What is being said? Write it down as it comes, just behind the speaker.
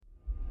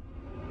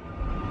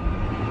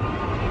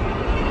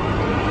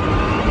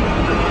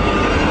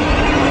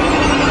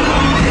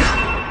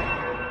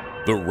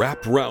The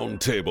Rap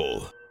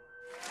Roundtable.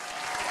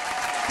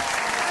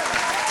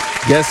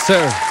 Yes,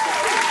 sir.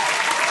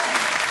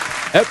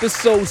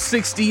 Episode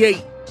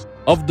 68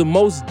 of the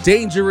most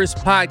dangerous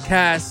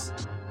podcast,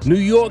 New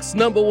York's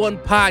 #1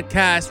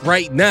 podcast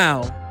right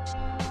now.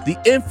 The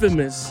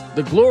infamous,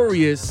 the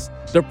glorious,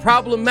 the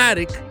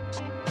problematic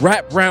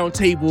Rap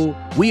Roundtable.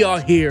 We are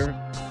here.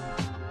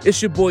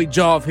 It's your boy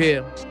Jav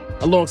here,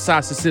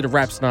 alongside Cecil the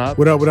Rap Snob.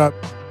 What up, what up?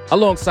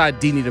 Alongside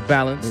Deanie the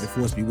Balance. May the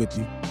force be with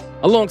you.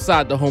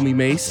 Alongside the homie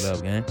Mace. What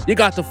up, gang? You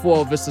got the four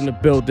of us in the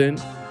building.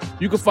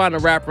 You can find the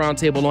Rap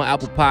Roundtable on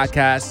Apple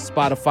Podcasts,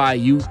 Spotify,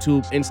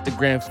 YouTube,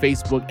 Instagram,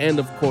 Facebook, and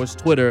of course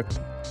Twitter.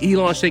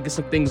 Elon shaking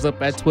some things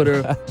up at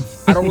Twitter.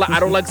 I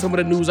don't like some of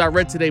the news I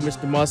read today,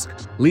 Mr. Musk.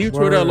 Leave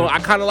Twitter alone. I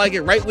kind of like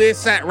it right where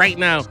it's at right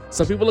now.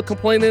 Some people are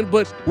complaining,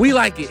 but we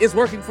like it. It's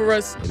working for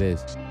us. It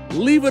is.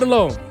 Leave it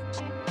alone.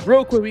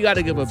 Real quick, we got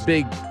to give a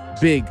big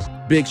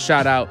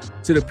shout out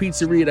to the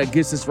pizzeria that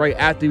gets us right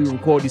after we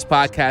record these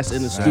podcasts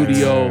in the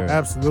studio.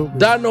 Absolutely.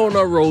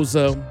 Danona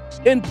Rosa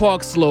in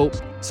Park Slope.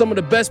 Some of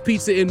the best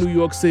pizza in New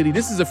York City.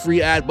 This is a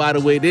free ad, by the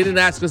way. They didn't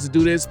ask us to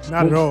do this.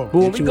 Not at all. But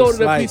when we Get you go a to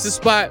the slice. pizza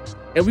spot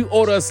and we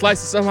order a slice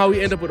and somehow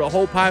we end up with a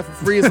whole pie for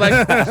free, it's like,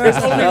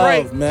 it's only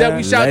right man. that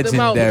we shout them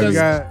out.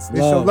 Legendary. Because, They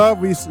show love,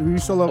 we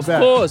show love of back.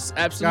 course,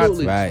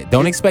 absolutely. Right.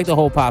 Don't expect a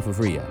whole pie for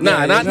free, y'all.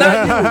 Nah, not you.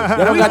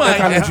 Y'all We got might. that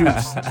kind of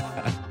juice.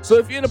 So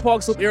if you're in the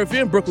Park Slope area, if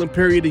you're in Brooklyn,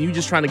 period, and you're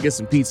just trying to get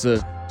some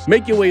pizza,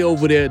 make your way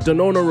over there.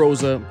 Danona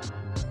Rosa,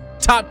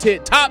 top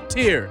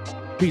tier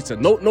pizza.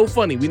 No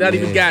funny. We're not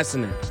even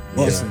gassing it.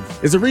 Listen.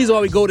 It's the reason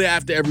why we go there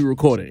after every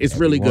recording. It's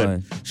really Everyone.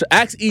 good. So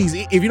ask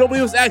Easy. If you don't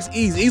believe us, ask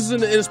Easy. Easy's in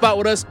the spot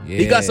with us.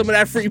 He got Yeah. some of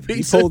that free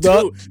pizza pulled too.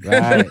 up.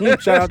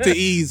 Right. Shout out to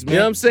Ease, man. You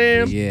know what I'm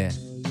saying? Yeah.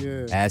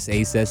 Yeah. Ask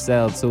Ace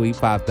SL too. He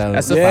popped out.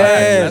 That's a Yeah, fact.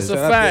 That's a shout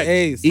out to fact.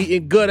 Ace.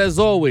 Eating good as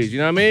always. You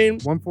know what I mean?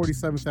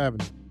 147th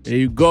Avenue. There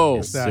you go.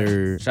 Yes,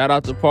 sir. Shout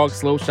out to Park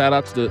Slope. Shout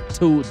out to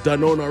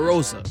Danona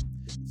Rosa.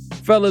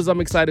 Fellas, I'm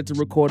excited to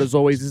record as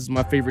always. This is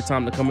my favorite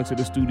time to come into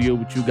the studio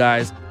with you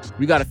guys.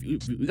 We got a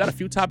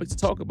few topics to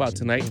talk about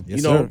tonight. Yes,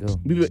 you know,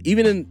 sir.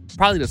 even in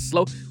probably the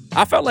slow.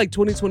 I felt like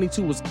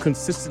 2022 was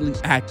consistently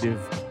active,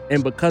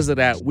 and because of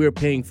that, we're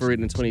paying for it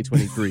in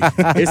 2023.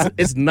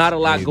 It's not a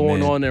lot Amen.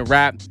 going on in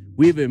rap.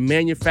 We've been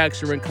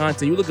manufacturing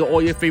content. You look at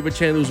all your favorite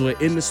channels who are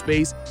in the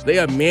space. They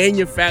are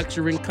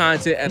manufacturing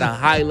content at a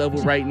high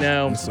level right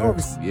now. It's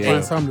always Yeah.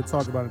 find something to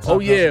talk about. And Oh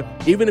talk yeah,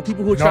 about even the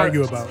people who are and trying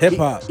argue about.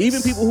 Hip-hop.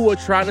 even people who are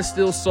trying to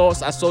steal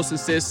sauce. I saw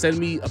Success send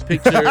me a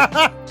picture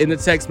in the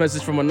text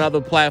message from another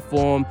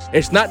platform.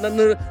 It's not none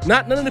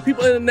of the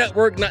people in the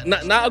network.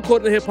 Not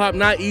according to hip hop.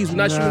 Not Ease. We're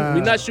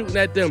not shooting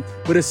at them.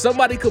 But it's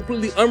somebody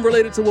completely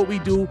unrelated to what we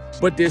do.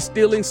 But they're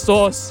stealing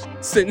sauce.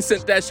 Sent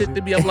that shit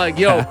to me. I'm like,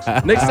 yo,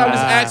 next time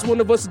just ask one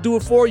of us to do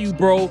it for you,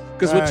 bro.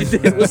 Because what you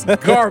did was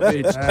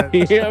garbage.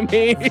 You know what I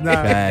mean?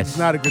 It's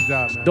not a good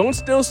job, man. Don't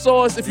steal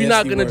sauce if you're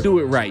not Nasty gonna word. do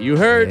it right. You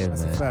heard? Yeah,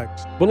 That's a man.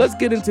 fact. But let's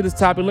get into this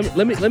topic.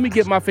 Let me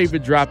get my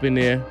favorite drop in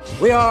there.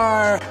 We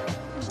are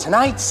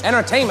tonight's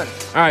entertainment.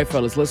 All right,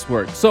 fellas, let's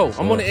work. So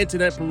I'm on the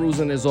internet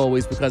perusing as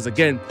always because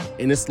again,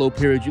 in this slow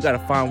period, you got to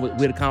find where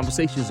the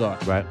conversations are.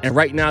 Right. And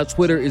right now,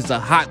 Twitter is a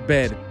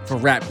hotbed for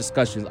rap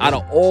discussions. Out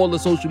of all the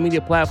social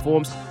media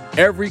platforms,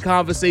 every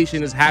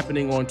conversation is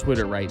happening on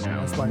Twitter right now.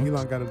 That's why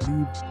Elon got to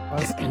leave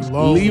us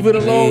alone. Leave it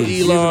alone,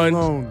 Please. Leave it Elon.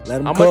 alone.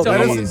 Let him I'ma cook. tell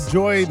Let you- us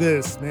enjoy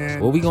this, man.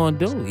 What we gonna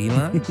do,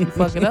 Elon? You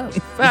fuck it up.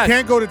 You Fact.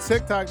 can't go to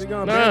TikTok. They're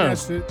going to ban that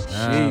shit.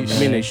 I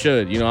mean, they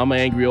should. You know, I'm an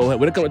angry old head.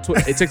 When it comes to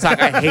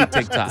TikTok, I hate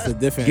TikTok. It's a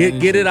different Get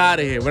energy. it out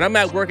of here. When I'm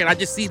at work and I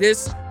just see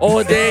this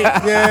all day.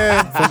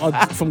 Yeah.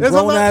 From There's a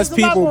grown lot- ass there's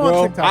a lot people, more on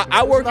bro. TikTok. I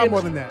There's work a lot in-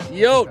 more than that.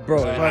 Yo,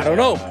 bro, I don't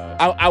know.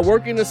 I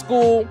work in the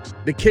school.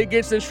 The kid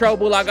gets in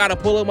trouble. I gotta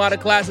pull him out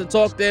of class and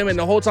talk to him. And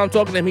the whole time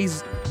talking to him,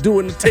 he's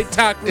doing the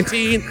TikTok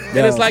routine. And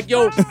it's like,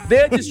 yo,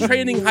 they're just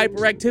training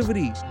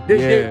hyperactivity.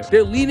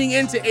 They're leaning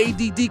into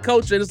ADD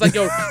culture. And it's like,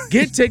 yo,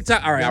 get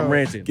TikTok. All right, I'm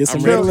ranting. Get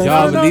some I'm ranting. real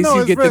Yo, No, at least no, you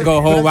it's get to real.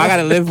 go home. I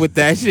gotta live with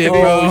that shit,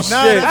 bro. Oh, Nah, shit.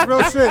 that's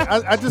real shit.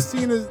 I just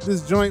seen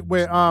this joint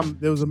where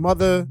there was a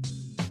mother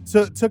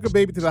took a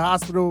baby to the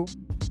hospital.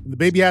 The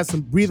baby had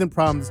some breathing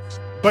problems.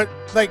 But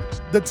like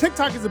the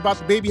TikTok is about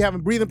the baby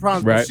having breathing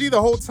problems, Right. but she the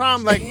whole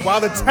time like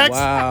while the text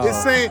Wow. is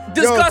saying, "Yo,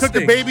 Disgusting.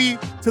 took the baby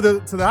to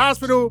the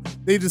hospital.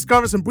 They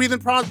discovered some breathing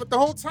problems, but the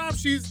whole time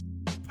she's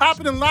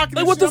popping and locking.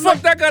 Like, and what shit. the I'm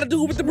fuck that got to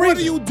do with the What are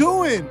breathing? you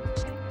doing?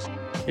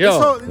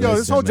 Yo, this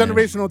listen, whole man.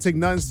 generation don't take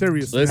nothing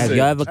serious. Listen. Have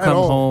you ever At come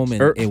all. home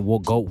Er- and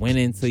went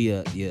into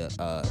your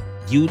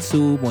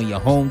YouTube on your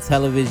home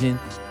television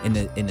and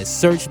the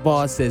search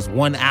bar says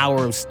 1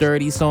 hour of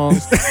sturdy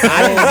songs?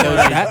 I didn't know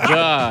that.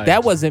 God.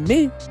 That wasn't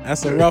me.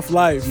 That's a rough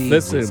life.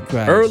 Listen, Jesus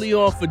Christ. early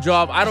on for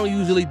job, I don't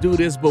usually do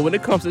this, but when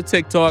it comes to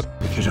TikTok,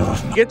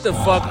 get the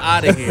fuck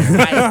out of here.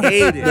 I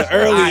hate it. I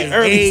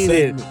early hate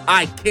it. segment.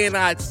 I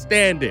cannot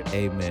stand it.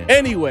 Amen.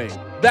 Anyway,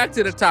 back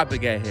to the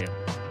topic at hand.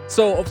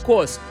 So, of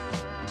course,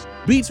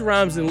 beats,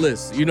 rhymes, and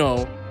lists. You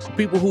know,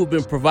 people who have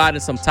been providing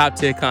some top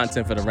tier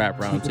content for the Rap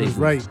Roundtable.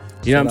 Right.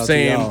 You know what I'm Shout out to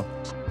saying? y'all.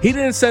 He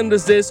didn't send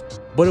us this,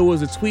 but it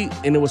was a tweet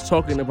and it was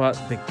talking about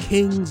the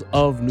kings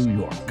of New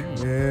York.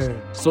 Yeah.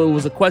 So it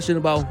was a question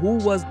about who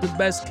was the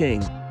best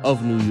king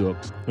of New York.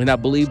 And I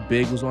believe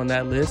Big was on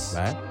that list.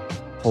 Right.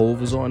 Hov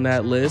was on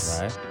that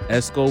list. Right.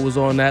 Esco was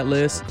on that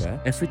list. Okay.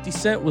 And 50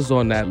 Cent was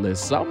on that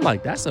list. So I'm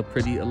like, that's a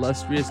pretty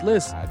illustrious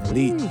list. I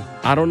agree.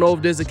 I don't know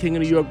if there's a king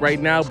of New York right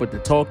now, but the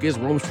talk is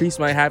Rome Streets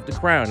might have the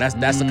crown. That's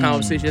the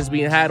conversation that's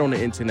being had on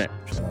the internet.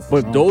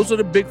 But those are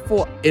the big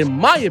four, in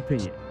my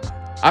opinion.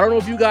 I don't know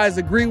if you guys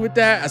agree with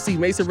that. I see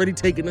Mason already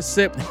taking a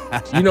sip.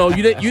 You know,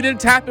 you didn't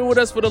tap in with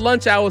us for the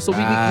lunch hour, so we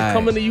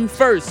coming to you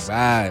first.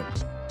 Right.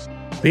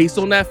 Based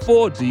on that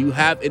four, do you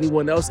have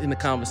anyone else in the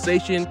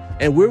conversation?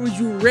 And where would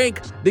you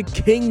rank the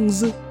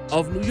kings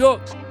of New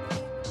York?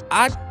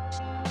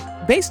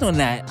 Based on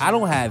that, I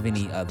don't have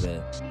any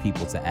other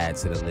people to add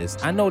to the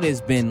list. I know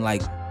there's been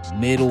like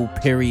middle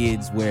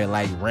periods where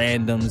like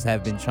randoms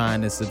have been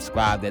trying to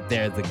subscribe that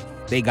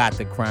they got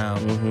the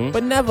crown,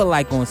 but never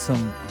like on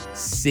some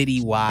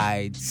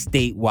citywide,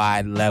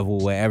 statewide level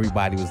where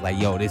everybody was like,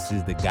 yo, this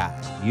is the guy.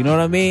 You know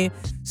what I mean?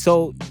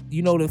 So,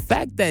 you know, the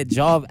fact that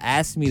Jav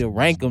asked me to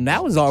rank him,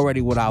 that was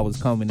already what I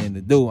was coming in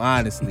to do,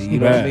 honestly. You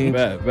know what I mean?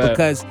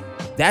 Because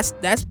that's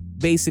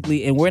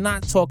basically, and we're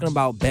not talking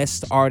about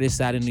best artists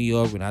out of New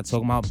York. We're not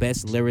talking about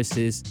best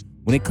lyricists.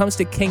 When it comes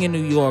to King of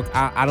New York,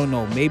 I don't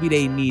know. Maybe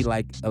they need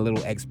like a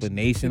little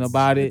explanation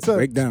about it. It's a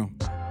Breakdown.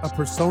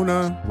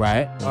 persona,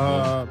 Right?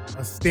 a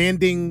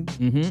standing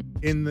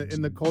in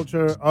the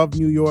culture of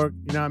New York.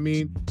 You know what I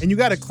mean? And you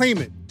got to claim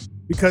it,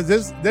 because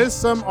there's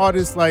some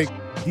artists like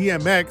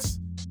DMX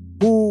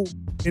who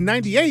in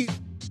 '98,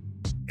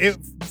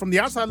 from the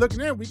outside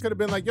looking in, we could have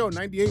been like, yo,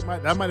 '98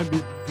 that might have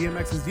been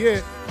DMX's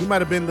year. He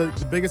might have been the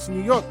biggest in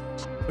New York,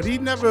 but he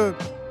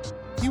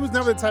was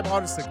never the type of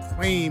artist to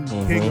claim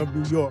King of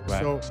New York.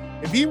 Right. So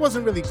if he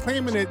wasn't really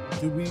claiming it,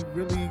 do we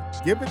really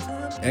give it to him? You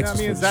know what I Exes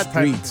mean? for It's the that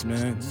type. streets,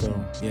 man.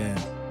 So yeah.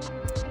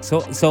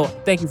 So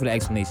thank you for the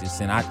explanation,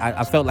 Sin.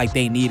 I felt like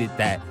they needed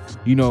that,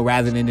 you know,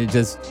 rather than to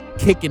just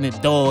kick in the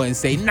door and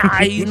say, nah,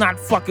 he's not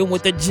fucking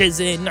with the jizz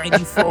in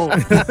 94. You know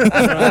what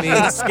I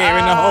mean?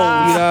 Scaring the hole.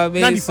 You know what I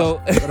mean? 95.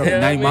 So,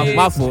 Yeah,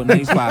 my fault,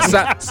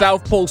 95.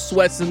 South Pole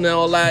sweats and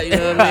all that, you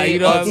know what I mean? You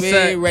know what I mean?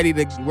 Upset.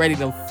 Ready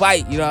to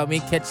fight, you know what I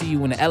mean? Catching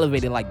you in the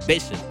elevator like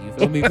Bishop, you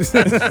feel me?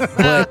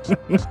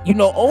 But, you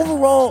know,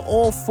 overall,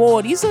 all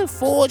four, these are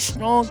four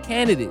strong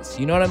candidates,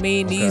 you know what I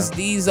mean?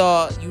 These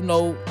are, you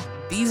know,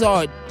 these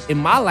are, in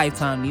my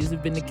lifetime, these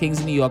have been the kings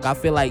of New York. I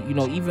feel like, you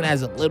know, even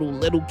as a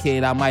little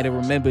kid, I might have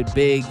remembered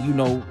Big, you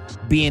know,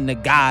 being the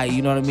guy,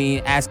 you know what I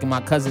mean? Asking my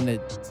cousin to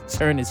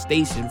turn the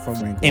station from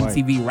Frank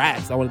MTV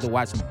Raps. I wanted to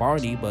watch some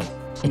Barney, but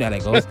you know how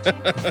that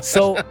goes.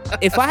 So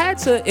if I had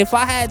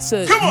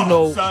to, you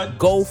know,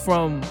 go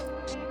from,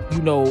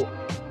 you know,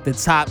 the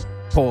top,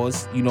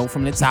 pause, you know,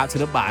 from the top to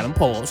the bottom,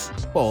 pause,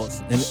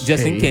 and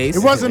just in case.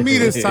 It wasn't me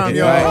this time,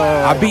 y'all.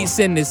 Right? I beat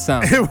Sin this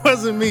time. It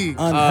wasn't me.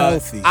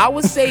 Unhealthy. I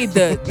would say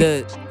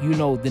the you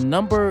know, the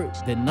number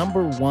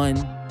one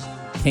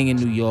king in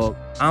New York,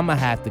 I'ma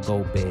have to go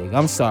Big.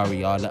 I'm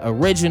sorry, y'all. The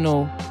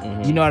original,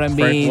 you know what I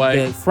mean?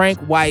 The Frank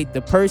White,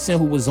 the person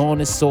who was on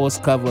the Source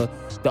cover,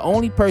 the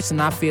only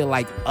person I feel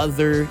like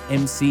other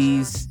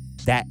MCs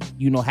that,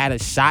 you know, had a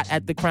shot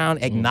at the crown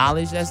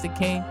acknowledged as the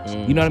king.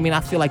 You know what I mean? I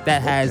feel like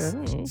that has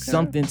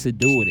something to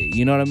do with it.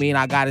 You know what I mean?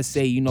 I gotta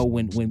say, you know,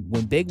 when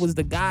Big was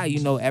the guy,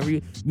 you know,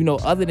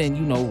 other than,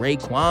 you know,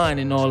 Raekwon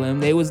and all of them,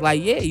 they was like,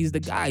 yeah, he's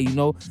the guy, you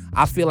know.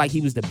 I feel like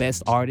he was the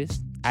best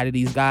artist out of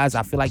these guys.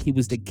 I feel like he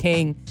was the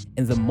king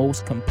in the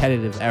most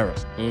competitive era.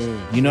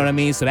 You know what I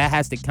mean? So that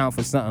has to count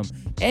for something.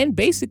 And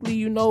basically,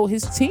 you know,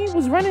 his team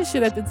was running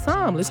shit at the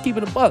time. Let's keep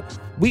it a buck.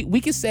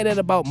 We can say that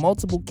about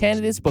multiple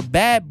candidates, but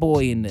Bad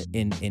Boy in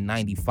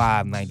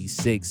 95,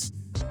 96,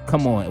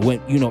 come on,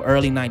 when, you know,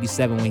 early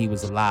 97 when he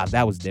was alive,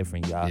 that was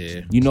different, y'all.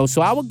 Yeah. You know,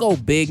 so I would go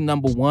Big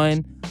number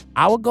one.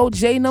 I would go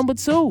Jay number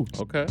two.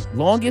 Okay.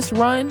 Longest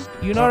run,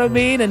 you know what I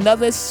mean?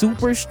 Another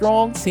super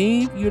strong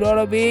team, you know what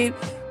I mean?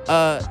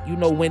 You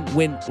know,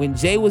 when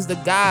Jay was the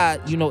guy,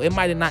 you know, it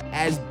might have not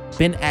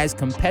been as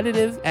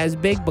competitive as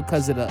Big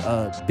because of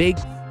the Big.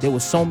 There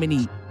was so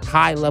many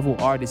high level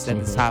artists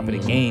at the top of the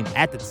game,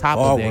 at the top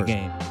of their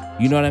game.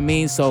 You know what I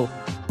mean? So,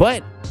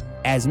 but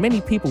as many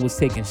people was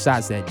taking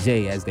shots at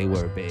Jay as they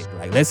were Big.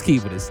 Like, let's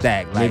keep it a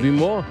stack. Like, Maybe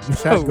more.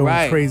 Shaq going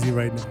right. crazy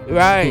right now.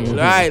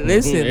 Right.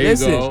 Listen.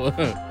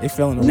 They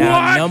fell in the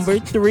Now, What? number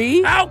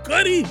three. How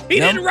could he?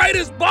 He didn't write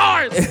his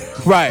bars.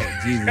 Right.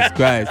 Jesus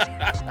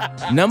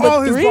Christ. Number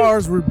All his three.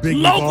 bars were big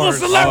Local bars.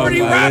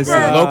 celebrity Listen,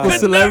 rapper. local Could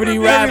celebrity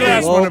never be rapper.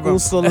 this. one of them. Local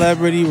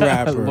celebrity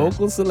rapper.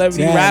 Local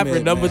celebrity Damn rapper.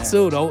 it, Number man.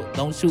 two.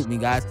 Don't shoot me,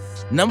 guys.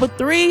 Number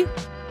three.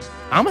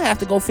 I'm gonna have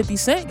to go 50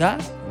 Cent,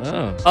 guys.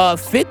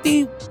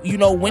 50, you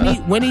know, when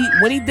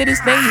he did his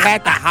thing, he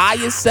had the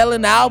highest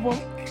selling album.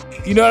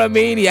 You know what I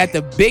mean? He had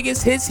the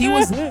biggest hits. He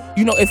was,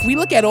 you know, if we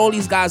look at all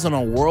these guys on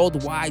a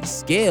worldwide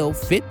scale,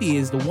 50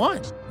 is the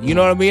one. You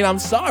know what I mean? I'm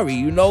sorry.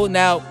 You know,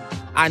 now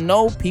I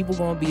know people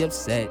gonna be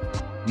upset,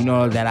 you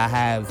know, that I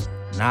have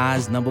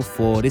Nas number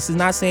 4. This is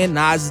not saying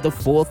Nas is the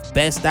 4th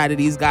best out of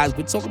these guys.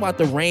 We're talking about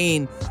the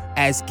reign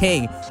as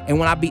king. And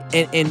when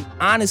and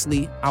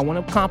honestly, I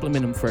want to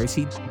compliment him first.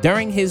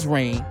 During his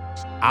reign,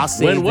 I'll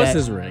say when was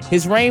his reign?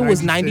 His reign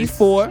was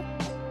 94.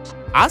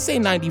 I'll say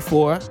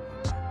 94.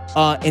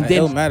 And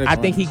then I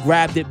think he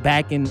grabbed it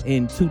back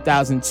in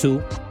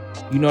 2002.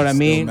 You know what I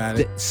mean?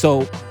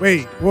 So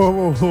wait,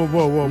 whoa!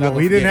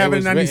 He didn't have it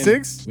in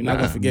 '96. We're not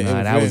gonna forget.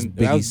 That was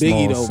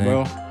Biggie though,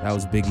 bro. That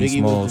was Biggie Biggie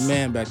Smalls. was the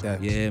man back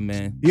then. Yeah,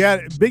 man. Yeah,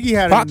 Biggie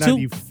had it in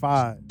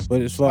 '95.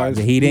 But as far as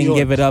he didn't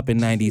give it up in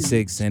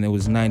 '96, and it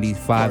was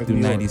 '95 through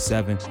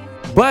 '97.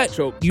 But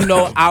you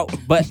know,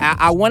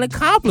 I want to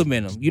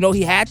compliment him. You know,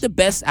 he had the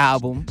best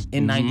album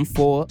in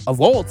 '94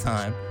 of all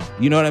time.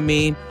 You know what I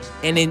mean?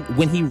 And then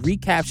when he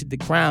recaptured the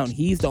crown,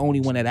 he's the only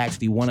one that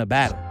actually won a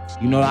battle.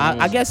 You know,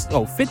 I guess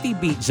 50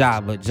 beat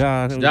Ja, but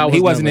Ja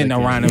he wasn't in the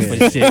running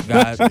for shit,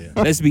 guys.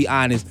 Let's be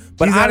honest.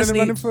 But he's honestly,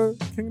 not in the running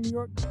for King of New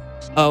York.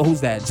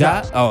 Who's that?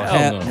 Ja? Oh,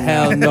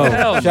 hell no.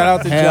 Shout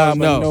out to Ja,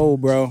 but no,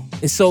 bro.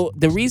 And so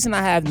the reason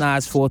I have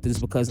Nas 4th is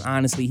because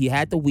honestly, he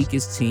had the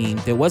weakest team.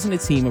 There wasn't a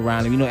team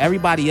around him. You know,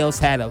 everybody else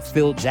had a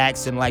Phil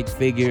Jackson-like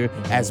figure,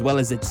 as well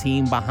as a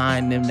team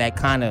behind them that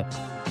kind of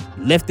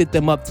lifted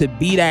them up to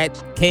be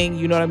that king.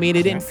 You know what I mean?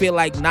 It didn't feel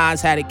like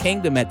Nas had a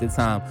kingdom at the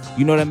time.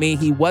 You know what I mean?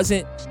 He was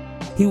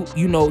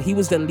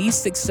the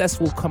least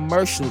successful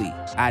commercially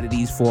out of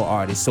these 4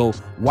 artists. So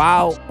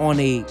while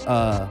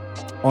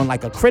on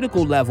like a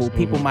critical level,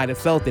 people might have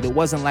felt that it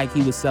wasn't like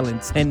he was selling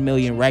 10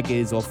 million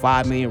records or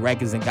 5 million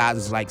records and guys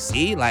was like,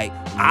 see, like,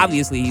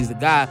 obviously he's the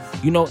guy.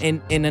 You know,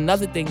 and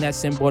another thing that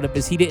Sim brought up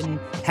is he didn't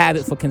have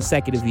it for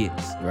consecutive years.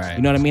 Right.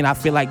 You know what I mean? I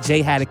feel like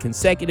Jay had a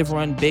consecutive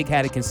run, Big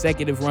had a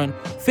consecutive run,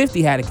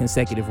 50 had a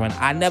consecutive run.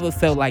 I never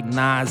felt like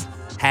Nas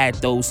had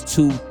those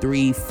 2,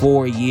 3,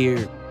 4 year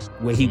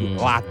where he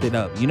locked it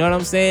up. You know what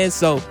I'm saying?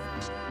 So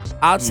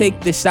I'll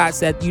take the shots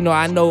that, you know,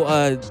 I know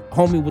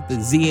homie with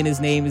the Z in his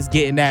name is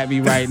getting at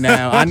me right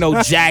now. I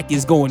know Jack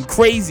is going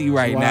crazy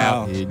right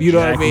now. You know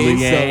what I mean?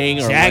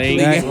 Jack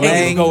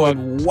Lang is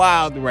going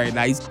wild right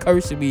now. He's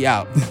cursing me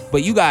out.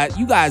 But you guys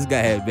go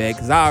ahead, man,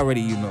 because I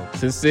already, you know.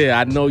 Sincere,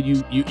 I know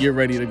you're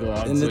ready to go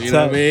out. So, you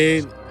know what I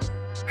mean?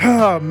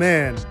 Oh,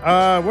 man.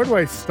 Where do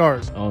I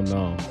start? Oh,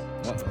 no.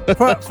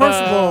 First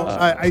of all,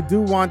 I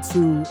do want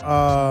to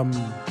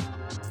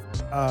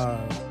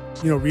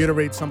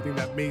reiterate something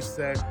that Mace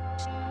said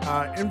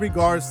in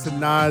regards to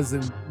Nas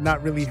and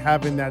not really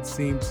having that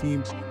same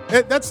team.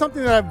 That's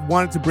something that I've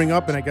wanted to bring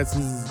up, and I guess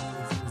this is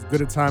as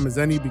good a time as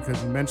any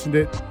because you mentioned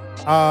it.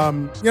 You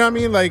know what I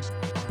mean? Like,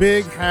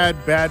 Big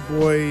had Bad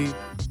Boy,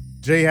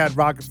 Jay had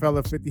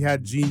Rockefeller, 50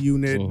 had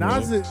G-Unit.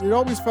 Nas, it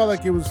always felt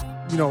like it was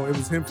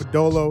him for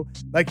Dolo.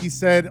 Like he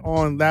said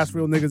on Last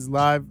Real Nigga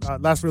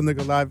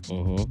Live,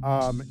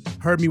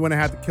 heard me when I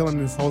had to kill him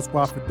in his whole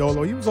squad for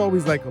Dolo. He was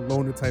always like a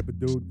loner type of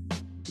dude.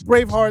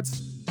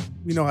 Bravehearts,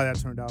 we know how that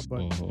turned out,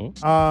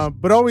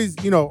 but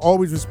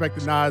always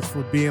respected Nas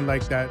for being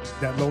like that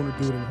loner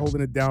dude and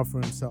holding it down for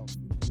himself.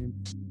 You know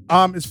what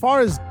I mean? As far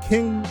as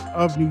King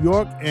of New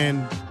York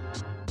and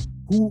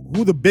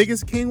who the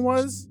biggest king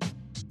was,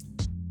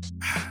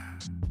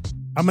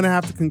 I'm gonna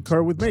have to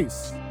concur with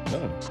Mace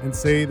and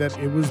say that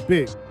it was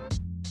Big,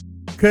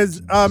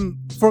 because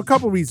for a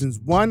couple reasons.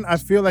 One, I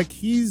feel like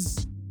he's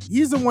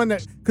the one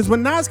that, because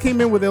when Nas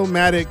came in with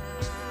Illmatic,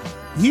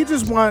 he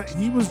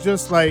was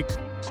just like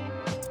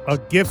a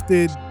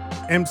gifted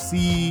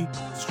MC,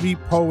 street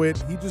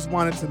poet. He just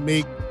wanted to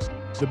make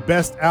the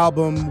best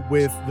album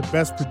with the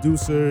best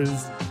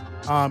producers,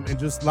 and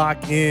just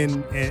lock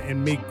in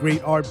and make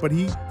great art. But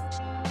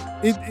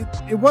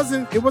it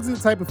wasn't the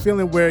type of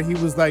feeling where he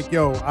was like,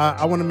 yo,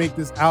 I want to make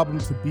this album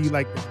to be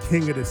like the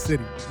king of the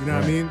city. You know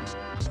what I mean?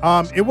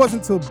 It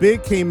wasn't until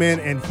Big came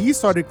in and he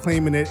started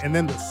claiming it, and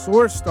then the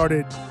Source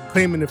started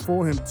claiming it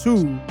for him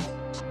too,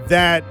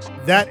 that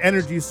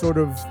energy sort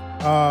of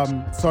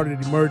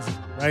started emerging,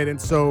 right?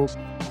 And so,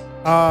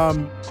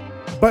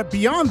 but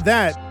beyond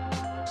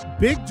that,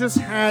 Big just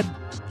had,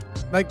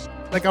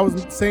 like I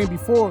was saying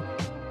before,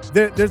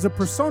 there's a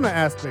persona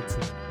aspect to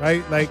it,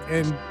 right? Like,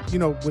 and you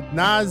know, with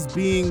Nas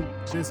being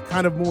this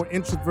kind of more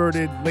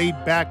introverted, laid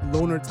back,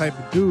 loner type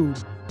of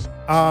dude,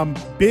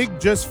 Big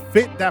just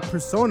fit that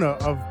persona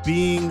of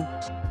being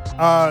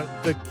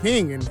the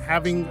king and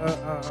having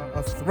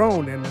a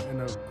throne and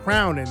a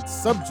crown and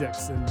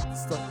subjects and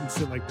stuff and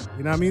shit like that.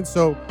 You know what I mean?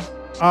 So,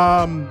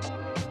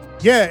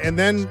 yeah. And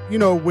then, you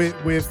know, with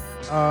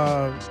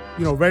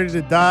Ready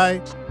to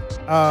Die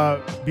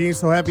being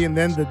so heavy, and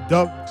then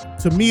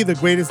to me, the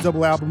greatest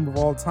double album of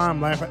all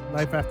time, Life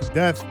After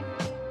Death.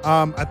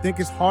 I think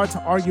it's hard to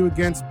argue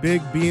against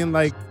Big being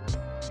like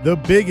the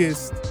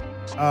biggest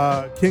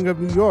king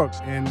of New York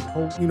and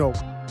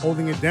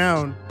holding it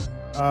down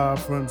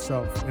for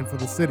himself and for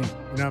the city. You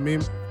know what I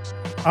mean?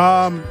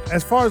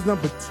 As far as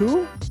number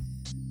 2,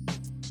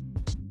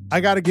 I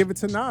gotta give it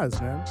to Nas,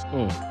 man.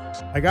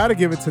 I gotta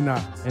give it to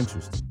Nas.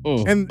 Interesting.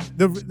 And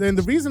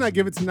the reason I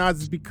give it to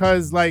Nas is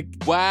because, like,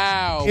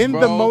 wow, in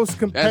the most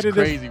competitive,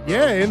 that's crazy, bro.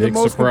 In the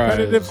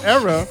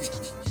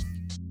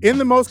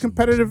most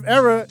competitive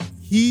era,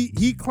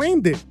 he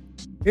claimed it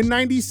in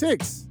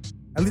 '96.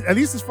 At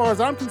least as far as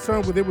I'm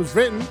concerned, when it was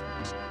written.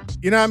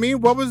 You know what I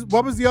mean? What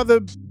was the other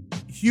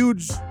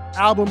huge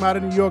album out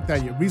of New York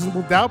that year?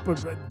 Reasonable Doubt,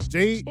 but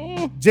Jay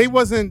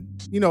wasn't.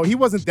 You know, he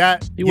wasn't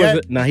that. He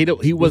wasn't. No, he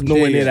was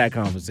nowhere near that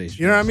conversation.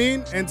 You know what I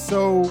mean? And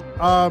so,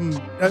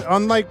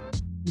 unlike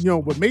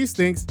what Mace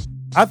thinks,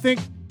 I think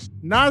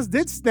Nas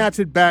did snatch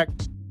it back,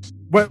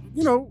 but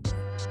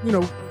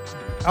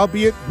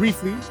albeit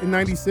briefly in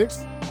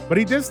 '96. But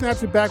he did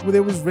snatch it back when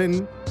it was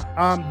written.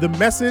 The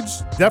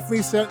message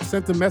definitely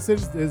sent the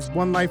message. There's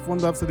one life, one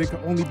love, so there can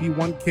only be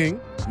one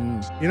king.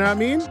 You know what I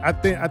mean? I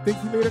think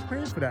he laid a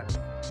claim for that.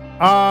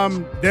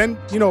 Then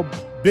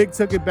Big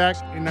took it back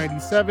in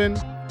 '97.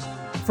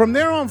 From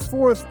there on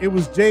forth, it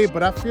was Jay,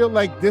 but I feel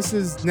like this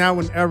is now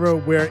an era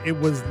where it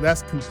was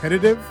less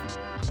competitive.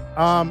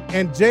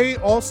 And Jay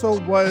also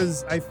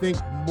was, I think,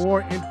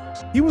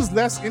 he was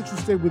less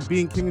interested with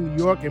being king of New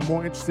York and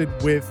more interested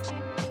with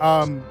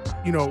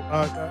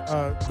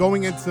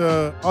going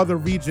into other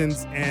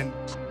regions and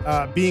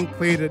being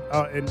played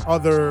in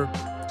other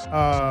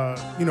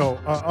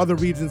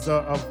regions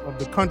of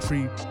the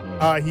country.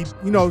 He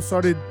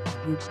started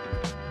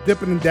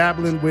dipping and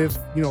dabbling with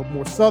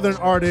more southern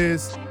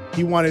artists.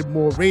 He wanted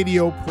more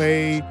radio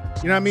play. You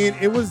know what I mean?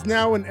 It was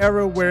now an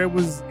era where it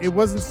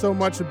wasn't so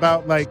much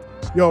about like,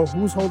 yo,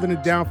 who's holding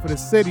it down for the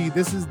city?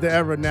 This is the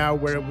era now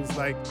where it was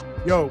like,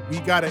 yo, we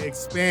gotta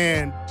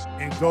expand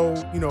and go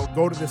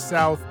to the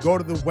South, go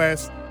to the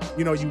West.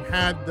 You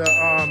had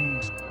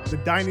the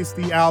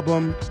Dynasty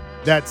album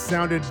that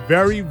sounded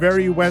very,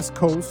 very West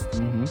Coast.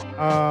 You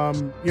know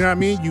what I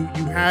mean? You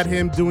had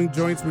him doing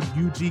joints with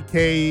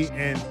UGK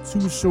and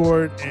Too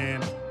Short,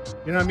 and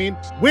you know what I mean?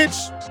 Which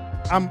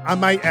I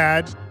might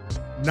add,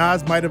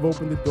 Nas might have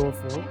opened the door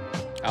for.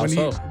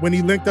 When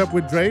he linked up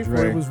with Dre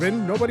before it was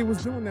written, nobody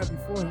was doing that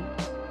before him.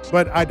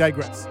 But I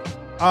digress.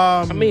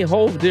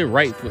 Hov did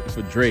write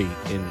for Dre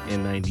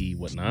in 99.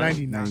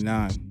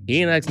 He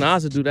didn't ask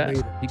Nas to do that.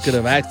 Later. He could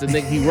have asked the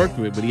nigga he worked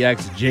with, but he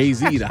asked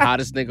Jay-Z, the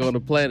hottest nigga on the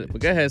planet. But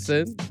go ahead,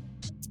 Sid.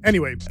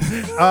 Anyway,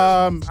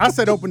 I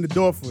said open the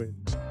door for it.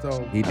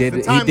 So he did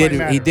go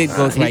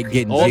like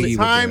getting all jiggy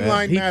the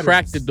timeline. He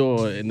cracked the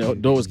door, and the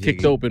door was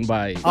kicked open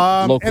by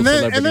local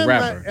celebrity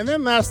rapper. And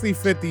then lastly,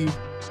 50. Just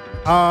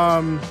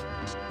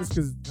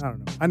because I don't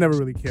know, I never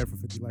really cared for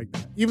 50 like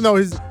that. Even though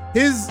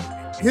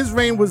his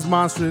reign was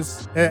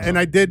monstrous, and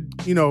I did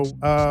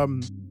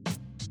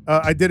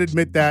I did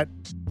admit that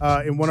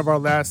in one of our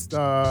last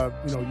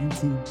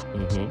YouTube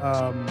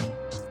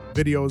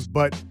videos,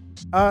 but.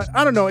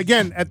 I don't know.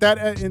 Again, at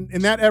that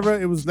in that era,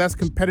 it was less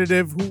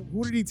competitive.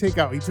 Who did he take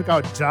out? He took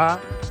out Ja.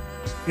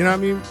 You know what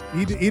I mean?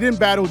 He didn't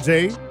battle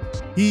Jay.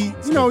 He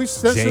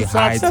set Jay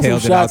some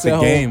hightailed it out the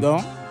game.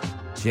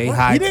 Jay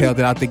hightailed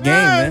it out the game,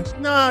 man.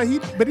 Nah,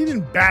 but he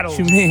didn't battle. What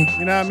you mean?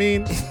 You know what I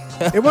mean?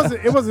 It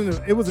wasn't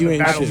a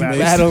battle.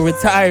 Battle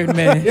retired,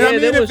 man. You know what I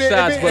mean? There was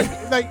shots, but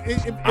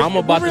I'm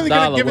about really the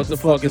dollar. What the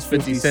fuck is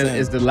 50 Cent?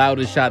 Is the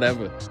loudest shot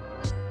ever.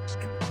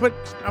 But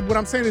what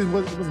I'm saying is, it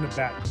wasn't a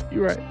battle.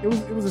 You're right. It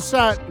was a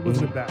shot. It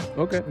wasn't a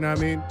battle. Okay. You know what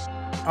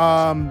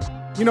I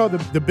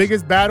mean? The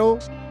biggest battle,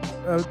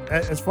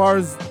 as far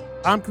as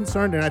I'm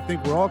concerned, and I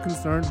think we're all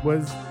concerned,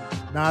 was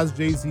Nas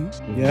Jay-Z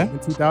in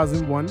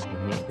 2001.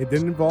 It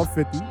didn't involve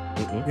 50. You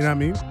know what I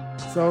mean?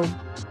 So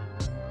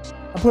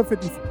I put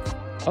 50 first.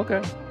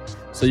 Okay.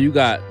 So you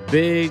got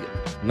Big,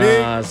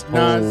 Nas,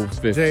 Hov,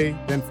 50. Jay,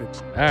 then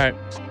 50. All right.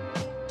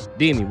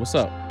 Deanie, what's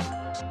up?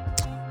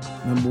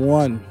 Number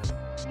one.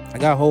 I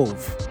got Hov.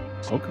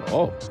 Okay.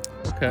 Oh,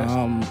 okay.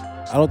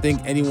 I don't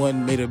think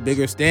anyone made a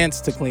bigger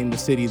stance to claim the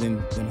city than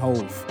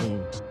Hov.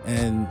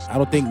 And I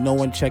don't think no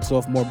one checks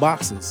off more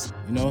boxes.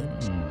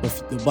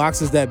 The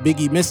boxes that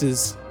Biggie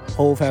misses,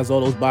 Hov has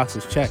all those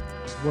boxes checked.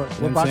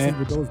 What boxes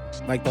were those?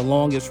 Like the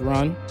longest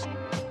run.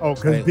 Oh,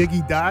 because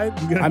Biggie died?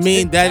 I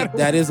mean,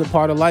 that is a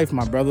part of life,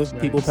 my brother.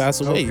 Right. People pass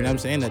away. Okay. You know what I'm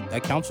saying?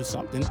 That counts for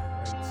something.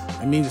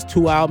 I mean, it's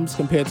 2 albums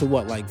compared to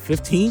what, like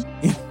 15?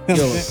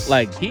 Yo,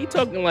 like he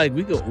talking like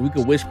we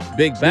could wish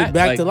Big back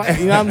like, to life.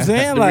 You know what I'm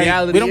saying? Like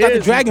we don't got the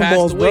Dragon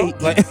Balls, bro.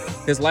 Like,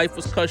 his life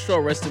was cut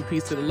short. Rest in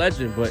peace to the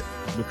legend. But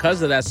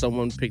because of that,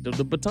 someone picked up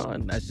the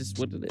baton. That's just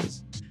what it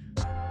is.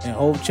 And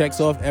Hov checks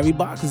off every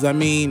box. I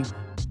mean,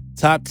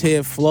 top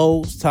tier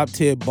flows, top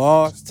tier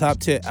bars, top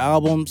tier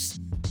albums,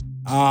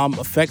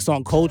 effects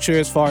on culture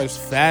as far as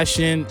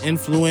fashion,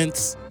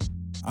 influence.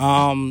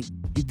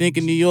 You think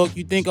of New York,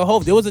 you think of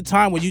Hov. There was a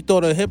time when you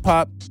thought of hip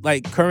hop,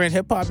 like current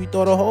hip hop, you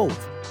thought of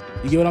Hov.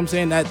 You get what I'm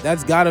saying?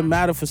 That's gotta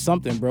matter for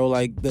something, bro.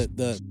 Like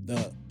the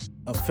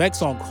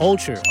effects on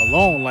culture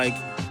alone. Like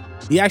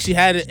he actually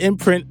had an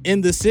imprint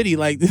in the city.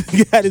 Like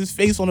he had his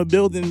face on a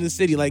building in the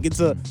city. Like it's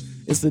a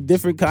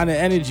different kind of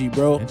energy,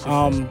 bro.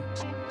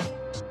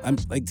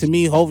 Like to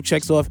me, Hov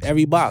checks off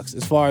every box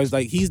as far as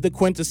like he's the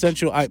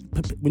quintessential.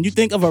 When you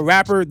think of a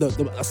rapper,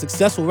 a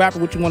successful rapper,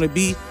 what you want to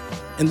be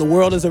in the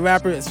world as a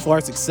rapper, as far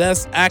as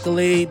success,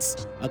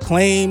 accolades,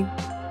 acclaim,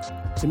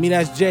 to me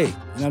that's Jay. You know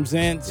what I'm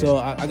saying? Yeah. So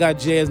I got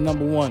Jay as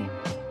number one.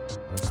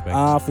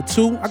 For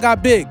 2, I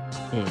got Big,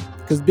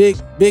 because Big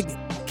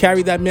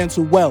carried that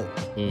mantle well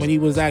when he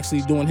was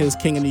actually doing his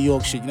King of New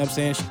York shit. You know what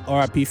I'm saying?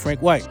 R.I.P.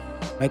 Frank White.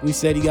 Like we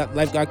said,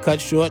 life got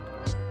cut short.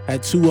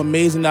 Had 2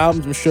 amazing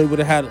albums. I'm sure he would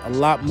have had a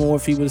lot more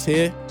if he was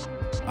here.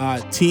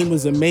 Team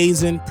was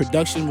amazing.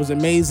 Production was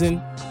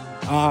amazing.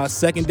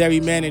 Secondary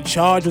man in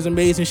charge was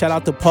amazing. Shout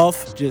out to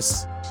Puff.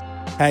 Just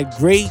had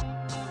great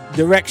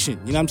direction.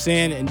 You know what I'm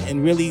saying?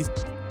 And really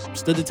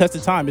stood the test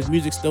of time. His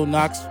music still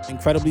knocks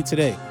incredibly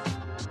today.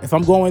 If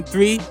I'm going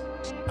 3,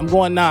 I'm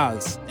going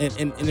Nas.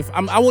 And if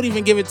I won't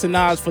even give it to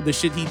Nas for the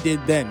shit he did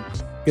then,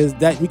 because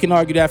that we can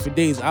argue that for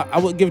days. I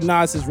would give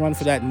Nas his run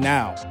for that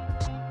now.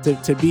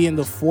 To be in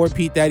the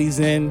 4-peat that he's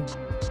in,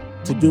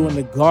 to do in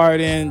the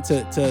Garden,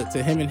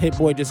 to him and Hit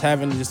Boy just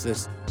having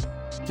this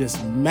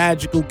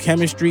magical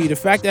chemistry. The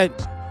fact that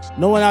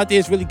no one out there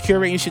is really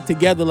curating shit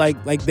together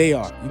like they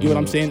are. You get what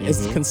I'm saying?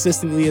 As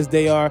consistently as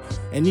they are.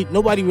 And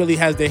nobody really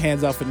has their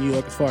hands out for New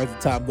York as far as the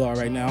top guard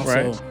right now.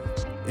 Right. So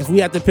if we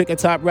had to pick a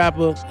top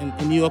rapper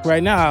in New York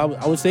right now,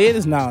 I would say it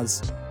is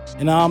Nas.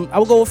 And I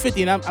would go with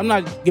 50. And I'm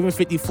not giving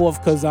 50 fourth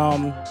because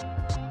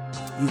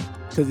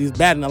he's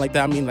bad and like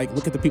that. I mean, like,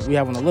 look at the people we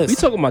have on the list. We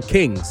talking about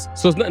kings,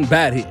 so it's nothing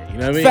bad here. You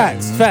know what I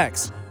mean?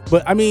 Facts.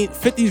 But I mean,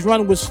 50's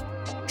run was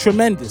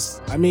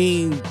tremendous. I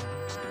mean,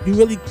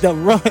 the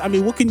run. I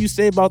mean, what can you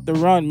say about the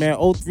run, man?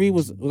 03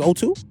 was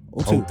 02?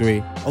 03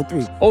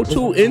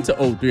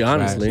 into 03,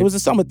 honestly. Right. It was a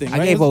summer thing.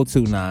 Right? I gave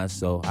 02 Nas,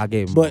 so I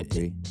gave him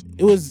 03.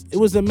 It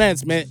was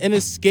immense, man.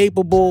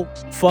 Inescapable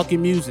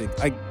fucking music.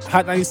 Like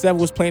Hot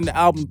 97 was playing the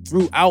album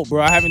throughout,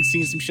 bro. I haven't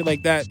seen some shit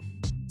like that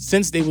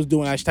since they was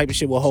doing that type of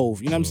shit with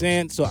Hov. You know what I'm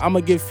saying? So I'm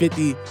gonna give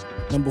 50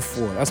 number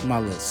 4. That's my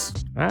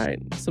list. All right,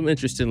 some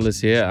interesting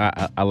lists here.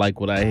 I like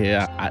what I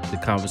hear. The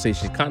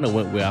conversation kind of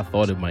went where I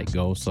thought it might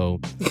go.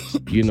 So,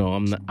 you know,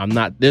 I'm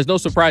not. There's no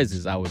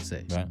surprises, I would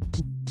say. Right.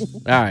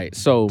 All right,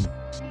 so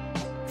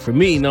for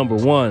me, number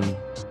 1,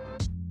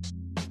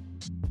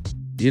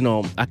 you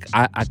know,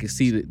 I can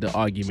see the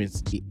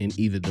arguments in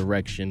either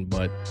direction,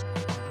 but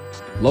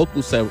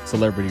local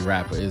celebrity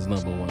rapper is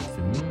number 1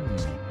 for me.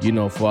 You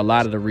know, for a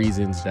lot of the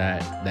reasons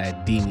that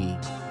Dini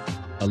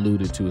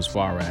alluded to, as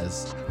far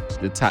as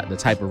the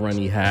type of run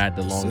he had,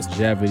 the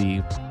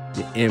longevity,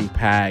 the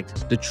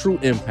impact, the true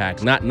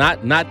impact, not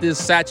this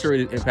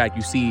saturated impact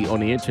you see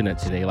on the internet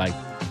today, like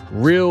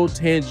real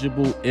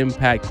tangible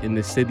impact in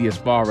the city, as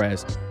far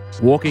as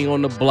walking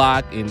on the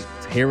block and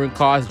hearing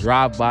cars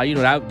drive by. You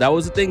know, that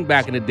was the thing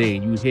back in the day.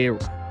 You hear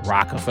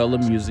Rockefeller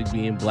music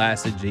being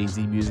blasted,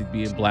 Jay-Z music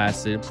being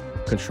blasted,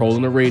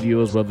 controlling the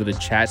radios, whether the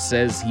chat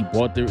says he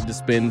bought the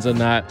spins or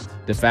not.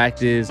 The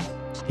fact is,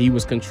 he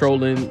was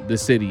controlling the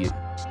city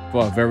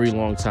for a very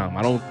long time.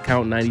 I don't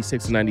count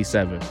 96 and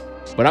 97,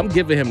 but I'm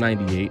giving him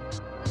 98.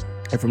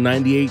 And from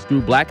 98 through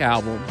Black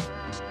Album,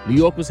 New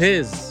York was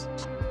his.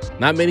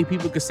 Not many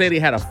people could say they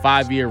had a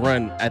 5-year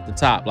run at the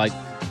top. Like,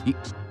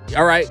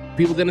 all right,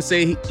 people gonna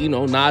say, you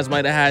know, Nas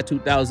might have had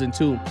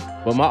 2002,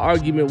 but my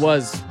argument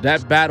was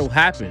that battle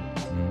happened.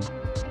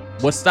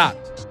 What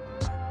stopped?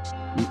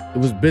 It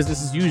was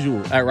business as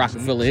usual at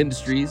Rockefeller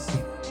Industries.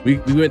 We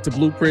went to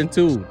Blueprint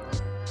 2.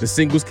 The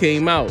singles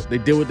came out. They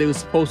did what they were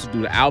supposed to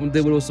do. The album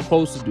did what it was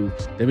supposed to do.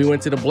 Then we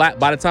went to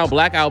by the time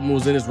Black Album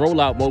was in its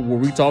rollout mode, were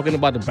we talking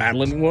about the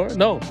battle anymore?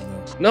 No.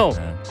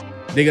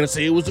 They're going to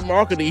say it was the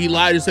marketing. He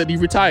lied and said he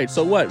retired.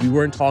 So what? We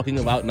weren't talking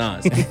about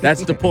Nas.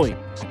 That's the point.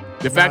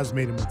 The fact of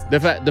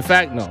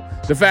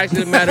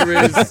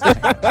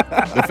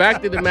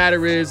the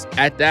matter is,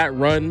 at that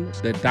run,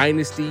 the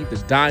dynasty, the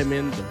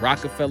diamond, the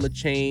Rockefeller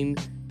chain,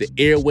 the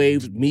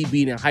airwaves, me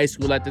being in high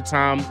school at the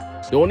time,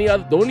 the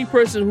only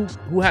person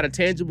who had a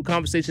tangible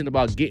conversation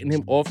about getting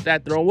him off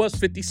that throne was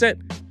 50 Cent.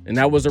 And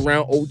that was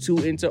around 02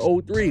 into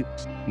 03.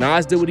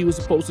 Nas did what he was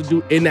supposed to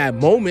do in that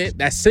moment,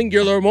 that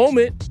singular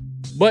moment,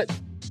 but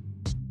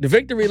the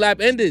victory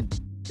lap ended.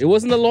 It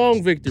wasn't a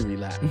long victory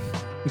lap.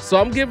 So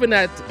I'm giving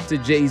that to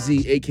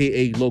Jay-Z,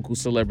 a.k.a. local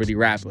celebrity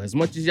rapper. As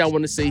much as y'all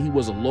want to say he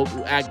was a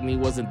local act and he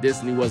wasn't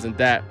this and he wasn't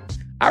that,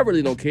 I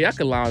really don't care. I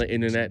can lie on the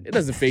internet. It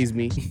doesn't faze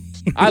me.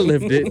 I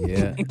lived it.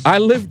 Yeah. I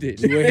lived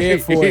it. You were here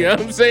for it. You know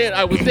what I'm saying?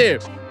 I was there.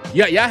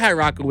 Yeah, y'all had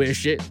Rockaware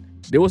shit.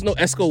 There was no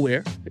Esco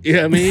wear. You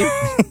know what I mean?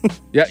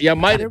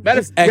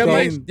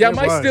 Y'all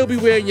might still be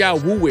wearing y'all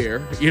Woo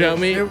wear. You know what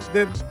I mean?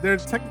 There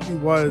technically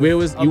was. Where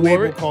was you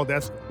wore it? Called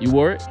Esco. You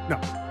wore it? No.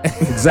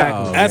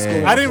 Exactly.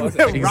 Esco. I didn't wear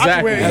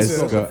Rockaware.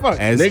 Esco.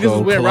 Niggas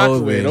was wearing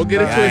Rockaware. Don't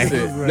get it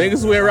twisted.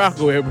 Niggas wear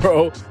Rockaware,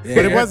 bro. Yeah.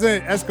 But it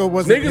wasn't Esco.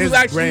 Wasn't niggas was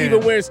actually brand.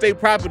 even wearing state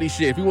property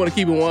shit. If you want to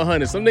keep it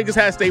 100, some niggas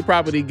had state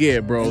property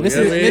gear, bro. This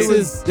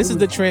is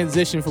the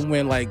transition from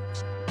when like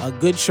a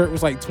good shirt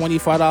was like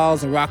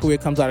 $25 and Rockaware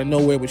comes out of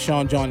nowhere with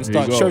Sean John and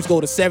start shirts go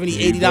to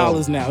 $70,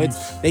 $80 now.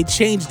 They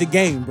changed the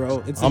game,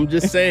 bro. I'm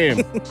just saying,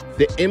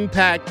 the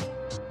impact,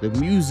 the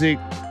music,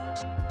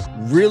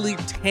 really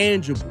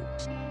tangible.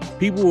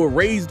 People were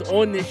raised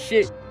on this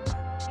shit.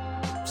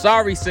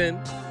 Sorry, Sin.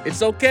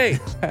 It's okay.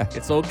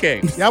 It's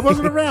okay. Yeah, I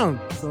wasn't around.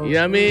 So You know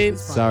what I mean?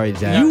 Sorry,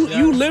 Jack.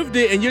 You lived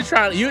it, and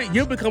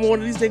you're becoming one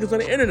of these niggas on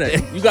the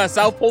internet. You got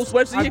South Pole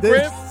sweats in I your did.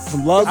 crib.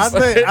 Some love.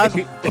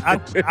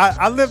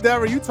 I lived the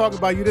era you talking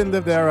about. You didn't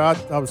live the era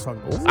I was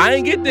talking about. I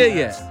ain't get there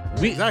yet.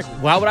 Exactly.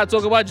 Why would I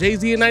talk about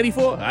Jay-Z in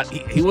 '94?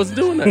 He wasn't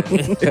doing that.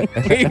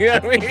 You know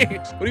what I mean?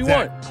 What do you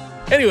want?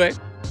 Anyway,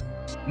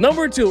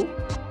 number 2,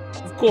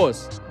 of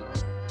course,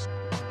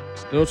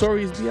 the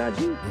Notorious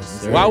B.I.G.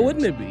 Why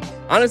wouldn't it be?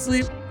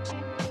 Honestly,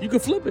 you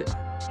could flip it.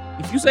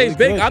 If you say Really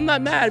Big, good. I'm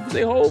not mad. If you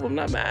say Hov, I'm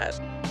not mad.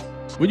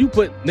 When you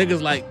put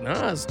niggas like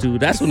Nas,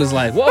 dude, that's when it's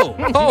like, whoa,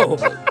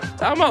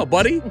 time out,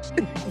 buddy.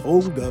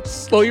 Hold up.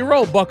 Slow your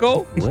roll,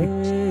 bucko.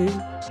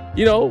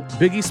 You know,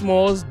 Biggie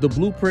Smalls, the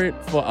blueprint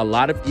for a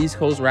lot of East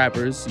Coast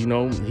rappers. You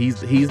know, he's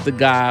the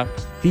guy.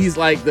 He's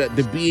like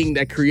the being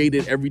that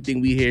created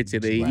everything we hear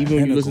today. Right. Even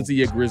when you Pinnacle. listen to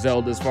your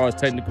Griselda, as far as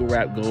technical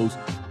rap goes,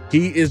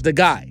 he is the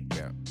guy.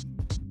 Yeah.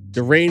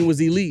 The reign was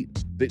elite.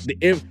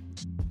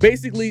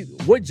 Basically,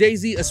 what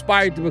Jay-Z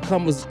aspired to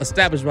become was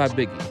established by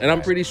Biggie. And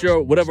I'm pretty sure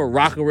whatever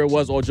rocker it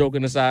was, all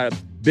joking aside,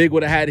 Big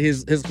would have had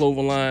his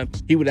clothing line.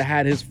 He would have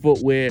had his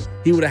footwear.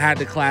 He would have had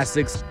the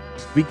classics.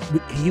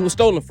 He was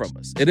stolen from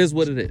us. It is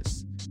what it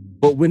is.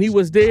 But when he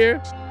was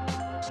there,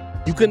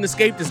 you couldn't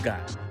escape this guy.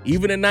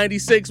 Even in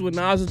 96, when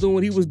Nas was doing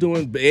what he was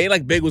doing, it ain't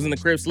like Big was in the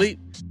crib sleep.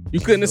 You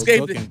couldn't Still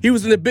escape it. cooking. He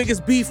was in the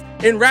biggest beef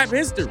in rap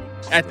history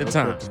at the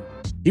time.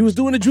 He was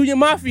doing the Junior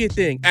Mafia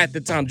thing at the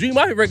time. Junior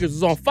Mafia records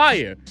was on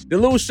fire. The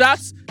little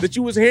shots that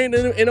you was hearing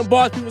in the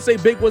bars, people say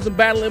Big wasn't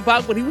battling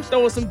Pac, but he was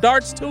throwing some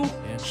darts too.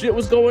 Yeah. Shit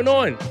was going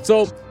on.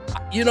 So,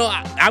 you know,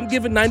 I'm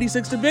giving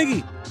 96 to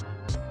Biggie.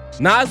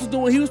 Nas was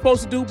doing what he was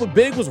supposed to do, but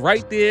Big was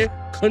right there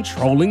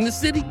controlling the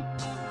city.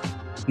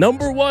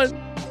 Number 1,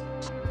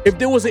 if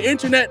there was an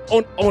internet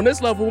on this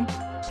level,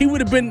 he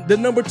would have been the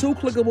number 2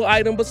 clickable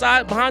item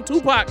behind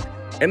Tupac.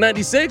 At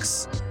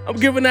 96, I'm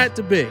giving that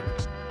to Big.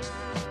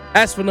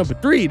 As for number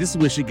 3, this is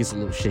where shit gets a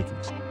little shaky.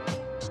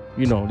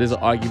 You know, there's an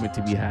argument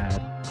to be had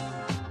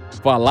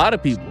for a lot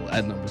of people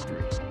at number 3.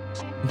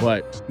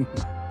 But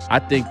I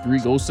think 3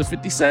 goes to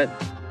 50 Cent.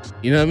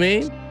 You know what I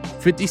mean?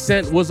 50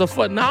 Cent was a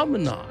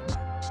phenomenon.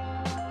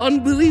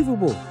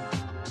 Unbelievable.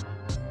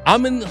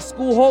 I'm in the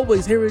school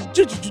hallways hearing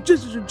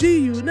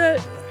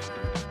G-Unit.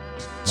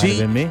 Might have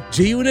been me.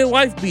 G-Unit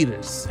wife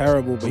beaters.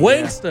 Terrible, but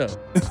Wangster.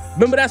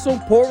 Remember that song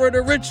Poorer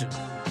the Richer?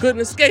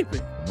 Couldn't escape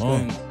it. Come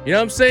on. You know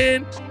what I'm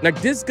saying? Like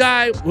this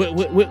guy,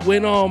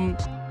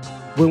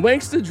 when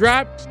Wangster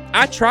dropped,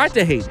 I tried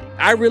to hate it.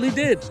 I really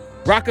did.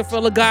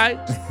 Rockefeller guy,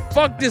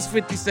 fuck this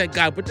 50 Cent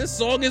guy, but this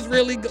song is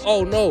really good.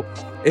 Oh no,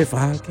 if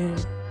I can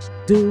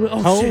do it,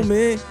 oh shit.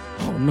 Homie,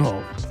 Oh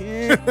no.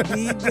 can't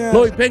be done.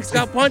 Lloyd Banks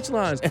got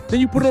punchlines. Then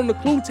you put it on the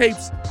Clue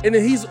tapes, and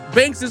then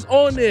Banks is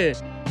on there.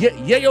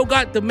 Yayo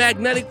got the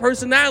magnetic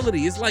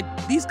personality. It's like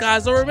these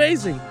guys are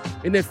amazing.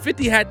 And then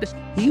 50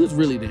 he was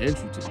really the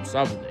entry to them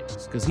Southern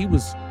niggas, because he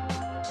was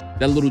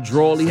that little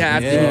drawl he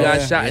had after he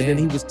got shot, and then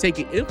he was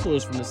taking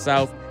influence from the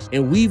South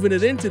and weaving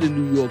it into the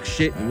New York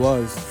shit. He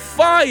was.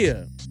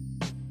 Fire.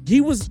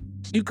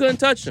 You couldn't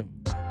touch him.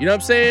 You know what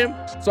I'm saying?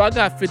 So I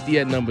got 50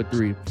 at number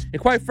 3. And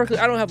quite frankly,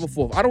 I don't have a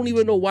 4th. I don't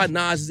even know why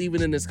Nas is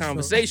even in this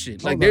conversation.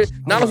 Nas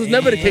was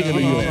never the king of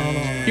New York.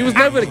 He was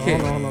never the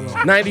king.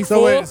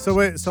 94. So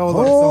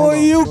hold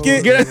on. you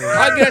can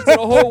I get to the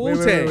whole Wait.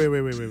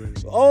 Wu-Tang.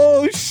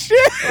 Oh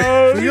shit!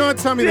 So you gonna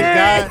tell me the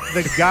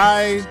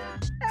guy,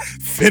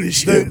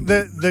 Finish him.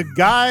 the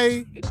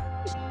guy?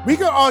 We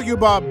could argue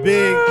about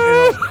Big,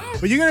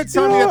 but you're gonna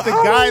tell me that the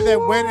guy that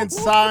went and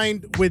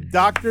signed with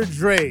Dr.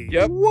 Dre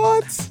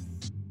What?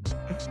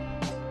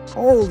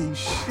 Holy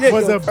shit!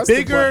 was yo, a press the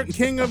bigger button.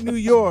 king of New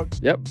York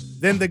Yep.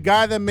 than the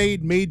guy that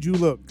made You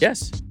Look,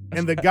 Yes.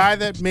 and the guy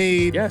that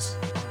made Yes.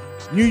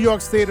 New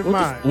York State of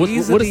Mind. What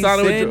the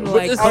sound of a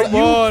Dre? Are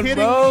you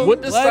kidding me?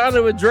 What the sound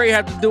of a Dre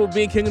have to do with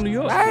being king of New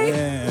York? Right?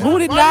 Yeah. Who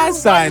did Why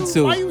Nas sign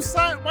to? Why you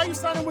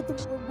signing with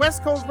the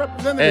West Coast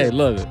representative? Hey,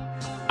 look.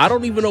 I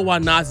don't even know why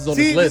Nas is on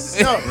this list.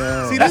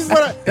 See, this is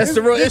what That's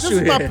the real issue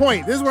This is my here.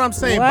 point. This is what I'm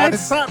saying.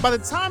 What? By the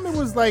time it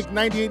was like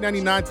 98,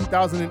 99,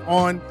 2000 and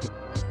on,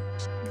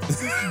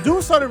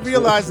 dudes started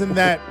realizing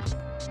that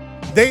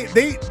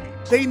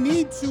they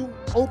need to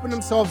open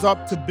themselves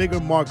up to bigger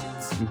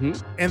markets.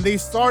 And they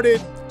started,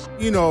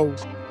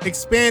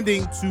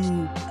 expanding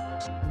to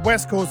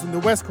West Coast and the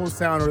West Coast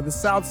sound or the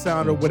South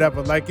sound or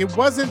whatever. Like it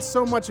wasn't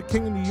so much a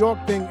King of New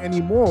York thing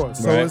anymore.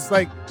 So Right. it's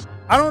like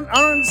I don't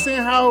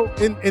understand how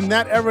in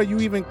that era you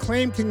even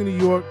claim King of New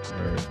York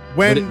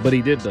when But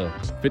he did though.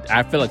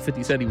 I feel like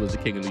 50 said he was the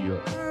king of New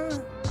York.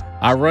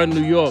 I run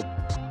New York.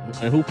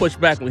 And who pushed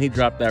back when he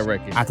dropped that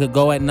record? I could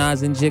go at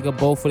Nas and Jigga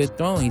both for the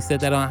throne. He said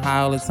that on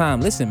High all the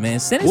time. Listen, man,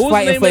 Sin is What was the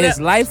fighting name for of his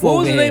that- life what over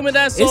was the here. name of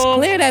that It's song?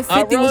 clear that I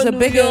 50 was a run New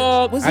bigger.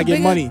 York. Was a I get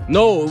bigger- money.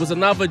 No, it was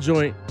another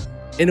joint,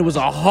 and it was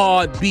a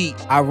hard beat.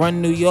 I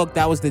Run New York.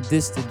 That was the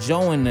diss to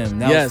Joe and them.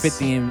 That Yes. was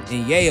 50 and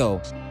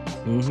Yayo.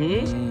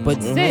 But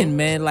then,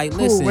 man, like,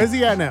 Cool. listen. Where's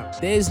he at now?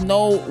 There's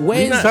no.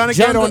 Where's Trying to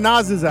get on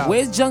Nas's out.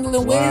 Where's Jungle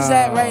and Wiz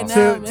at right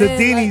now? To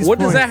Deanie's What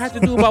does point. that have to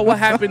do about what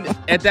happened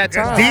at that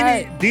time?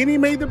 Deanie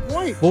made the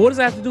point. But what does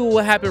that have to do with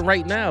what happened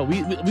right now?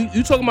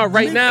 You talking about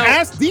right now?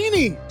 Ask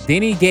Deanie.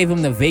 Deanie gave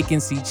him the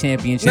vacancy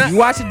championship. You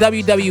watch the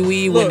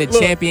WWE when the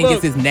champion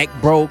gets his neck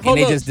broke and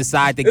they just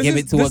decide to give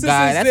it to a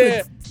guy.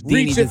 That's what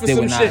Deanie just did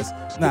with Nas.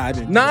 Nah, I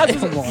didn't. Nas,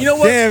 you know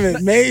what? Damn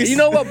it, Mace. You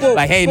know what, bro?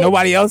 Like, hey,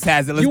 nobody else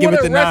has it. Let's give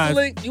it to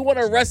Nas. You want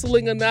a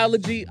wrestling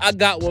analogy? I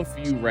got one for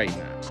you right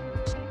now.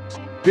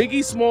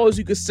 Biggie Smalls,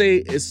 you could say,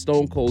 is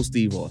Stone Cold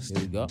Steve Austin.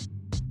 Here we go.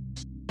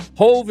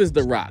 Hove is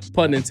The Rock,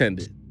 pun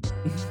intended.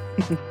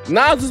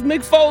 Nas was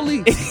Mick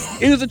Foley.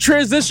 He was a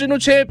transitional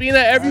champion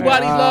that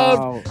everybody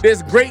loved.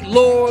 There's great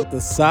lore.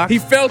 The sock. He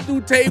fell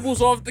through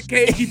tables off the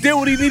cage. He did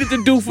what he needed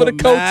to do for the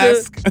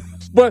culture.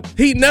 But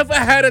he never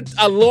had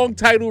a long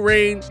title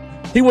reign.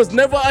 He was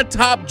never a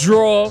top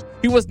draw.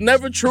 He was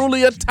never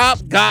truly a top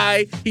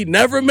guy. He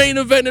never main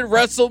evented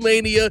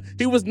WrestleMania.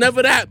 He was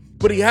never that.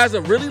 But he has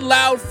a really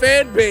loud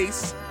fan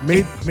base.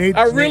 Made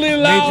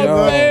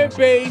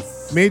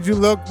you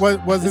look.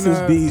 What wasn't this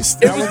a beast?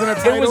 That wasn't a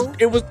title.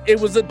 It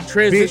was a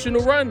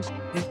transitional run.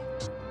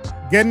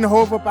 Getting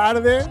Hove up out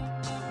of there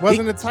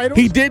wasn't a title.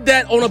 He did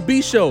that on a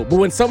B show. But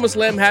when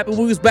SummerSlam happened,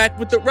 we was back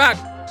with The Rock.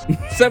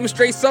 7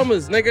 straight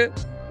summers, nigga.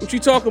 What you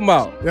talking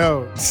about?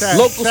 Yo,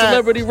 local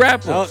celebrity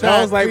rapper.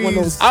 That was like one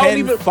of those I don't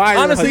even.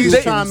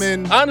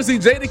 Honestly,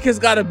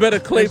 Jadakiss got a better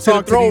claim to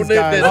the throne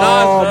than Nas.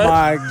 Oh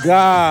my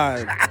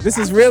God, this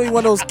is really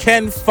one of those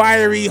Ken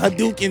Fiery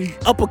Hadouken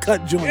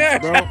uppercut joints,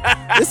 bro.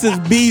 This is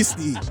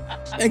beastie.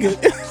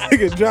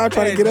 Nigga, John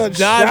trying to get up.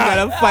 John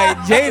gotta fight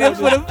Jada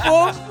for the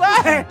full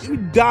fight. You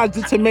dodged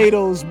the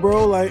tomatoes,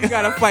 bro. Like, you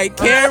gotta fight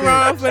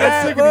Cameron for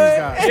that.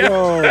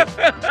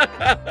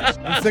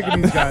 I'm sick of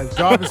these guys.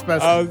 Job is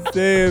special. I'm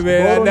saying,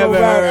 man, I never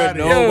heard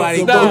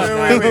nobody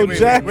go.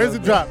 Wait. Where's the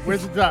drop?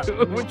 Which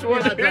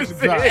one is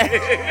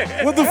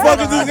it? What the fuck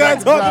is this guy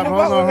talking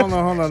about? Hold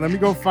on. Let me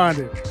go find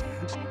it.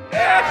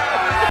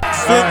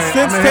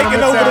 Since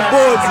taking over the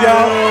boards,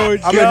 y'all.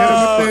 I'm gonna hit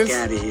him with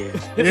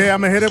this. Yeah,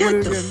 I'm gonna hit him with it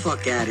again. Get the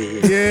fuck out of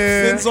here.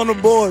 Yeah. Since on the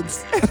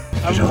boards.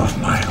 I'm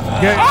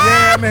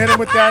gonna hit him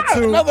with that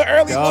too. Another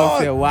early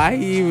one. Why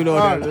he even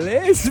on the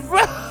list,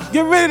 bro?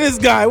 Get rid of this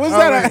guy. What's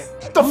that?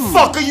 What the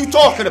fuck are you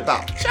talking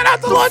about? Shout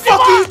out to Lord. What the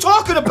fuck are you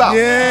talking about?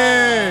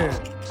 Yeah.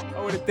 I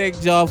want to thank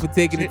John for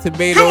taking the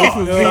tomatoes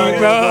from me,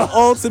 bro. The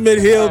ultimate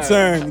heel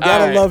turn. You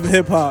gotta love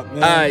hip hop,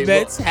 man.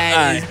 Mets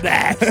hat is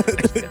back.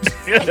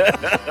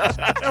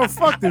 Yo,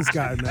 fuck this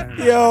guy, man.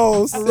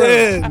 Yo,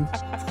 Sin.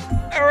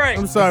 All right.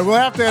 I'm sorry. We'll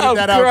have to edit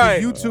that out.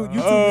 YouTube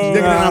is digging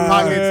in our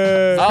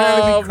pockets.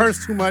 Apparently we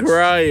curse too much.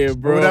 Crying,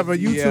 bro. Or whatever.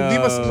 YouTube,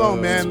 leave us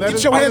alone, man.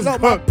 Get your hands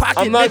out my pocket.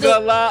 I'm not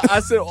gonna lie. I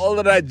said all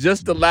of that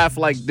just to laugh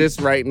like this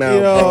right now.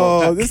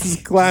 Yo, this is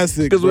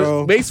classic,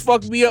 bro. Because Mace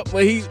fucked me up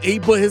when he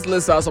put his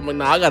list out. So I'm like,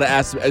 nah, I gotta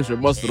add some extra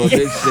mustard on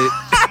this shit.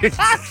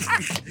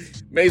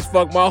 Mace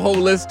fucked my whole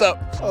list up.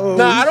 Oh,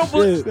 nah, I don't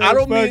believe. I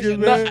don't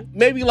mean.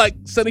 Maybe like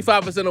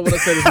 75% of what I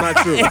said is not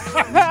true.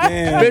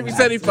 Damn. Maybe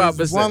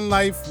 75%. One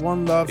life,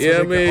 one love. So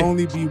Yeah, there can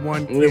only be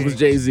one king. It was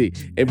Jay-Z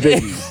and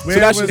Biggie.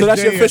 So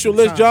that's your official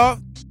list, y'all?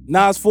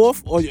 Nas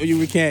fourth, or you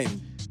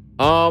recanting?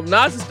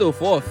 Nas is still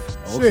fourth.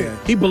 Okay.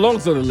 He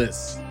belongs on the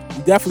list.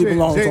 He definitely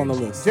belongs on the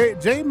list.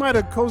 Jay might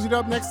have cozied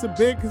up next to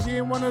Big because he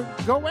didn't want to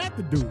go at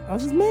the dude.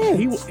 That's his man.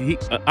 He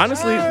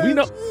honestly, we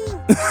know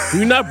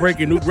we're not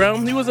breaking new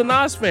ground. He was a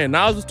Nas fan.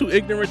 Nas was too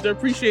ignorant to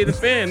appreciate a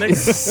fan. Nigga. It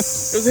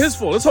was his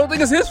fault. This whole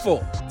thing is his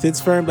fault. Tits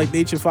firm like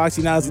Nature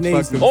Foxy Nas and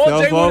Names.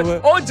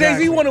 All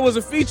Jay-Z wanted was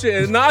a feature,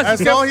 and Nas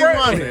That's just kept all he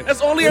wanted. That's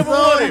all he ever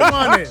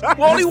wanted.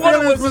 All he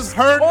wanted was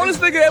hurt. All this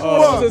nigga ever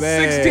wanted was a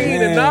man.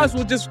 16, and Nas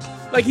was just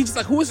like, he's just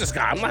like, who is this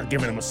guy? I'm not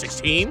giving him a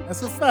 16.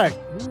 That's a fact.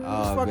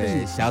 Oh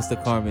man, shouts to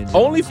Carmen.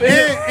 Only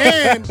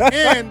fan.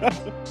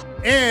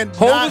 And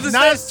Hov was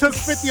Nas took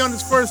 50 on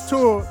his first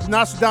tour,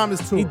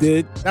 Nostradamus tour. He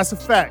did. That's a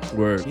fact.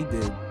 Word. He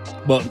did.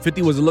 But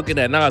 50 was looking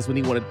at Nas when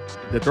he wanted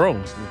the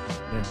throne.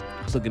 Yeah.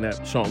 He was looking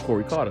at Sean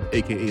Corey Carter,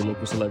 a.k.a.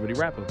 local celebrity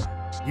rapper.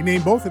 You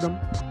named both of them.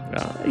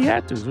 He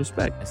had to.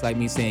 Respect. It's like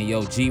me saying,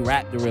 yo,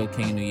 G-Rap, the real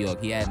king of New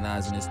York. He had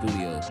Nas in the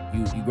studio.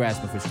 You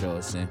grasping for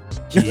straws, son.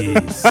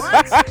 Jeez.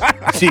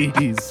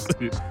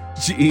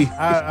 Gee.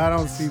 I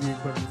don't see the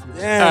equipment.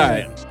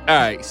 Yeah. All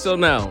right. So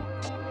now,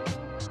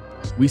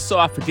 we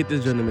saw, I forget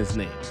this gentleman's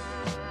name,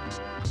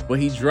 but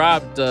he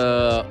dropped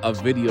a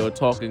video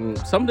talking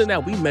something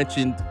that we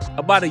mentioned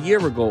about a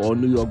year ago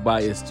on New York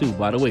Bias 2.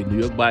 By the way, New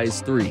York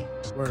Bias 3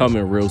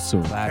 coming real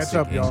soon. Catch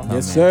up, y'all.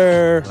 Yes,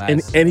 sir.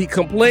 And he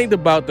complained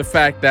about the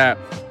fact that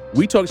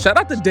we talked. Shout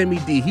out to Demi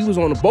D. He was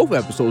on both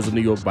episodes of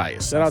New York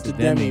Bias. Shout out to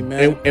Demi,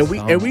 man.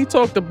 And we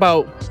talked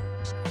about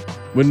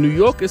when New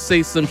Yorkers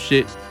say some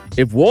shit.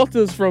 If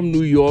Walter's from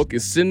New York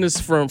and Sinner's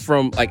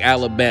from like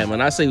Alabama,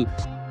 and I say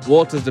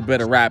Walter's the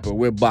better rapper,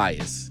 we're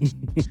biased.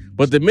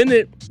 But the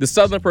minute the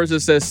Southern person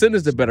says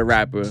Sinner's the better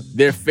rapper,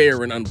 they're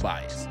fair and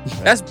unbiased.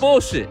 That's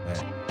bullshit.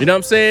 You know what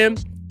I'm saying?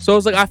 So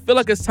it's like, I feel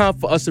like it's time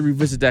for us to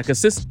revisit that, because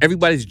since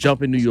everybody's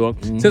jumping New York,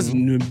 since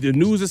the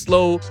news is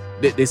slow,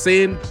 they're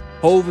saying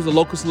Hov is a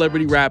local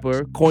celebrity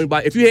rapper coined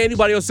by, if you hear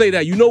anybody else say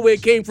that, you know where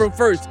it came from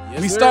first.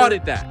 Yes, we sir.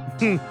 started that.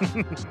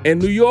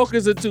 And New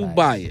Yorkers are too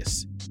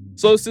biased.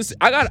 So since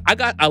I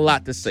got a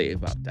lot to say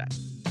about that.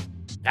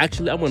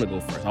 Actually, I'm gonna go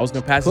first. I was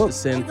gonna pass it to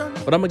Sin,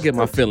 but I'm gonna get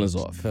my feelings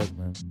off.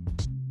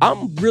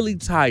 I'm really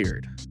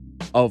tired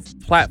of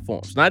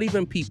platforms, not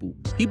even people.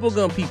 People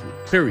gonna people,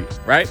 period,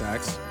 right?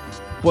 Facts.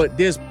 But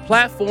there's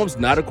platforms,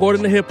 not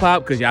according to hip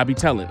hop, because y'all be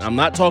telling. I'm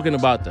not talking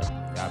about them.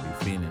 Y'all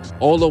be feeling right?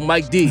 Although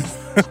Mike D,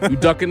 you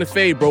ducking the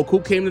fade, bro.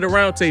 Coop came to the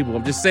round table.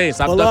 I'm just saying,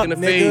 stop Pull ducking up,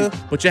 the fade.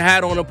 nigga. Put your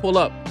hat on and pull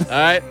up. All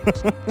right.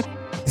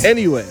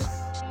 Anyway,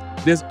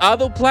 there's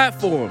other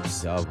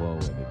platforms. Y'all going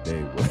with it,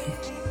 day, boy.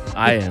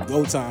 I am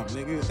Go time,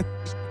 nigga.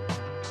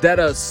 that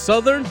are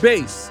Southern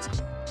based,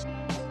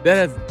 that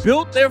have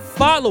built their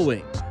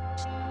following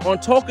on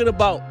talking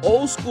about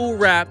old school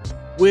rap,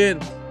 when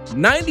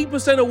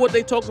 90% of what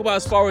they talk about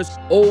as far as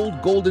old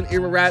golden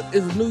era rap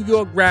is New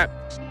York rap.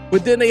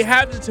 But then they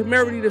have the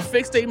temerity to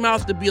fix their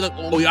mouth to be like,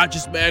 oh, y'all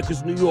just mad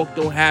because New York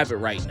don't have it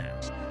right now.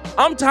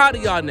 I'm tired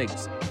of y'all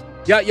niggas.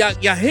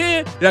 Y'all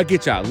here, y'all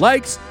get y'all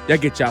likes, y'all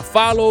get y'all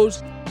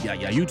follows. Y'all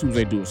YouTubes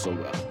ain't doing so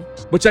well.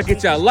 But y'all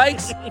get y'all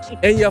likes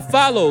and your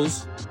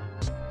follows.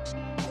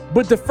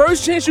 But the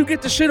first chance you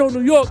get to shit on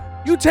New York,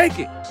 you take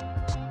it.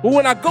 But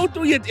when I go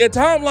through your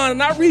timeline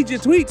and I read your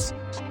tweets,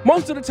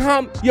 most of the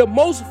time, your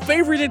most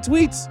favorited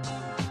tweets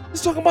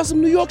is talking about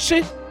some New York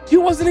shit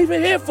you wasn't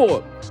even here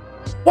for.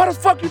 Why the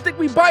fuck you think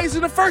we biased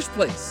in the first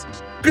place?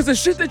 Because the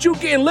shit that you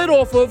getting lit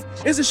off of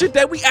is the shit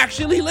that we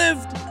actually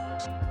lived.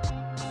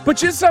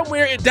 But you're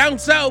somewhere down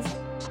south,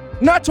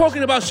 not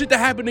talking about shit that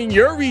happened in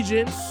your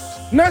region,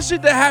 not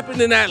shit that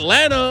happened in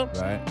Atlanta,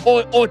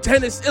 Right. or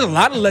Tennessee. There's a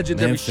lot of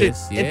legendary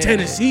Memphis, shit in yeah.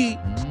 Tennessee,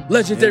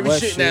 legendary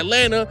Midwest shit in shit.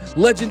 Atlanta,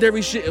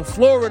 legendary shit in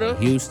Florida,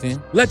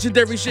 Houston.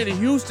 legendary shit in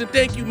Houston.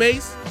 Thank you,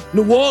 Mace.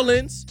 New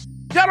Orleans.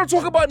 Y'all don't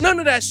talk about none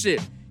of that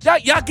shit.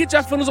 Y'all get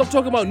y'all feelings off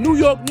talking about New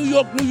York, New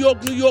York, New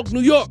York, New York,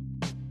 New York.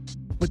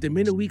 But the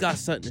minute we got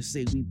something to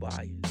say, we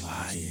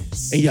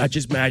biased. And y'all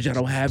just mad y'all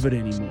don't have it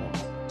anymore.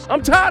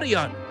 I'm tired of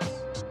y'all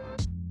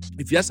niggas.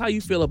 If that's how you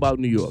feel about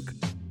New York,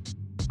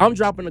 I'm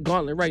dropping the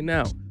gauntlet right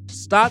now.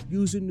 Stop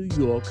using New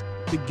York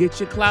to get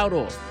your clout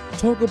off.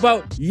 Talk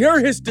about your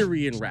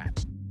history in rap.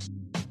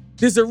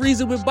 There's a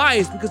reason we're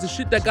biased, because the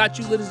shit that got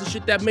you lit is the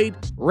shit that made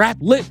rap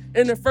lit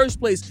in the first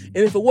place.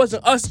 And if it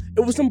wasn't us, it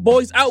was some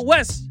boys out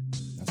west.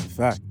 That's a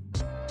fact.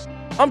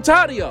 I'm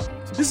tired of y'all.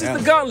 This is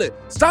the gauntlet.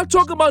 Stop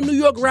talking about New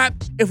York rap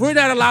if we're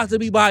not allowed to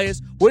be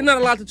biased. We're not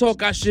allowed to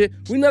talk our shit.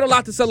 We're not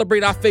allowed to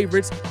celebrate our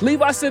favorites.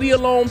 Leave our city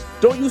alone.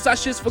 Don't use our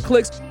shits for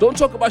clicks. Don't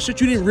talk about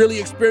shit you didn't really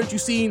experience. You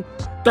seen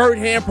third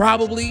hand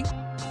probably.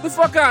 The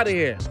fuck out of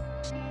here.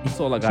 That's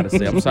all I gotta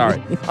say. I'm sorry.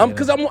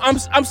 Because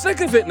I'm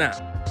sick of it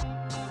now.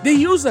 They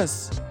use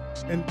us.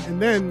 And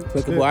then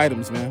Clickable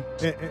items, man.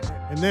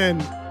 and then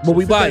But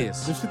we the shit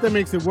biased. The shit that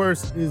makes it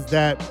worse is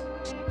that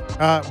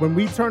when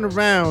we turn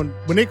around,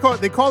 when they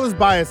call us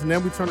biased, and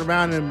then we turn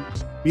around and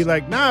be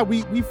like, nah,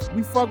 we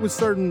fuck with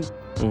certain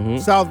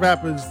South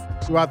rappers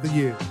throughout the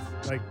years,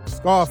 like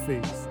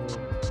Scarface or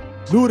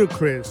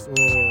Ludacris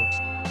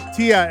or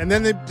T.I., and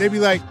then they be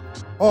like,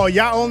 oh,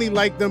 y'all only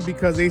like them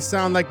because they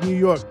sound like New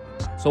York.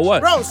 So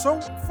what? Bro, so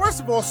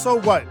first of all, so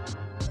what?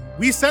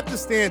 We set the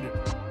standard.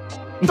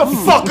 The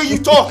fuck are you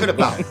talking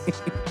about?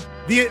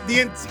 The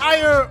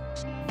entire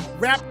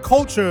rap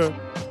culture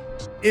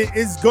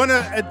is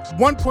gonna at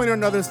one point or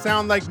another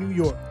sound like New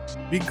York,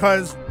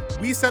 because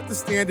we set the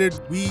standard.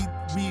 We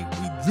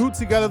drew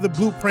together the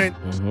blueprint.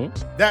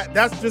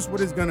 That's just what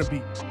it's gonna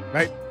be,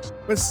 right?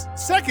 But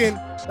second,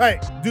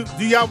 right? Do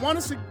y'all want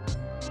us to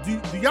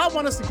do y'all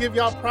want us to give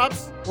y'all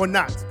props or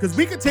not? Because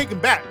we could take them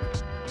back.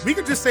 We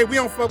could just say we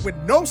don't fuck with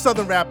no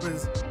Southern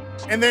rappers,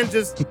 and then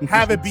just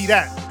have it be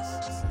that.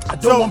 I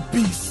don't want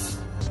peace.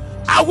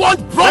 I want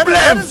problems.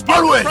 Let us give the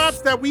Always.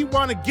 props that we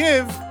want to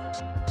give,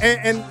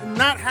 and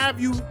not have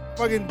you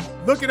fucking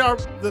look at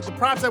the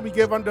props that we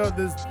give under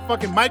this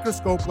fucking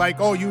microscope, like,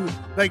 oh, you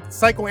like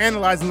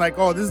psychoanalyzing, like,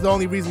 oh, this is the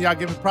only reason y'all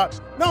giving props.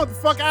 No, the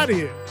fuck out of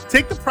here.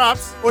 Take the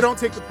props or don't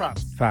take the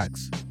props.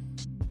 Facts.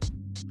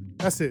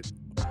 That's it.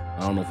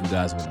 I don't know if you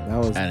guys want to That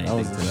was add that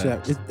was anything the to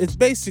that. chef. It's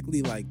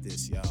basically like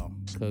this, y'all.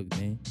 Cook,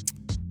 man.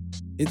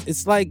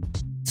 It's like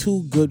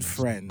two good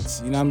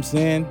friends. You know what I'm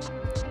saying?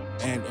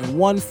 And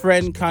one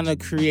friend kind of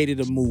created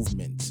a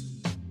movement,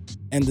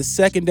 and the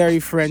secondary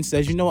friend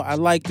says, you know what, I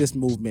like this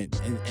movement,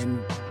 and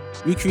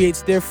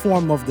recreates their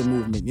form of the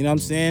movement. You know what I'm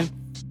saying?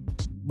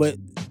 But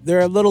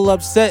they're a little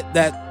upset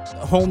that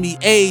homie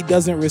A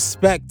doesn't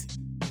respect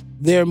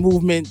their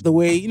movement the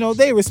way, you know,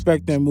 they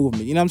respect their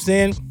movement. You know what I'm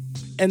saying?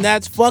 And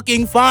that's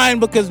fucking fine,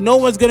 because no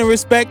one's gonna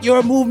respect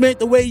your movement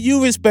the way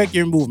you respect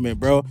your movement,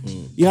 bro.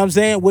 You know what I'm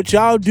saying? What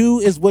y'all do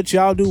is what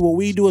y'all do. What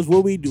we do is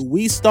what we do.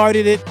 We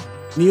started it.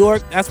 New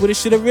York, that's where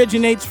this shit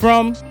originates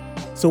from.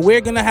 So we're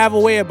gonna have a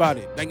way about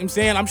it. Like I'm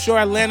saying, I'm sure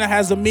Atlanta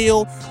has a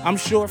meal. I'm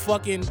sure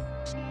fucking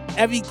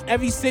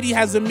every city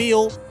has a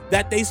meal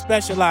that they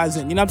specialize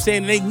in. You know what I'm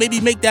saying? They maybe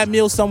make that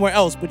meal somewhere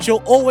else, but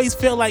you'll always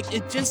feel like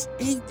it just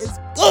ain't as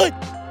good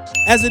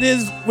as it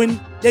is when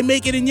they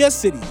make it in your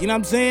city. You know what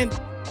I'm saying?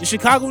 The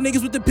Chicago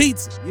niggas with the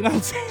pizza. You know what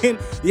I'm saying?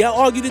 Y'all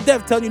argue to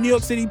death telling you New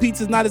York City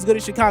pizza is not as good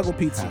as Chicago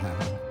pizza.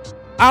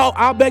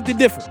 I'll beg to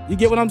differ. You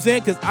get what I'm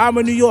saying? Because I'm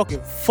a New Yorker.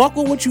 Fuck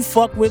with what you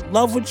fuck with.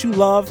 Love what you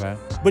love. Right.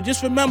 But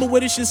just remember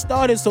where this shit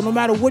started. So no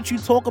matter what you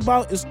talk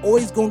about, it's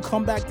always going to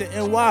come back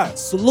to NY.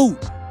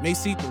 Salute.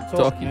 Macito,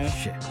 talk man.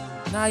 Shit.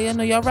 Nah, yeah,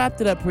 no, y'all wrapped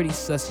it up pretty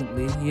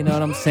succinctly. You know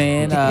what I'm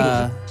saying?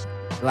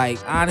 Like,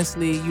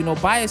 honestly, you know,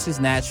 bias is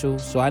natural.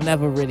 So I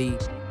never really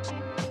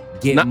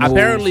get moved.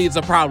 Apparently, it's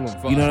a problem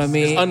for us. You know what I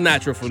mean? It's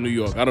unnatural for New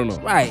York. I don't know.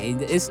 Right.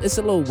 It's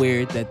a little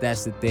weird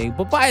that's the thing.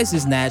 But bias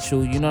is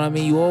natural. You know what I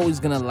mean? You're always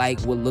going to like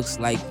what looks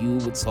like you,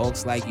 what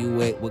talks like you,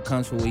 what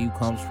comes from where you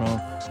comes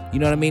from. You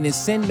know what I mean? And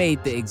Sin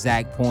made the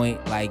exact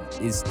point. Like,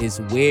 it's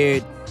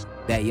weird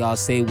that y'all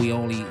say we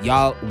only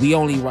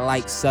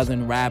like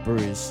Southern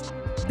rappers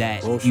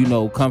that, you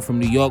know, come from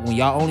New York, when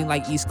y'all only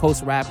like East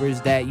Coast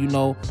rappers that, you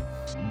know,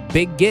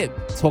 Big Gip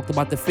talked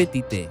about the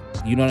 50 thing.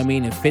 You know what I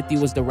mean? And 50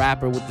 was the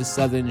rapper with the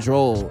Southern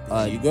drawl.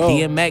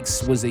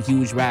 DMX was a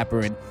huge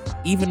rapper. And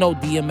even though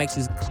DMX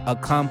is a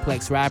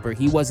complex rapper,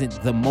 he wasn't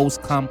the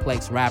most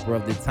complex rapper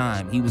of the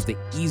time. He was the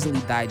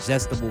easily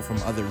digestible from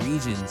other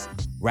regions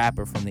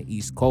rapper from the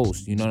East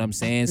Coast. You know what I'm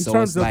saying? In so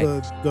terms it's of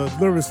like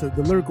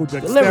the lyrical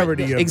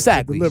dexterity of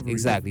exactly, the delivery.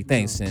 exactly.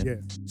 Thanks, Sin. Yeah.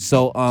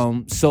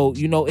 So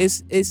you know,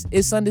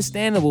 it's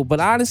understandable. But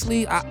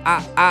honestly,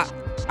 I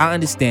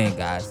understand,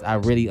 guys. I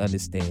really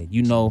understand.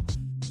 You know,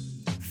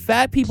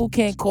 fat people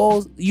can't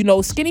call, you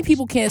know, skinny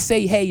people can't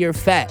say, hey, you're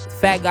fat.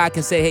 Fat guy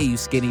can say, hey, you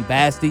skinny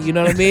bastard. You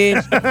know what I mean?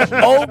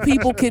 Old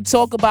people can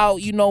talk about,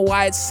 you know,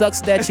 why it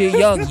sucks that you're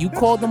young. You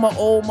call them an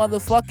old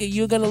motherfucker,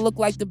 you're going to look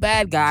like the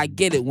bad guy. I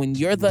get it. When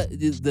you're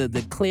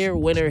the clear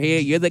winner here,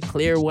 you're the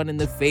clear one in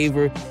the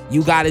favor,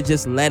 you got to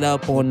just let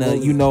up on the,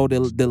 you know, the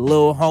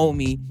little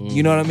homie.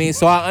 You know what I mean?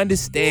 So I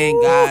understand,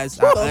 guys.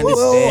 I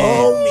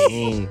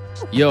understand.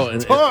 Yo,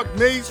 and Talk,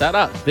 Mace. Shout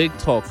out, big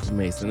talk for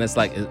Mace. And it's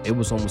like, it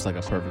was almost like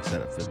a perfect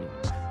setup for me.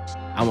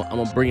 I'm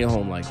going to bring it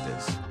home like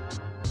this.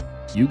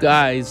 You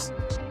guys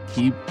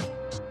keep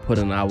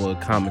putting our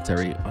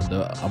commentary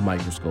under a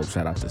microscope.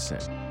 Shout out to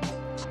Sin.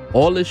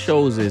 All it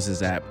shows is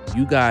that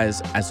you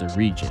guys as a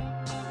region,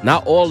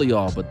 not all of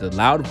y'all, but the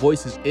loud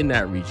voices in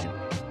that region,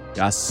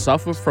 y'all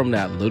suffer from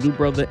that little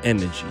brother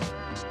energy.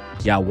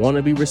 Y'all want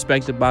to be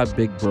respected by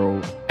Big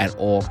Bro at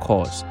all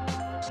costs,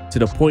 to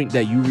the point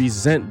that you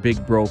resent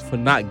Big Bro for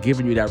not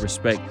giving you that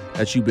respect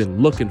that you've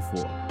been looking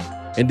for.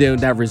 And then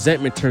that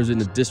resentment turns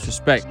into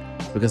disrespect,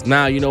 because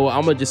now, you know what,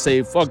 I'm gonna just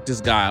say fuck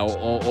this guy,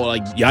 or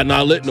like, y'all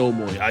not lit no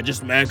more. Y'all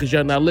just mad because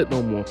y'all not lit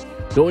no more.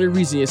 The only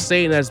reason you're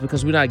saying that is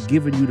because we're not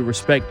giving you the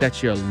respect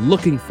that you're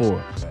looking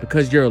for,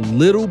 because you're a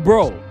little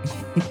bro.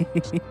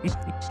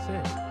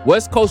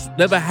 West Coast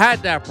never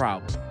had that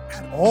problem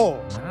At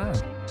all.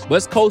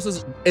 West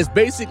Coast is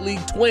basically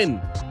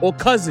twin or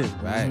cousin.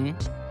 Right.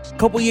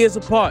 Couple years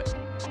apart.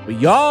 But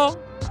y'all,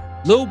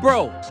 little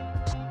bro,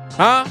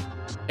 huh?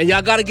 And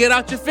y'all gotta get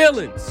out your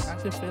feelings.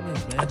 Got your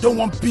feelings, man. I don't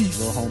want peace.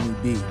 Little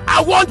homie B.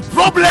 I want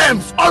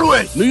problems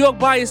always. New York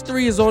Bias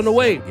 3 is on the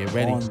way. Get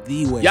ready. On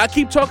the way. Y'all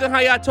keep talking how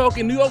y'all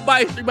talking. New York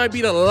Bias 3 might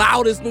be the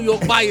loudest New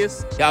York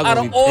Bias out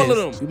of all of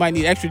them. We might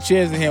need extra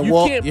chairs in here. You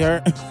Walt, can't- you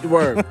heard?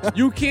 Word.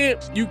 You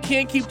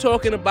can't keep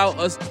talking about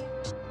us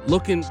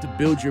looking to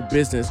build your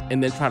business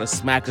and then try to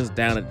smack us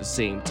down at the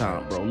same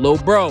time, bro. Lil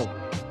bro,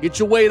 get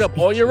your weight up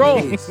on your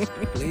own.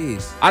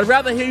 Please. I'd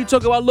rather hear you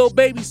talk about Lil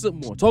Baby some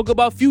more. Talk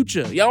about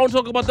Future. Y'all don't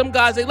talk about them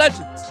guys, they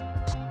legends.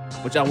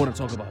 But y'all want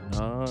to talk about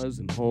Nas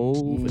and Hov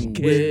and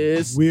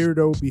Kiss,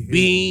 Weirdo behavior.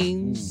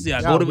 Beans. Yeah,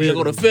 Y'all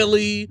go to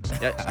Philly.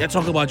 Y'all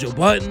talk about Joe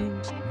Budden.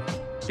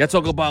 Y'all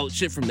talk about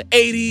shit from the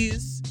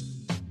 80s.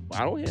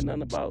 I don't hear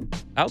nothing about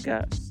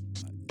Outkast.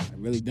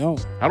 I really don't.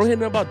 I don't hear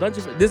nothing about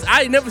Dungeon.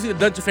 I ain't never seen a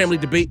Dungeon Family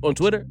debate on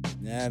Twitter.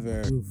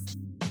 Never.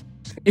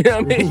 You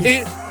know what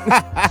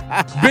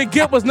I mean? Big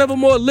Gip was never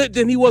more lit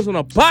than he was on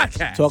a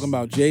podcast. Talking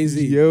about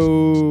Jay-Z.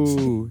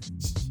 Yo.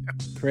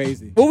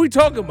 Crazy. What we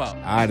talking about?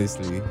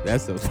 Honestly,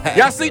 that's a fact.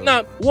 Y'all see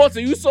now, Walter?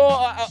 You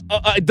saw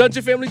a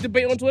Dungeon Family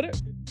debate on Twitter?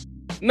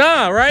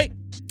 Nah, right?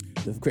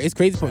 It's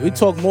crazy point. We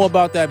talk more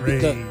about that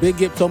because Crazy. Big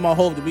Gip told my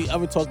Hov than we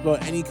ever talked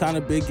about any kind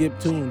of Big Gip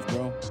tunes,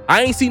 bro.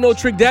 I ain't seen no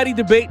Trick Daddy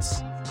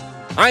debates.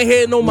 I ain't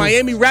heard no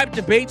Miami rap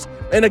debates.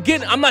 And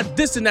again, I'm not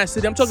dissing that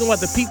city. I'm talking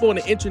about the people on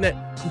the internet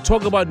who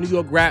talk about New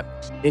York rap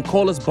and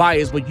call us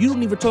biased, but you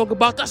don't even talk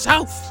about the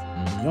South.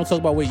 You don't talk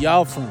about where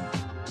y'all from.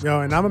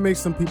 Yo, and I'm gonna make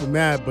some people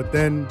mad, but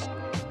then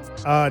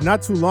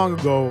not too long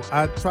ago,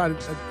 I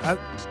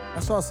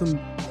saw some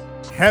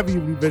heavy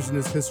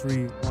revisionist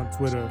history on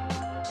Twitter.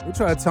 They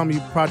tried to tell me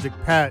Project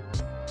Pat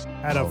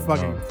had a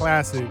fucking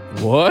classic.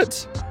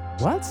 What?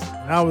 What?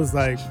 And I was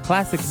like,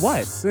 Classic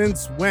what?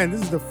 since when?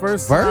 This is the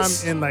first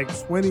Verse? time in like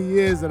 20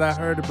 years that I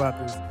heard about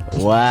this.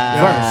 Verse,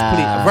 Wow.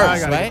 please. I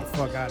Verse, gotta right? get the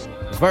fuck out of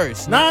here.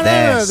 Verse. No,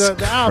 That's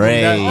the album.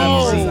 That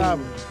crazy. first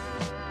album.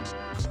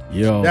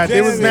 Yo. Yeah,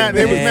 they was mad.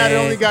 They was man. mad. It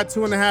only got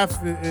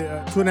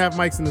 2.5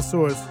 mics in the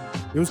source.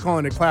 They was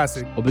calling it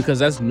classic. Well, because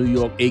that's New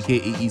York, aka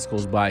East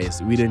Coast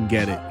bias. We didn't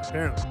get it.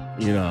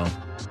 Apparently. You know.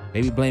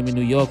 Maybe blaming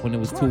New York when it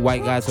was two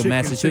white guys from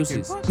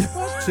Massachusetts.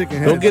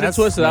 Chicken. Don't get it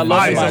twisted. I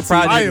love my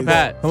Project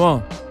Pat. Come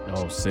on.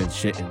 Oh, sin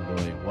shitting,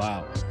 boy.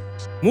 Wow.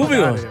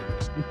 Moving on.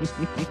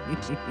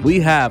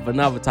 We have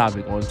another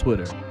topic on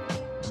Twitter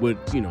with,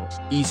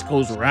 East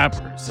Coast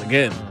rappers.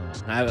 Again,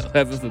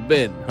 heaven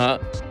forbid, huh?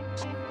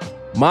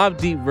 Mobb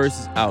Deep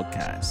versus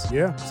Outkast.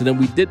 Yeah. So then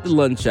we did the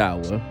lunch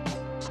hour.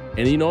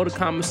 And the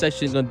comment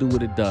section gonna do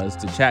what it does.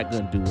 The chat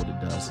gonna do what it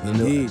does. And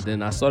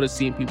then I started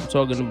seeing people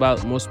talking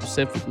about, more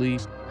specifically,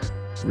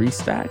 3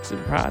 Stacks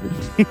and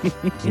Prodigy.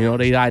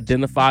 They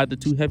identified the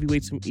 2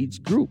 heavyweights from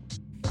each group.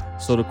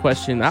 So the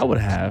question I would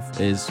have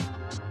is,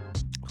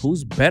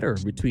 who's better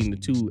between the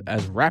two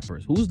as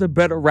rappers? Who's the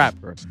better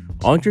rapper,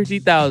 Andre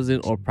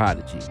 3000 or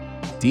Prodigy?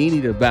 Dean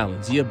need a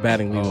balance. You're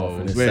batting me off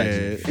in this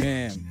segment.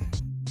 Damn.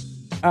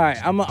 All right,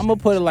 I'm gonna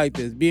put it like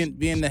this: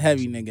 being the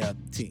heavy nigga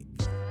of the team.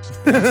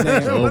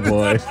 Oh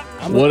boy!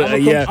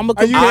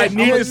 I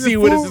need to see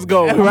where this is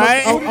going.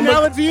 Right? Food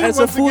analogy? That's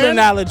a food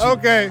analogy.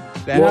 Okay.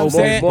 You know what I'm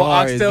saying? More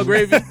oxtail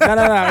gravy?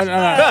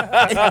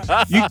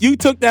 No. You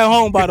took that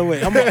home, by the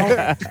way. I'm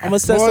gonna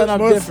set something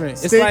up different.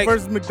 It's Steak like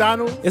versus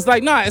McDonald's?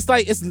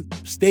 It's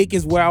steak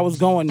is where I was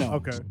going though.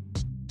 Okay.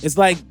 It's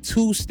like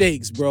 2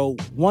 steaks, bro.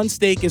 One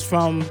steak is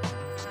from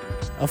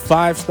a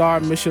 5-star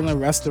Michelin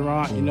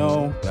restaurant, You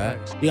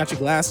got your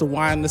glass of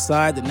wine on the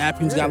side. The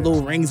napkins got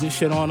little rings and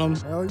shit on them.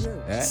 Hell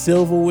yeah.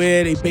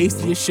 Silverware. They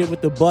basted your shit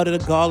with the butter,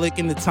 the garlic,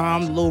 and the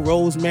thyme, the little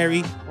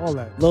rosemary, All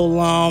that. little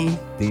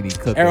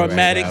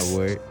aromatics.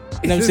 Right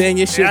You know what I'm saying?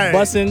 Your shit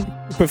bussin',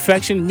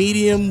 perfection,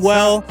 medium,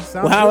 Sounds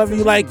however good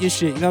you to like me. your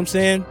shit. You know what I'm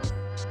saying?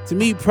 To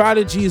me,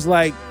 Prodigy is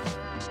like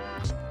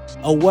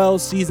a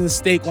well-seasoned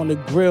steak on the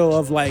grill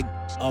of like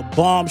a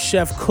bomb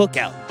chef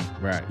cookout.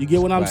 Right. You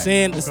get what I'm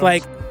saying? It's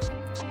like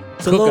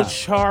it's a little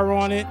char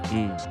on it.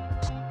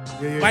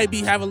 Yeah. Might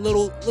have a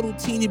little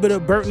teeny bit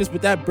of burntness,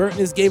 but that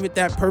burntness gave it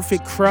that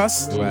perfect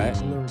crust. Right.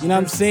 You know what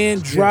I'm saying?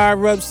 Dry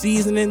rub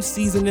seasoning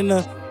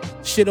the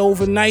shit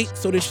overnight,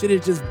 so the shit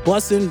is just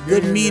busting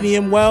good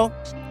medium well.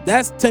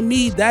 That's, to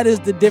me, that is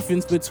the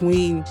difference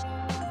between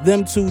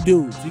them 2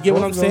 dudes. You get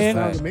what I'm saying?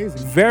 Sounds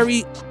amazing.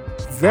 Very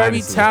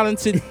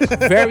talented,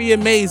 very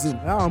amazing.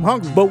 Now I'm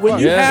hungry. But when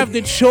you have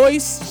the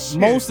choice,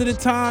 most of the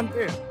time,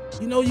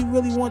 you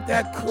really want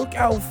that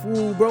cookout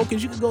food, bro,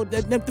 because you can go,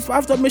 the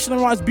 5-star Michelin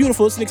restaurant is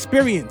beautiful. It's an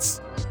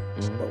experience.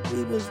 But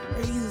we was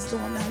raised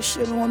on that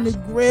shit on the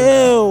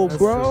grill,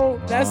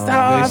 bro. That's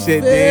how I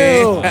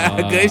feel.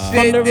 Good shit,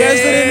 From the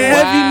resident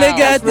heavy nigga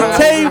at the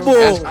table.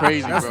 That's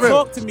crazy, bro.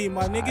 Talk to me,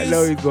 my niggas. I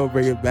know he's gonna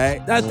bring it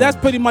back. That's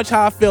pretty much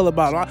how I feel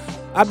about it.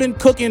 I've been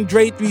cooking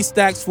Dre 3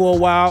 Stacks for a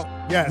while.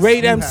 Yes,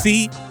 Great you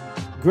MC.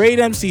 Great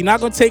MC. Not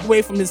gonna take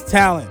away from his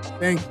talent.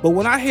 Thank you. But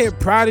when I hear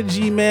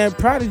Prodigy, man,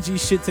 Prodigy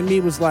shit to me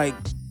was like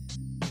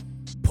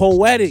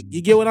poetic.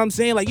 You get what I'm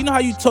saying? Like, you know how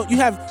you talk, you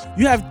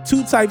have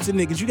 2 types of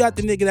niggas. You got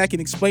the nigga that can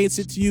explain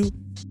shit to you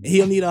and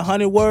he'll need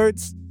 100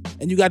 words.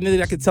 And you got a nigga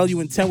that can tell you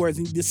in 10 words.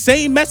 And the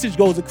same message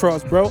goes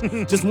across, bro.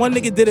 Just one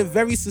nigga did it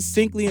very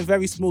succinctly and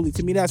very smoothly.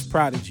 To me, that's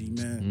Prodigy,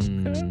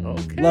 man.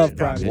 Okay. Love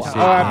Prodigy.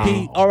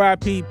 Wow.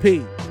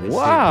 R.I.P.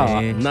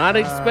 Wow. Not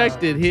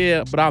expected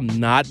here, but I'm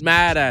not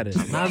mad at it.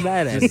 Not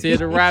bad at Just hear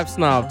the rap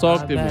snob.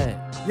 Talk to me.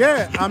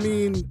 Yeah, I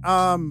mean,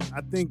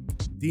 I think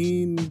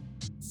Dean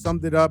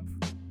summed it up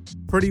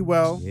pretty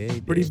well, Yeah,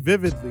 he pretty did.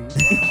 vividly.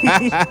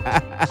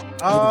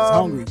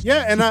 hungry.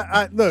 Yeah, and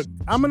I look,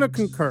 I'm gonna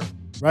concur,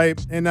 right?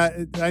 And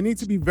I need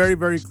to be very,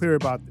 very clear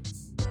about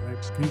this,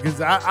 right? Because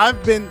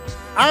I've been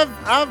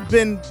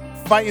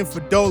fighting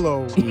for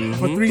Dolo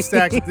for 3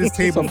 Stacks at this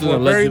table Something for a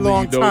very allegedly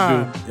long you don't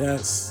time,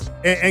 Yes.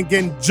 and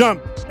getting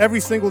jumped every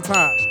single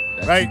time.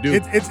 That Right, you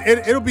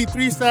do. it'll be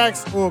 3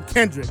 Stacks or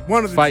Kendrick,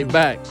 one of the Fight 2.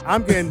 back.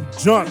 I'm getting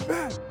jumped.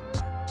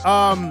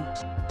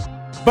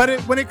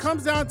 But when it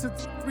comes down to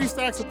 3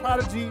 Stacks of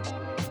Prodigy,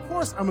 of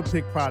course I'm gonna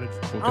pick Prodigy.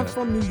 I'm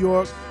from New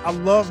York. I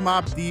love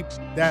Mobb Deep.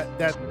 That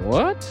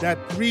What?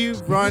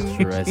 3-run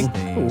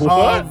Interesting.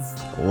 What?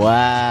 of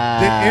Wow.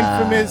 the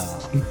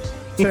infamous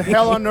To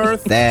Hell on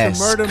Earth That's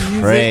to Murder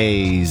Music.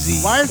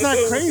 crazy. Why is that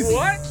crazy?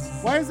 What?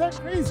 Why is that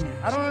crazy?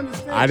 I don't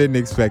understand. I didn't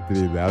expect it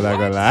either. I'm not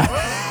gonna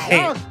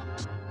lie.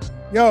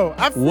 Yo,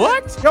 I feel,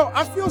 What? Yo,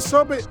 I feel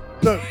so bad.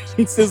 Look,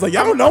 He says like,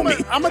 y'all don't know me.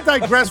 I'm gonna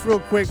digress real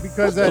quick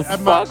because What the at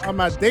fuck?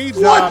 my day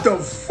job, What the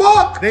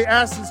fuck? they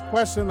asked this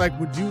question like,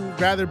 would you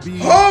rather be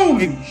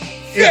Holy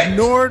shit.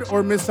 ignored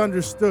or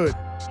misunderstood,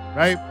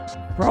 right?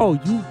 Bro,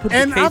 you put the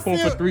And I cape on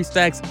for feel- 3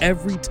 Stacks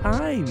every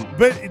time.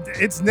 But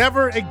it's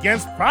never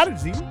against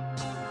Prodigy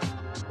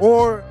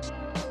or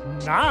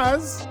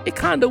Nas. It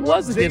kind of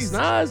was against Jay-Z.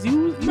 Nas.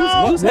 You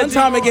No, said One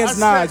time I against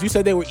said- Nas, you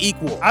said they were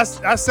equal. I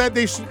said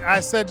they should. I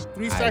said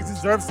 3 Stacks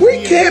deserves to We be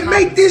in the can't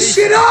make this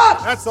conversation. shit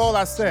up. That's all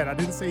I said. I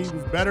didn't say he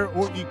was better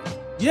or equal.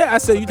 Yeah, I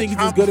said you But think the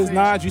he's as good as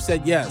conversation- Nas. You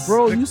said yes.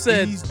 Bro, you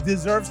said he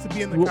deserves to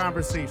be in the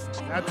conversation.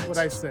 That's what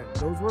I said.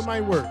 Those were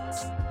my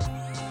words.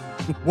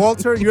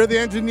 Walter, you're the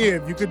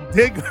engineer. If you could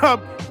dig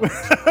up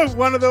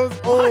one of those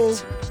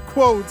old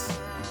quotes,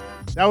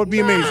 that would be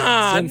amazing.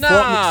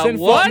 Send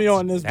fought me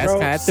on this, bro.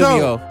 That's kind of threw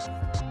me off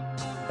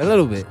a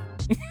little bit.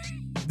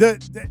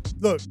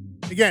 Look,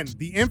 again,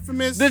 the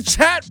infamous. The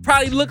chat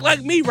probably look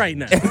like me right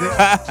now.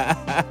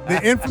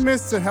 The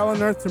infamous To Hell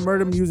on Earth to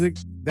Murder Music.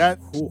 That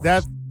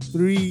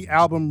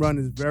 3-album run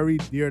is very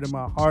dear to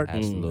my heart.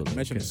 Absolutely.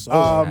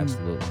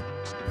 Absolutely.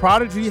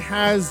 Prodigy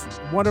has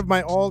one of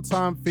my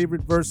all-time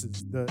favorite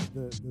verses. The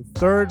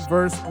third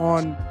verse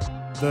on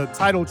the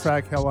title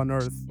track, Hell on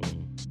Earth.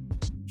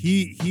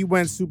 He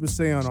went Super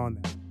Saiyan on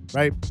that,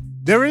 right?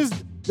 There is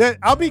that.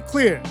 I'll be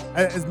clear.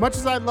 As much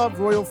as I love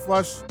Royal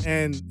Flush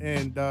and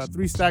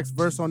 3 Stacks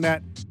verse on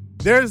that,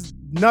 there's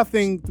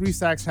nothing 3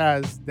 Stacks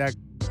has that,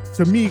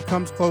 to me,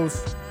 comes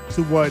close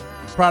to what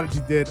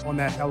Prodigy did on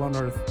that Hell on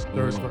Earth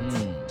third verse.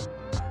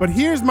 But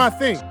here's my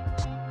thing.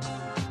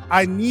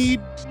 I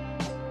need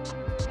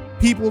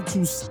people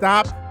to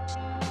stop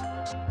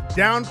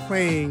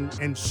downplaying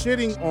and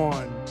shitting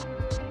on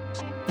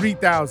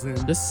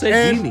 3000 Just say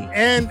Dini.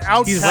 and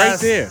Outkast. He's right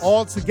there.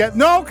 All together.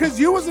 No, because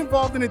you was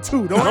involved in it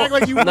too. Don't act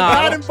like you were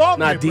not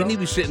involved in it, bro. Dini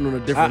be shitting on a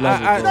different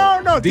level.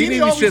 No, Dini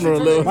be always shitting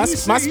on a little. My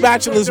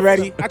spatula's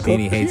ready.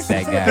 Dini hates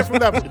that guy.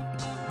 Different level.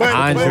 But,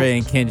 Andre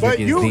and Kendrick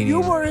is Dini. You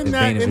were in the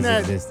that bane of his that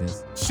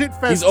existence. shit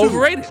fest He's too.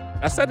 overrated.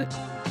 I said it.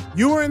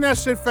 You were in that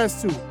shit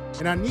fest too.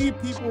 And I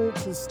need people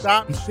to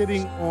stop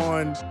shitting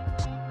on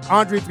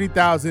Andre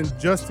 3000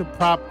 just to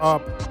prop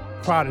up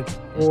Prodigy.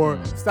 Or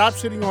stop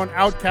shitting on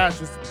Outkast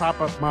just to prop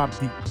up Mobb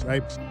Deep,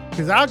 right?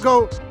 Because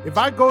if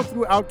I go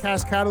through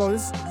Outkast catalog,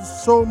 there's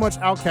so much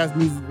Outkast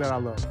music that I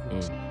love.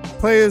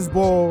 Players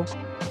Ball,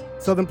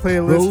 Southern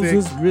Playalistic.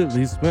 Roses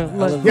really smell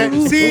like Yeah,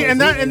 see, and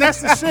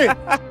that's the shit.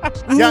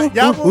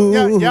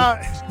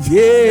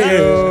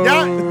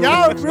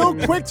 Y'all real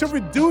quick to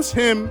reduce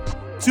him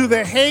to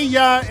the Hey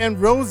Ya and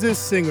Roses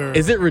singer.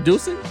 Is it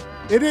reducing?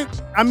 It is.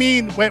 I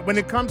mean, when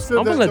it comes to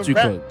I'm gonna let you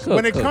cook.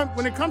 when it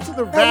comes to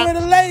the rap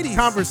the ladies.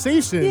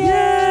 conversation,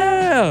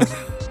 Yeah.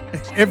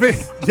 if it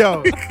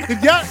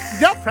did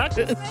y'all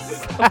practice?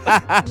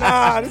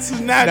 Nah, this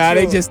is natural. Nah,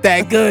 they just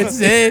that good,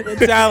 Sid.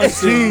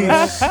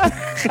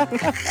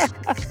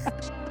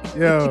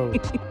 Yo,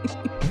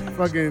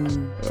 fucking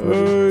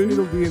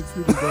Tweedledee and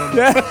Tweedledum.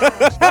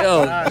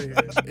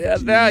 Yeah,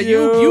 now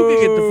you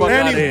can get the fuck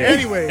out of here.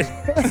 Anyway,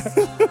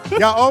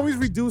 y'all always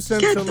reduce him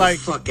to like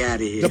fuck out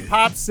of here. the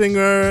pop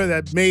singer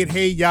that made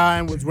Hey Ya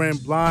and was wearing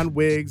blonde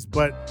wigs,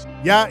 but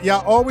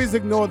y'all always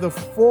ignore the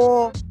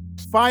 4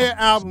 fire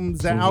albums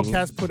that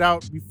Outkast put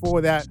out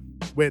before that,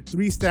 where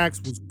 3 Stacks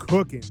was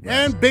cooking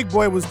and Big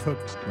Boy was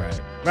cooking.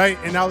 Right.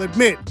 And I'll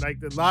admit, like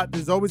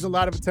there's always a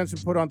lot of attention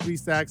put on 3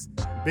 Stacks.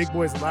 Big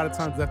Boy is a lot of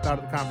times left out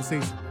of the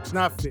conversation. It's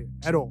not fair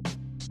at all,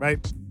 right?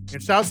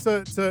 And shouts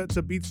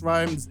to Beats,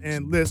 Rhymes,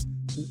 and List,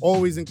 who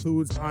always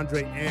includes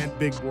Andre and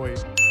Big Boy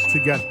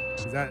together.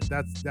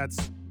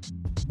 That's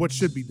what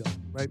should be done,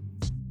 right?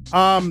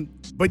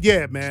 But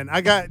yeah, man,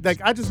 I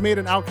just made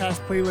an Outkast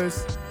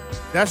playlist.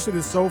 That shit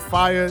is so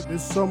fire.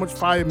 There's so much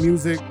fire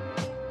music.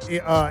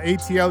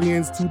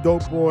 ATLiens, 2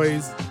 Dope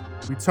Boys,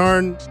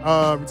 Return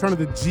of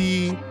the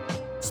G,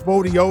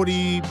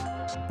 Spodioti,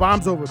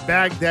 Bombs Over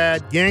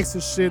Baghdad,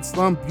 Gangsta Shit,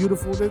 Slum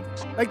Beautiful.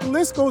 Like the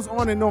list goes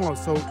on and on.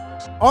 So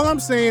all I'm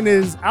saying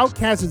is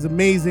Outkast is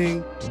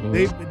amazing.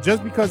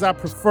 Just because I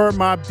prefer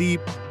Mobb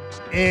Deep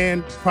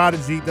and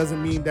Prodigy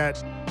doesn't mean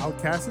that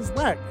Outkast is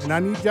whack. And I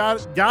need y'all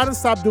to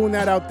stop doing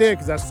that out there,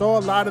 because I saw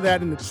a lot of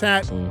that in the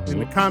chat, in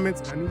the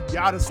comments. I need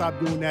y'all to stop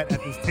doing that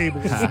at this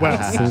table as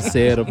well.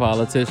 Sincere the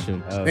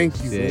politician.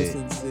 Thank you.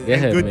 Yeah,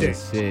 and good day.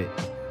 Shit.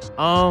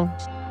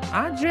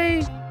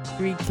 Andre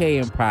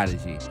 3K and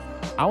Prodigy.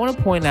 I want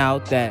to point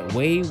out that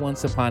way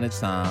once upon a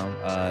time,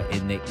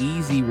 in the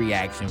Easy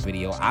reaction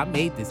video, I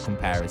made this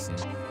comparison.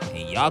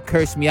 And y'all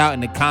cursed me out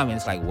in the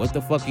comments like, what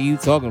the fuck are you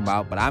talking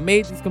about? But I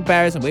made this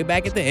comparison way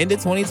back at the end of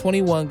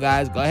 2021,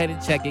 guys. Go ahead and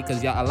check it,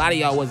 because a lot of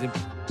y'all wasn't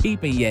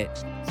peeping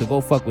yet. So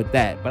go fuck with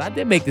that. But I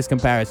did make this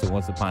comparison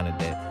once upon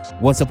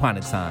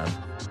a time.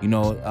 You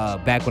know,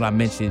 back when I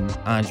mentioned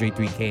Andre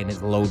 3K and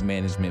his load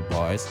management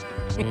bars.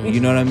 You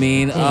know what I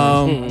mean?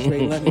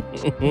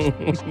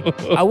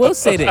 I will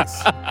say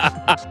this.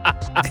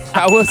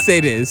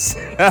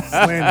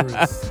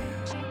 Slanderous.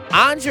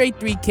 Andre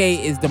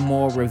 3K is the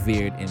more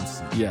revered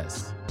MC.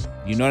 Yes.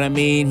 You know what I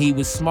mean? He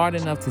was smart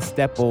enough to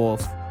step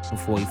off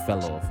before he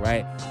fell off,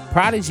 right?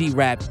 Prodigy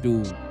rapped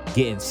through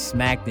getting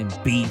smacked in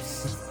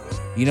beefs.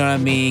 You know what I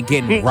mean?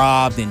 Getting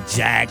robbed and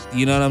jacked.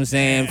 You know what I'm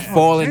saying?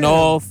 Falling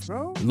off,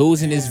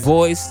 losing his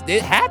voice.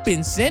 It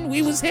happened, Sin.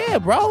 We was here,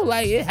 bro.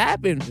 Like, it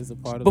happened. It's a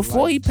part of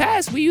Before life. he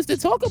passed, we used to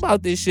talk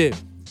about this shit.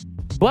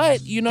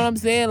 But, you know what I'm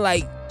saying?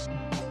 Like,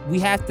 we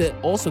have to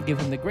also give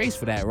him the grace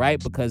for that,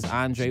 right? Because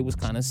Andre was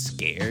kind of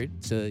scared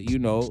to, you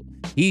know,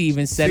 he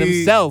even said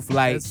himself,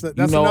 like, that's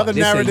you know, another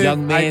this narrative a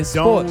young man's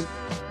sport.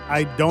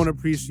 I don't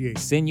appreciate.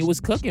 Sin, you was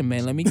cooking,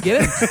 man. Let me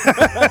get it.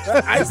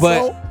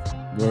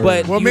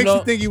 But what makes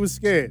you think he was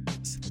scared?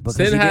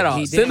 Sin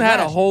had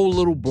a whole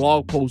little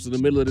blog post in the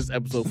middle of this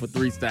episode for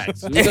 3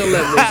 stacks. You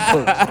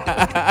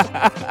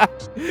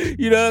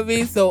know what I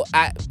mean? So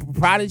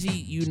Prodigy,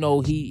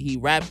 he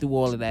rapped through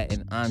all of that,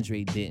 and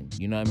Andre didn't.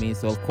 You know what I mean?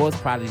 So of course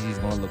Prodigy is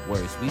gonna look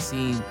worse. We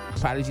seen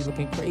Prodigy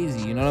looking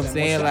crazy. You know what I'm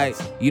saying? Like,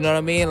 you know what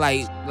I mean?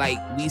 Like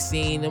we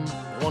seen him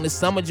on the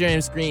Summer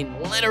Jam screen.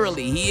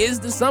 Literally, he is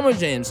the Summer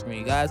Jam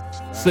screen, guys.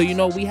 So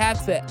we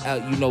have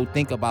to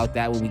think about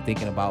that when we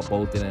thinking about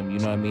both of them. You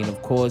know what I mean?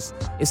 Of course,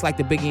 it's like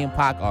the Biggie and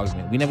Pac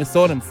argument. We never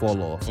saw them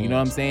fall off. You know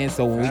what I'm saying?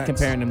 So when we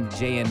comparing them to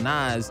Jay and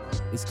Nas,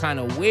 it's kind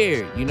of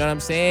weird. You know what I'm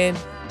saying?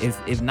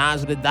 If Nas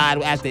would have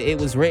died after It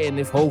Was Written,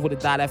 if Hov would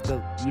have died after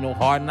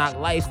Hard Knock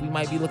Life, we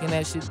might be looking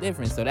at shit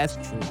different. So that's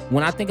true.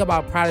 When I think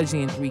about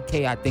Prodigy and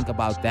 3K, I think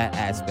about that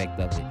aspect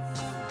of it.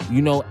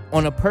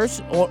 On a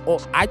person, or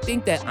I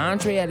think that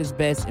Andre at his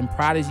best and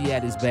Prodigy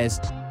at his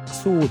best,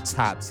 2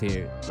 top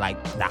tier,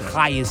 like the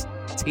highest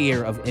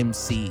tier of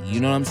MC. You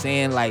know what I'm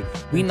saying? Like,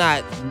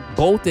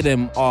 both of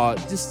them are,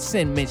 just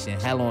Sin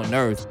mentioned Hell on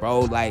Earth,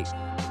 bro. Like,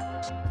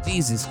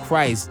 Jesus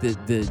Christ, the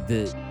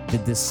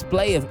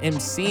display of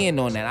MCing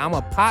on that. I'm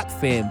a Pac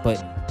fan,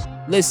 but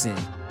listen,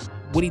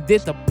 what he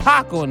did to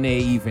Pac on there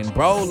even,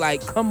 bro.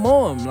 Like, come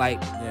on.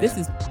 Like, this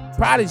is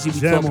Prodigy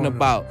we talking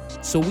about.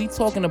 So we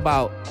talking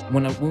about,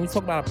 when we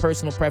talk about a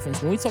personal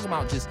preference, when we talk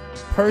about just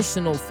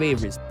personal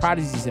favorites,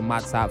 Prodigy's in my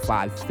top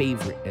 5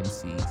 favorite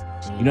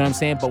MCs. You know what I'm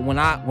saying? But when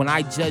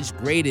I judge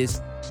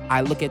greatest,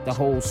 I look at the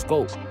whole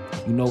scope.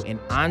 And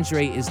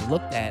Andre is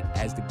looked at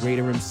as the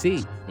greater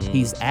MC.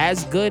 He's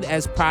as good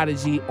as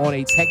Prodigy on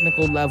a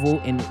technical level.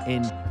 And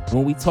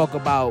when we talk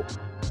about,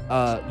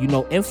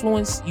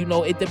 influence,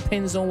 it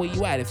depends on where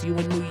you at. If you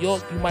in New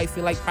York, you might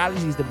feel like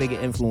Prodigy's the bigger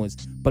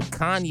influence. But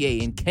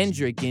Kanye and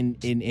Kendrick and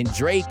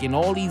Drake and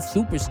all these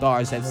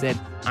superstars have said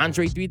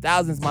Andre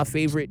 3000 is my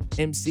favorite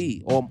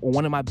MC or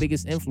one of my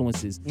biggest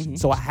influences.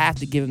 So I have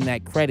to give him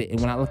that credit.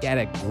 And when I look at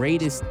a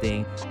greatest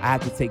thing, I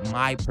have to take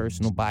my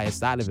personal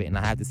bias out of it, and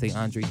I have to say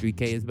Andre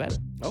 3K is better.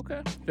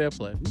 Okay, fair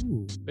play.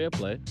 Ooh. Fair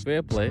play.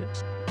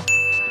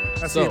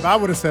 See, if I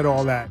would have said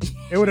all that,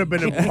 it would have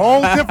been a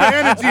whole different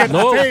energy at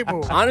the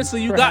table.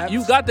 Honestly, you got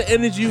the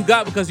energy you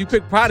got because you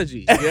picked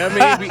Prodigy. You know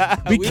what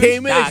I mean? We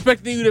came in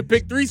expecting you to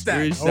pick 3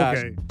 stacks.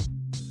 Okay.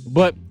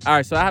 But all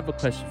right, so I have a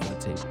question for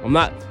the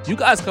table. You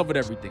guys covered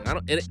everything.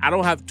 I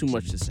don't have too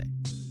much to say.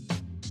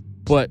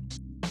 But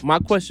my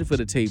question for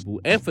the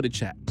table and for the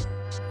chat: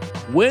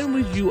 when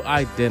would you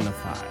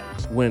identify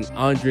when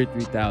Andre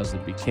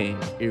 3000 became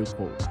air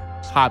quote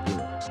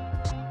popular,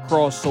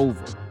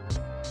 crossover,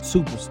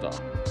 superstar?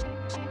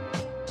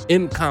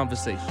 In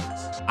conversations,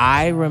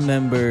 I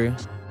remember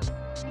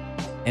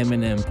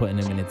Eminem putting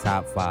him in the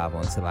top 5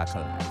 on Till I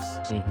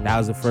Collapse. That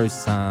was the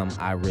first time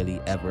I really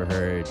ever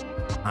heard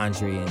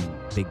Andre and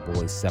Big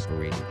Boy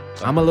separated.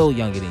 I'm a little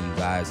younger than you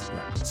guys,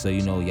 so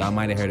y'all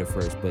might have heard it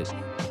first. But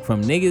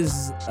from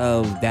niggas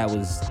that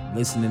was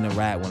listening to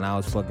rap when I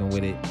was fucking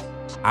with it,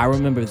 I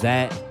remember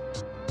that.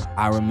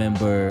 I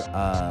remember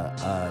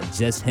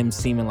just him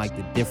seeming like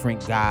the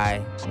different guy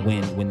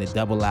when the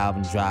double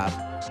album dropped.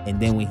 And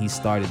then when he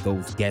started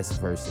those guest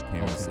verse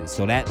appearances.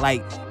 So that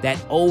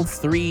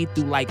 03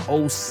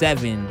 through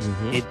 07,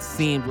 it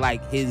seemed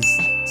like his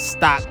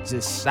stock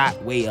just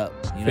shot way up.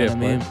 You know what I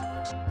mean?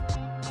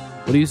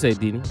 What do you say,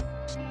 Dini?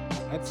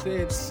 I'd say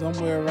it's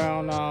somewhere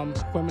around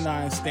Quemini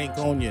and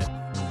Stankonia.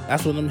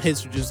 That's when them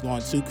hits were just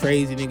going too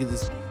crazy. Niggas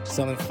is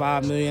selling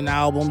 5 million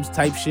albums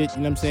type shit. You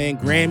know what I'm saying?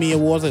 Grammy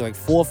Awards, like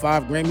 4 or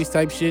 5 Grammys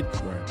type shit.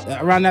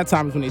 Right. Around that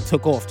time is when they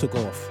took off.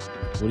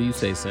 What do you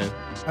say, Sam?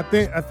 I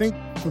think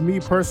for me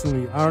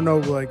personally, I don't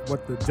know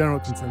what the general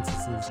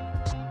consensus is,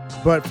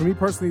 but for me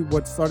personally,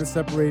 what started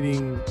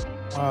separating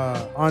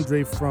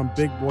Andre from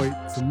Big Boy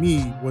to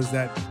me was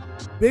that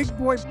Big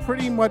Boy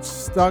pretty much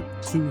stuck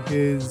to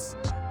his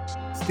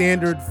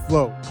standard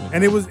flow,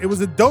 and it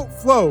was a dope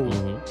flow,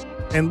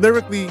 and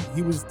lyrically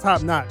he was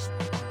top notch,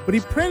 but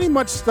he pretty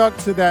much stuck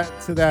to that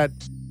that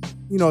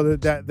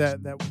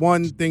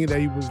one thing that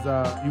he was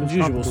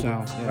usual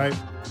sound, right?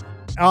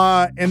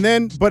 And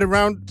then, but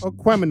around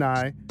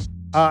Quemini,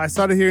 I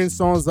started hearing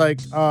songs like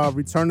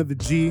Return of the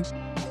G,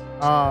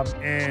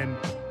 and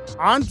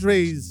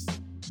Andre's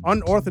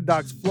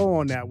unorthodox flow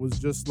on that was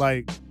just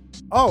like,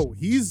 oh,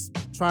 he's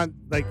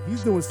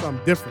doing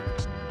something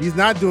different. He's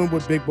not doing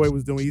what Big Boy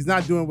was doing. He's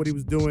not doing what he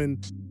was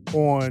doing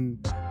on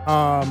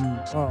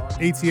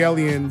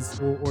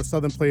ATLiens or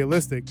Southern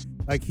Playalistic.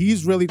 Like,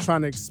 he's really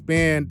trying to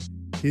expand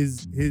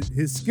his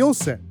skill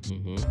set.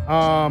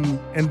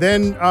 And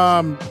then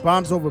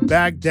Bombs Over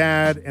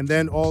Baghdad, and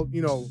then all,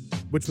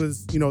 which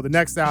was, the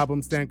next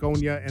album,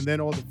 Stankonia, and then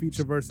all the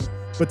feature verses.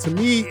 But to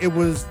me, it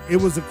was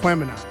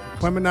Aquemini.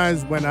 Aquemini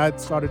is when I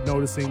started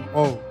noticing,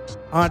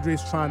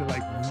 Andre's trying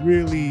to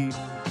really,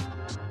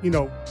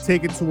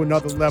 take it to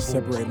another level.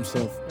 Separate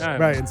himself.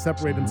 Right, and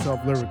separate himself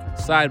lyrically.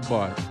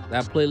 Sidebar,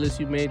 that playlist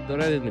you made, throw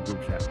that in the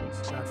group chat,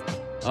 please.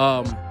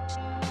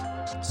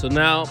 So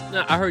now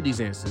I heard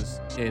these answers,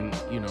 and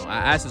I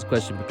asked this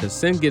question because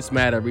Sin gets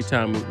mad every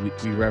time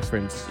we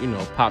reference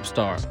pop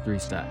star 3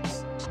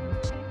 Stacks.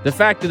 The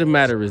fact of the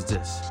matter is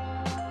this: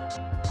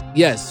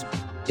 yes,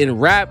 in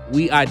rap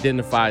we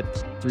identified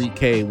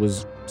 3K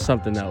was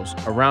something else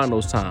around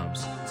those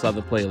times.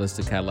 Southern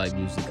Playalistic, Cadillac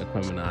Music,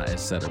 Aquemini,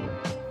 etc.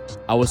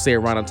 I would say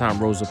around the time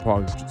Rosa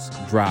Parks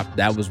dropped,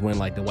 that was when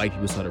like the white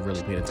people started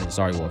really paying attention.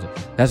 Sorry, Walter.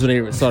 That's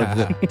when they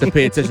started to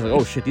pay attention.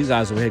 Like, oh shit, these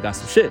guys over here got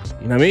some shit.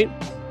 You know what I mean?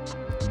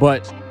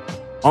 But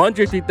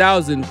Andre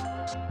 3000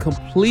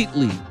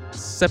 completely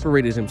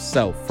separated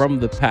himself from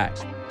the pack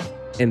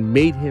and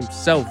made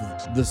himself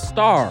the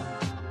star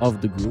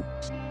of the group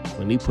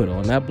when he put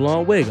on that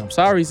blonde wig. I'm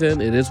sorry, Sin.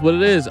 It is what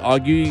it is.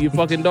 Argue your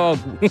fucking dog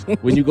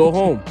when you go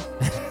home.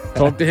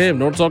 Talk to him.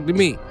 Don't talk to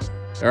me.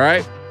 All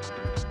right?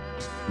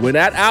 When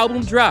that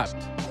album dropped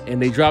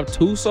and they dropped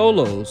 2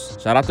 solos,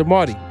 shout out to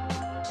Marty.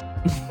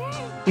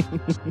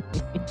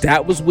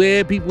 That was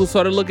where people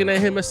started looking at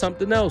him as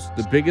something else.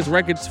 The biggest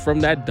records from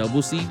that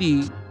double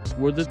CD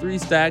were the 3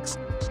 Stacks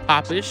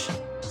pop-ish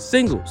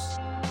singles.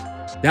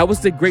 That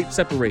was the great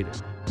separator.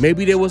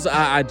 Maybe there was an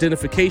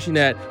identification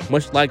that,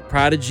 much like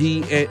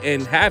Prodigy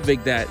and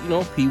Havoc, that,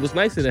 P was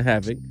nicer than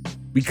Havoc.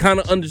 We kind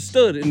of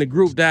understood in the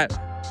group that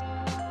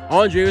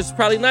Andre was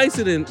probably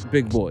nicer than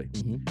Big Boy.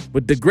 Mm-hmm.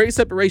 But the great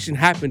separation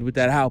happened with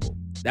that album.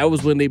 That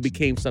was when they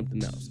became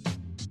something else.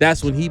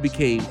 That's when he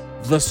became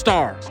the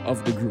star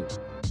of the group.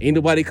 Ain't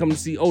nobody come to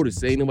see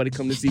Otis. Ain't nobody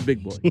come to see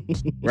Big Boy.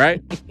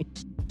 Right?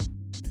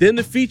 Then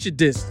the feature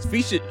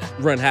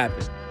run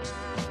happened.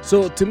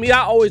 So to me,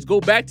 I always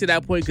go back to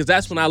that point because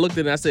that's when I looked at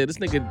it and I said, this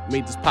nigga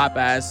made this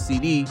pop-ass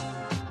CD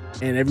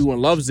and everyone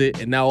loves it.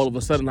 And now all of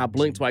a sudden I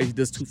blink twice, he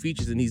does 2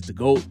 features and he's the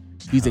GOAT.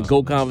 He's in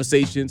GOAT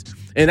conversations.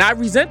 And I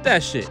resent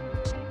that shit.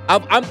 I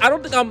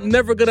don't think I'm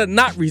never gonna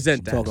not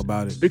resent that. Talk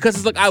about it. Because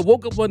it's like I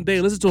woke up one day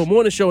and listened to a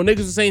morning show and niggas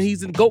were saying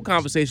he's in GOAT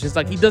conversations. It's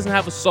like he doesn't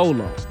have a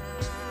solo.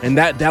 And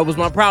that was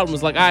my problem.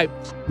 It's like,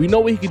 we know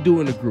what he could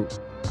do in the group.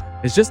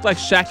 It's just like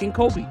Shaq and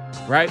Kobe,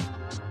 right?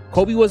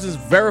 Kobe wasn't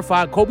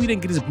verified. Kobe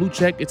didn't get his blue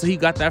check until he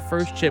got that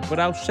first chip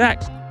without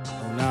Shaq.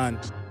 09.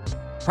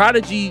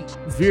 Prodigy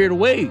veered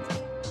away.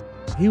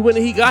 He went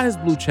and he got his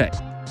blue check.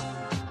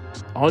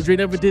 Andre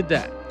never did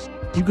that.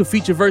 You could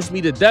feature verse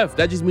me to death.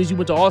 That just means you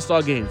went to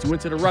All-Star games. You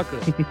went to the Rucker.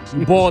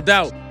 You balled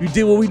out. You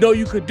did what we know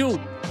you could do.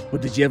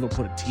 But did you ever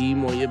put a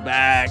team on your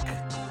back?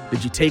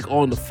 Did you take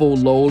on the full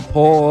load?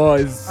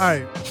 Pause. All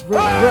right.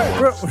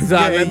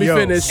 Let me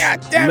finish.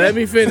 Let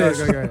me finish.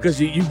 Because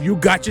you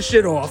got your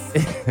shit off.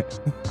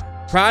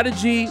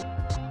 Prodigy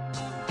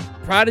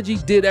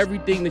did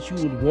everything that you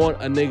would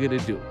want a nigga to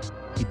do.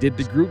 He did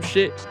the group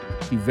shit.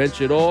 He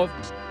ventured off.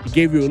 He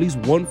gave you at least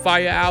one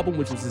fire album,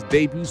 which was his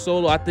debut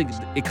solo. I think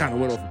it kind of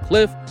went off a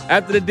cliff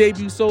after the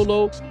debut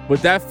solo.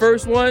 But that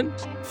first one,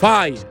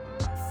 fire.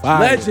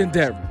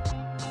 Legendary.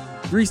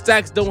 3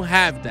 Stacks don't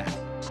have that.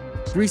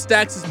 3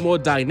 Stacks is more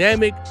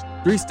dynamic.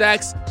 3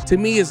 Stacks, to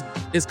me, is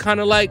kind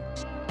of like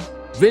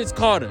Vince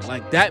Carter.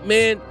 Like, that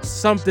man,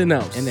 something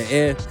else. In the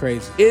air,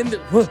 crazy. In the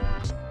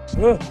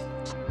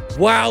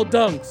wild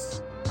dunks.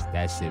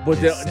 That shit.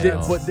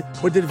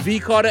 But did V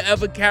Carter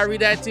ever carry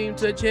that team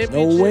to a championship?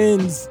 No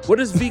wins. What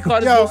does V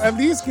Carter Yo, at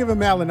least give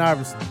him Allen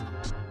Iverson.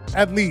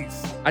 At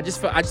least. I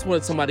just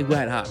wanted somebody who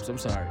had hops. I'm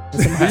sorry.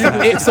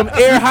 Some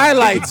air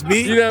highlights,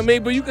 B. You know what I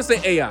mean? But you can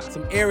say AI.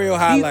 Some aerial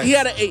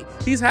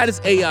highlights. He's had his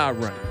AI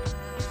run.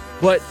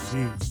 But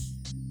Jeez.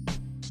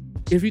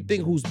 if you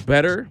think who's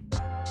better,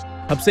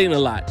 I'm saying a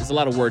lot. It's a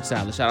lot of word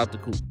salad. Shout out to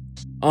Coop.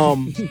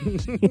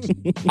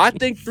 I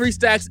think 3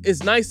 Stacks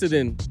is nicer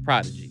than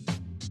Prodigy.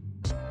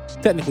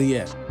 Technically,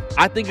 yeah.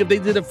 I think if they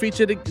did a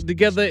feature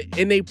together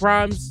in their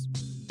primes,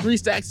 3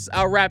 Stacks is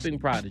out rapping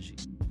Prodigy.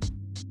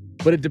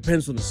 But it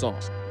depends on the song.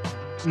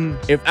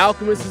 If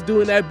Alchemist is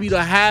doing that beat or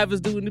Hav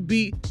is doing the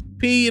beat,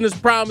 P in his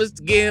promise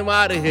to get him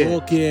out of here.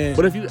 Okay.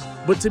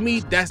 But to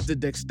me, that's the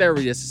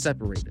dexterity, that's the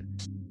separator.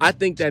 I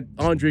think that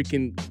Andre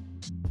can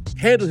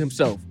handle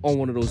himself on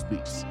one of those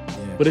beats.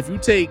 Yeah. But if you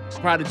take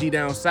Prodigy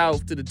down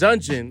south to the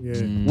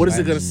dungeon, what is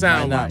it gonna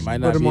sound like?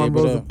 Might not be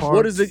able to.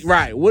 What is it?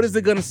 Right. What is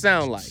it gonna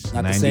sound like?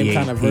 Not the same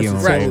kind of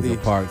versatility.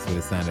 Rosa Parks would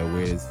have sounded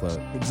weird as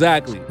fuck.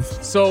 Exactly.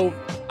 So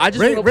I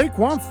just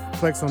Raekwon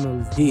flex on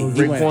those. He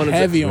went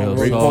heavy on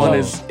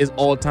Raekwon is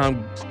all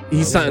time.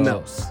 He's something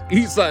else.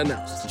 He's something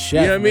else.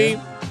 Chef, you know what I mean?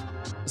 Man.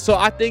 So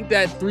I think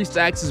that 3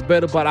 Stacks is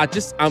better, but I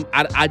just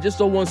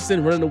don't want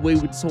Sin running away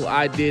with this whole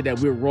idea that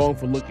we're wrong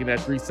for looking at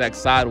 3 Stacks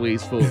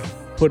sideways for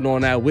putting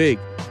on that wig,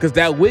 because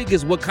that wig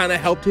is what kind of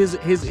helped his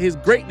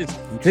greatness.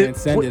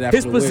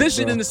 His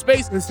position in the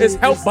space is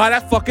helped by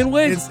that fucking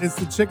wig. It's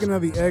the chicken or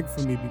the egg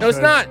for me. No, it's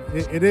not.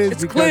 It is.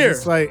 It's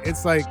because clear.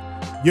 It's like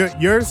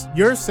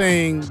you're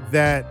saying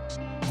that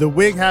the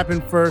wig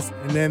happened first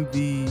and then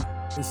the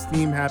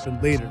esteem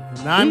happened later.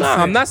 I'm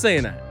not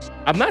saying that.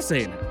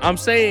 I'm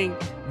saying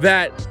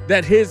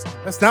that his...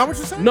 That's not what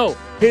you're saying? No,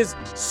 his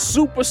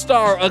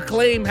superstar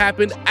acclaim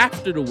happened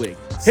after the wig.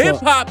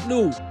 Hip-hop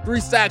knew 3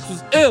 Stacks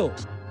was ill.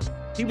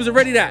 He was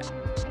already that.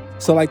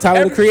 So like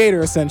Tyler the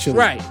Creator, essentially.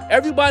 Right.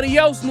 Everybody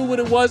else knew what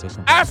it was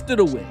after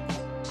the wig.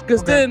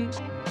 Because then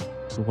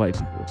the white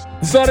people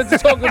started to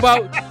talk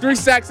about 3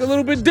 Sacks a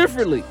little bit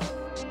differently.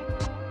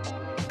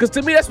 Because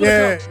to me, that's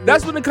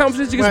when the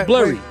conversation gets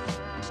blurry.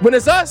 When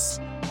it's us,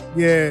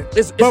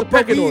 it's a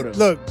pecking order.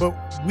 Look, but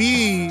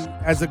we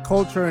as a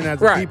culture and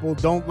as a people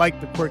don't like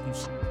the quirky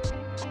shit.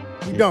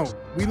 We don't.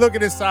 We look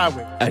at it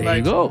sideways. There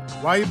you go.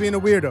 Why are you being a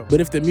weirdo?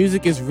 But if the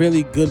music is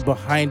really good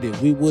behind it,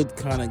 we would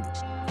kind of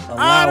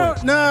allow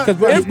it. No.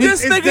 If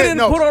this nigga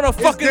didn't put on a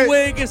fucking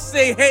wig and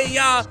say, "Hey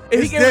y'all,"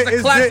 and he gave us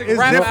a classic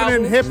rap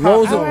album. Hip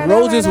hop.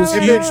 Roses was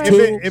huge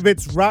too. If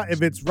it's rock,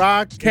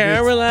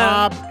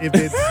 Caroline, if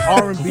it's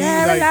R&B,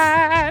 like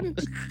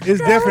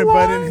it's different.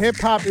 But in hip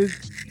hop,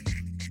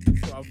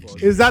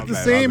 it's not the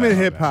same in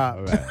hip hop.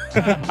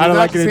 I don't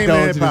like it in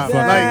hip hop.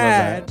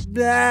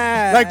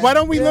 Like, why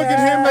don't we look at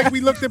him like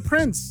we looked at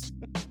Prince?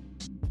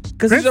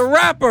 Because he's a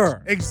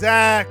rapper.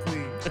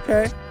 Exactly.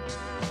 Okay.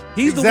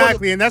 He's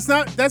exactly, the one,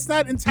 and that's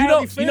not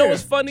entirely fair. You know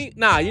what's funny?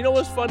 You know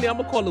what's funny? I'm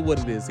gonna call it what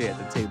it is here at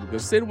the table.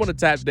 Because Sid want to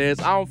tap dance.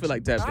 I don't feel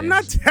like tap dancing. I'm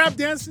not tap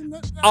dancing.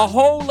 A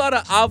whole lot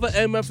of Ava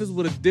MFs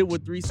would have did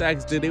what 3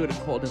 Sacks did. They would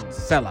have called him a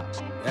sellout.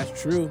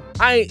 That's true.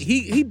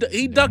 He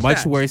ducked much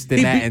that. worse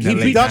than that in the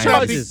late He ducked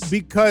 90s.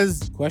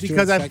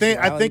 because I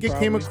think it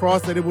came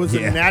across that it was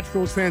a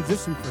natural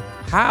transition for him.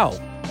 How?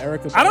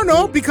 I don't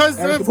know, because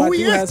of who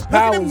he is. Look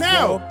at him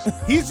now. Bro.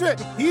 He's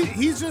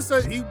just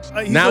a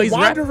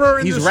wanderer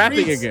in the streets. He's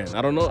rapping again.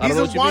 I don't know. He's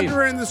what a you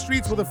wanderer in the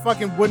streets with a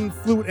fucking wooden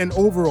flute and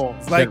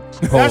overalls. Like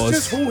that's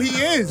just who he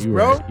is,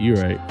 bro. You're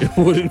right.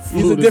 Wooden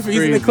flute. He's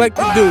an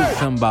eclectic dude.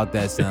 Something about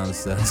that sounds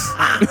sus.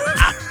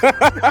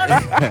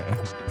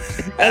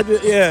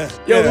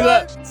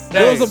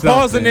 There was a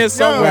pause in there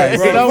somewhere.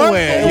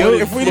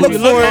 If we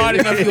look hard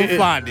enough, you'll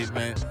find it,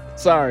 man.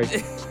 Sorry.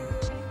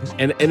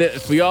 And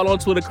for y'all on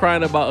Twitter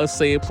crying about us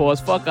saying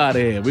pause, fuck out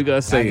of here. We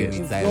gonna say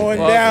it. Going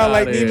down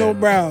like Nino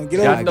Brown.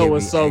 Get over y'all know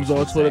what subs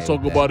on Twitter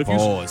talk about.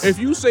 If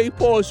you say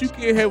pause, you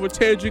can't have a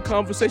tangent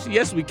conversation.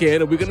 Yes, we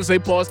can, and we're gonna say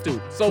pause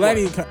too. So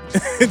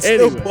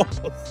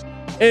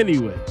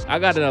Anyway, I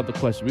got another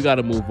question. We got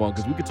to move on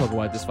because we could talk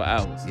about this for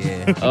hours.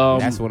 Yeah,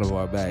 that's one of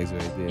our bags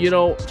right there. You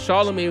know,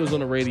 Charlamagne was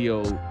on the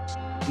radio.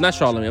 Not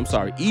Charlamagne. I'm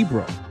sorry.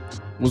 Ebro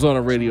was on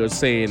the radio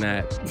saying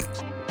that.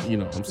 You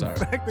know, I'm sorry.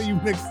 The fact that you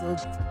mixed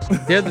those.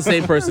 They're the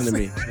same person to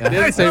me.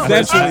 They're the same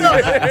person.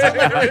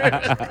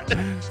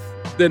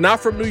 They're not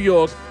from New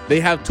York. They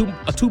have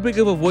too big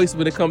of a voice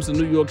when it comes to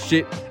New York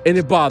shit, and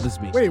it bothers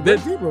me. Wait,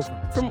 where's Ebro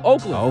from? From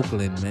Oakland.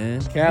 Oakland,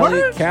 man.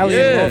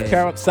 Cali,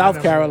 and South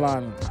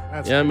Carolina.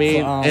 Yeah, you know what I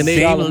mean? And they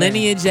same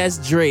lineage as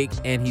Drake,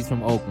 and he's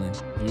from Oakland.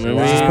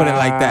 Let's just put it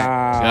like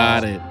that.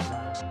 Got it.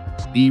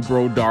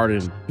 Ebro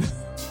Darden.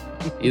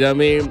 You know what I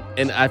mean?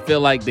 And I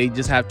feel like they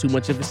just have too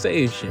much of a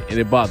say in shit, and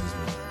it bothers me.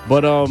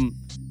 But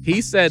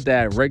he said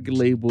that record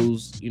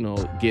labels, you know,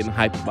 getting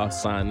hyped about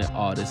signing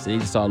artists, they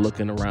just start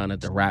looking around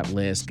at the rap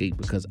landscape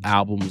because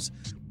albums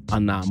are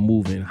not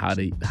moving how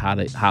they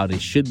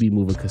should be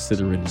moving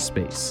considering the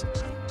space.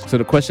 So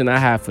the question I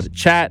have for the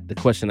chat, the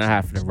question I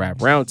have for the rap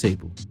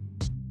roundtable: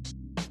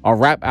 are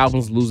rap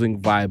albums losing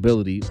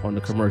viability on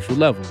the commercial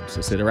level?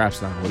 So say the rap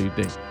style. What do you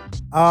think?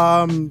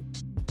 The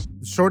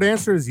short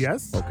answer is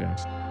yes. Okay.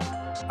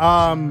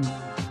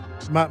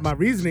 My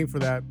reasoning for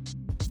that,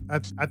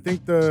 I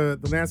think the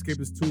landscape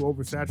is too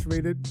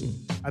oversaturated.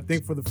 I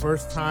think for the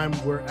first time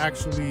we're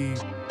actually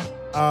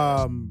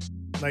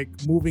like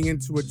moving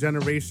into a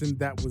generation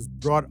that was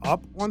brought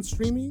up on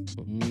streaming,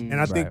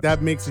 and I think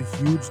that makes a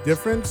huge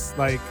difference.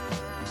 Like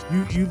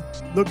you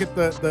look at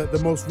the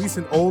most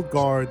recent old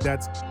guard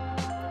that's,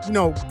 you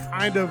know,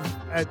 kind of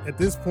at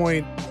this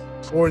point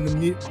or in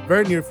the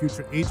very near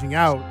future aging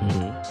out.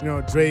 You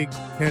know, Drake,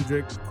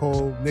 Kendrick,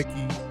 Cole,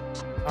 Nicki.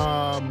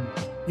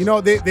 You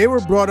know, they were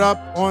brought up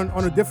on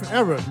a different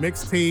era.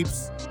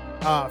 Mixtapes,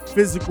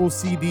 physical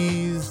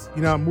CDs,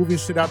 you know, moving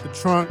shit out the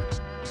trunk.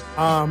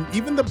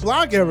 Even the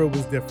blog era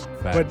was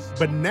different.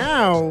 But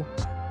now,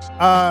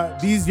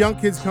 these young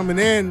kids coming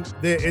in,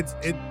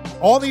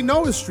 all they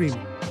know is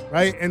streaming,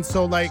 right? And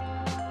so, like,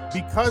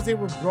 because they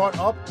were brought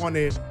up on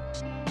it,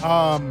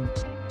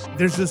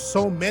 there's just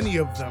so many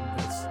of them.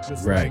 It's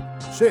just like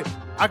shit.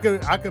 I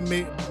could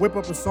whip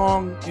up a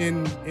song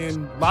in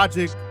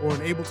Logic or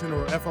in Ableton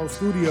or FL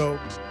Studio,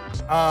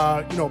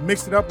 you know,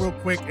 mix it up real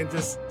quick and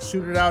just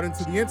shoot it out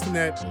into the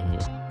internet,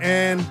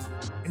 and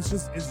it's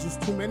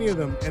just too many of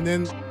them. And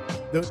then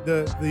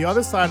the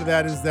other side of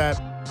that is that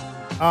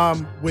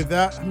with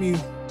that, I mean,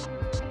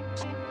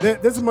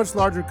 there's a much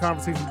larger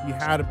conversation to be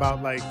had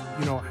about, like,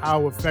 you know,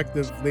 how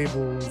effective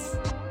labels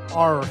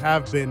are or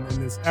have been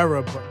in this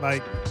era, but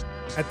like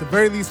at the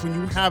very least, when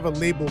you have a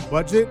label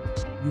budget,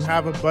 you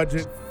have a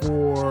budget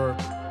for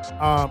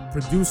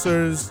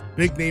producers,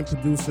 big name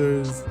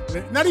producers,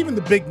 not even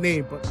the big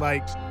name, but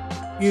like,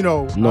 you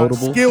know,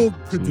 skilled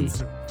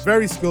producers,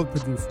 very skilled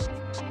producers.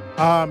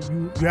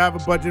 You have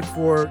a budget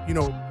for, you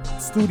know,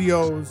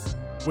 studios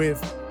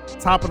with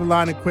top of the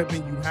line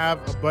equipment. You have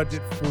a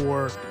budget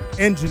for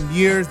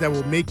engineers that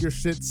will make your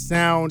shit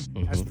sound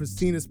as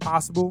pristine as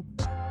possible.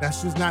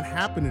 That's just not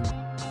happening.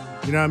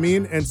 You know what I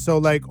mean? And so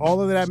like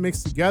all of that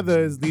mixed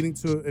together is leading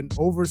to an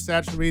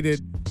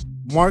oversaturated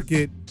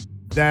market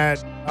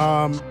that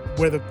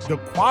where the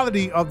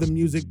quality of the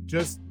music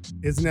just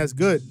isn't as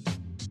good.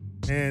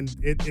 And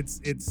it's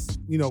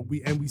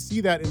we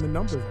see that in the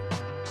numbers.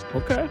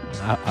 Okay.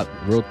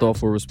 Real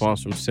thoughtful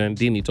response from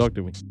Sandini. Talk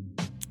to me.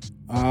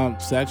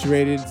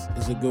 Saturated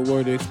is a good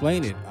word to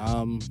explain it.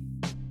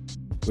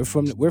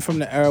 We're from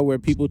the era where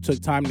people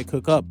took time to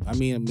cook up. I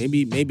mean,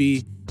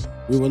 maybe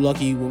we were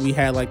lucky when we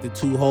had like the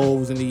 2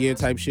 Hoves in the year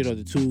type shit, or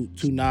the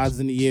two Nas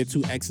in the year,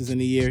 2 X's in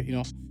the year, you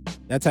know,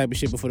 that type of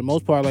shit. But for the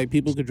most part, like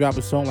people could drop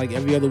a song like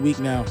every other week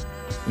now,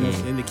 you know,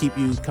 and to keep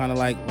you kind of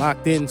like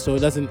locked in, so it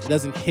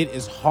doesn't hit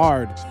as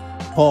hard,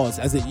 pause,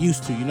 as it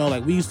used to. You know,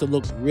 like we used to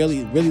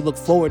really look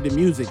forward to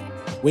music.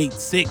 Wait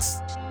 6,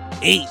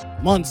 8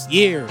 months,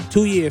 year,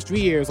 2 years, 3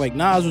 years. Like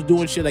Nas was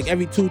doing shit like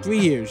every 2-3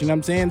 years. You know what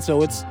I'm saying? So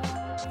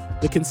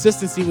the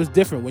consistency was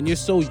different. When you're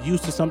so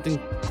used to something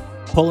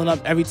pulling up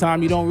every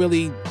time, you don't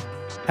really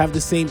have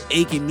the same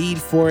ache and need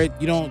for it.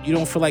 You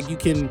don't feel like you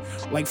can,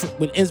 like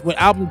when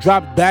album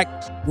dropped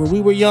back when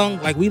we were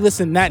young, like we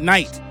listened that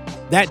night,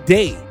 that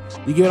day.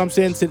 You get what I'm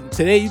saying?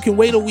 Today you can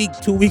wait a week,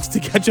 2 weeks to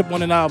catch up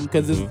on an album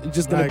because it's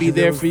just gonna be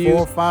there for you.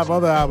 4 or 5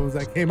 other albums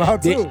that came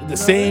out too. The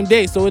same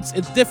day, so it's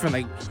different.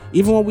 Like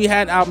even when we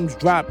had albums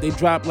drop, they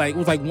dropped like it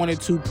was like 1 or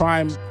 2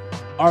 prime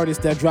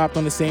artists that dropped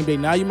on the same day.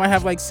 Now you might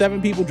have like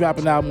 7 people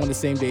dropping an album on the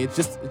same day. It's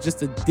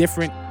just a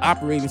different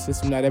operating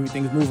system that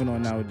everything's moving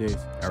on nowadays.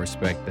 I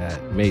respect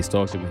that. Mace,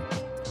 talk to me.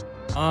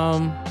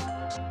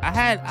 I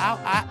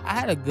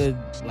had a good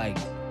like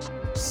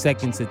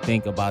second to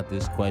think about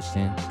this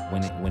question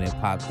when it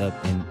popped up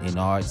in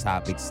our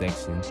topic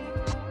section.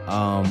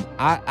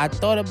 I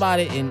thought about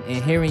it, and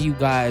hearing you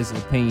guys'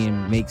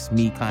 opinion makes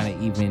me kind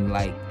of even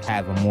like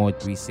have a more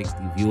 360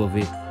 view of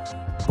it.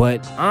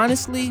 But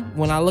honestly,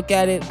 when I look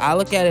at it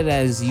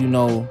as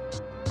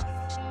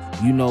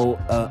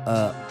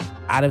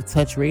out of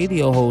touch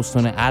radio host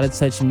on an out of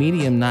touch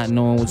medium, not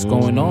knowing what's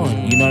going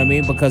on. You know what I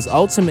mean? Because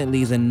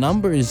ultimately the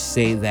numbers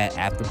say that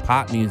after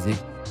pop music,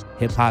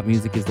 hip hop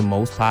music is the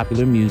most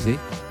popular music.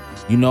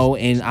 You know,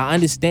 and I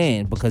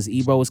understand because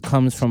Ebro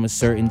comes from a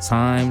certain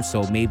time,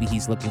 so maybe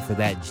he's looking for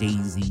that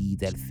Jay-Z,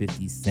 that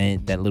 50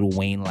 Cent, that Lil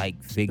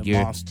Wayne-like figure.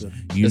 The monster.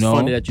 It's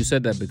funny that you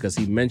said that because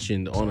he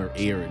mentioned on our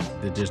air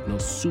that there's no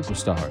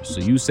superstars.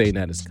 So you saying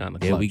that is kind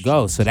of there we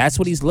go. So that's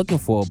what he's looking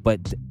for.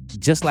 But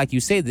just like you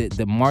say,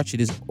 the market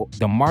is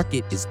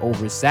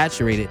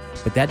oversaturated,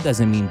 but that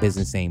doesn't mean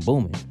business ain't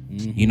booming.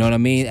 You know what I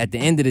mean? At the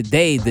end of the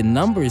day, the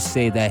numbers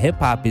say that hip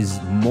hop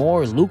is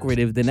more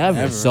lucrative than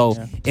ever. So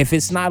if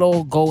it's not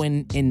all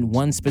going in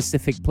one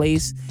specific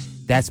place,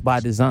 that's by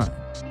design.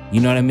 You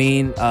know what I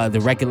mean?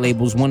 The record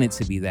labels want it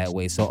to be that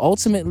way. So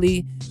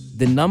ultimately,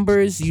 the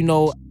numbers, you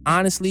know,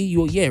 honestly,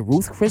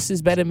 Ruth Chris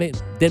is better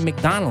than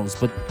McDonald's.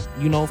 But,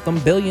 you know, if them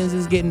billions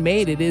is getting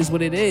made, it is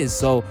what it is.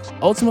 So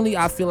ultimately,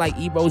 I feel like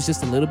Ebro's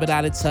just a little bit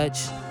out of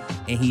touch.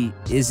 And he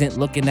isn't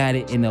looking at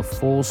it in a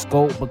full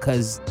scope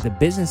because the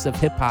business of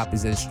hip hop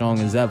is as strong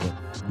as ever.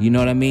 You know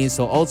what I mean?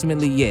 So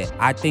ultimately,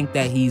 I think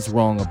that he's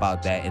wrong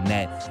about that, and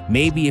that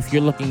maybe if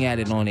you're looking at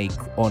it on a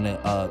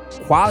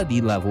quality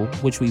level,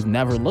 which we've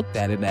never looked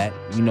at it at,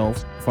 you know,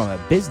 from a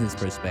business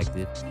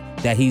perspective,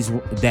 that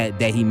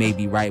he may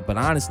be right. But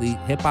honestly,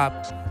 hip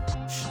hop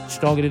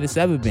stronger than it's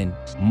ever been,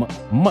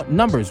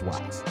 numbers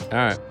wise. All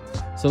right.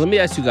 So let me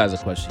ask you guys a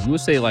question. You would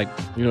say, like,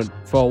 you know,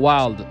 for a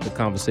while the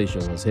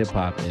conversation was hip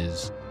hop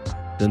is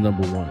the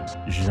number one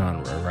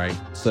genre, right?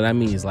 So that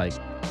means like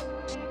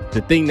the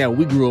thing that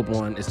we grew up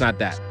on, it's not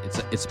that.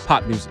 It's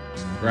pop music,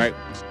 right?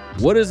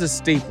 What is a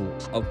staple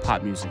of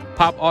pop music?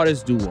 Pop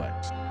artists do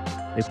what?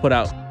 They put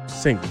out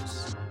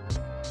singles.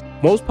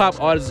 Most pop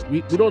artists,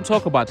 we don't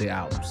talk about their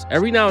albums.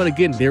 Every now and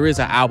again, there is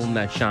an album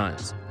that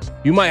shines.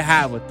 You might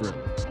have a Thriller.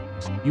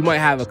 You might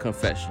have a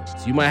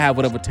Confessions. You might have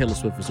whatever Taylor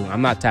Swift is doing.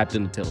 I'm not tapped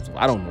into Taylor Swift.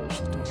 I don't know what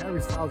she's doing.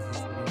 Harry Styles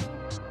is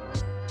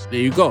there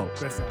you go.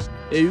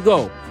 There you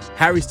go.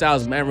 Harry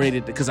Styles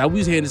marinated because I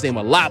was hearing his name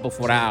a lot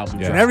before the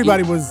album. Yeah. And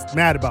everybody was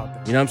mad about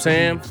that. You know what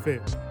I'm saying?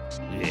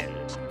 Yeah.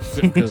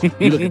 Because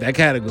you look at that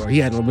category, he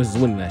had no business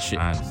winning that shit.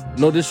 Honestly.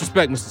 No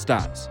disrespect, Mr.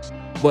 Styles.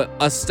 But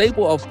a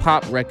staple of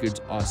pop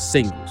records are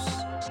singles.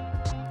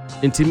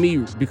 And to me,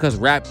 because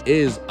rap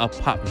is a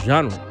pop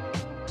genre,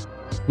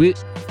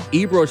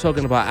 Ebro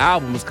talking about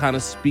albums kind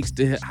of speaks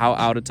to how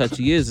out of touch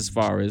he is as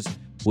far as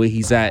where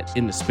he's at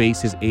in the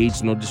space, his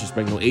age, no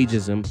disrespect, no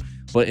ageism.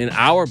 But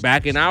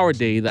back in our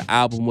day, the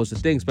album was the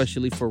thing,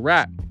 especially for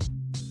rap.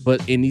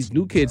 But in these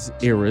new kids'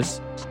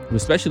 eras,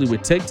 especially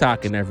with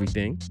TikTok and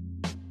everything,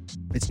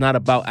 it's not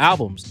about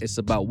albums. It's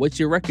about what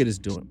your record is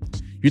doing.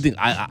 You think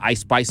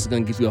Ice Spice is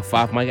going to give you a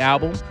 5-mic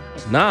album?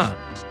 Nah.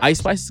 Ice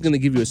Spice is going to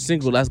give you a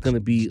single that's going to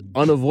be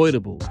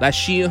unavoidable. That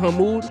She in Her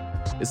Mood,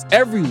 it's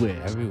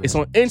everywhere. It's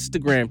on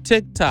Instagram,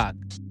 TikTok,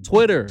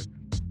 Twitter.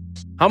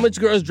 How much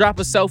girls drop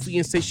a selfie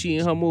and say she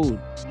in her mood?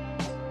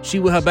 She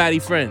with her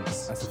baddie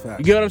friends. That's a fact.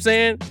 You get what I'm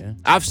saying? Yeah.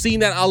 I've seen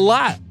that a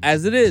lot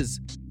as it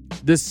is.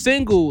 The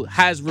single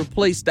has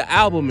replaced the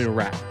album in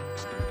rap.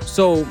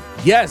 So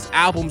yes,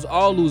 albums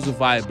are losing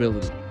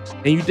viability.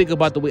 And you think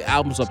about the way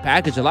albums are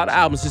packaged, a lot of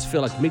albums just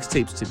feel like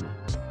mixtapes to me.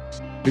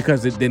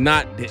 Because they're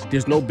not,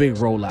 there's no big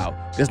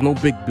rollout. There's no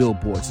big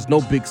billboards. There's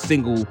no big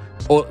single,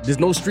 or there's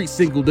no street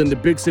single than the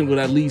big single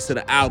that leads to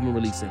the album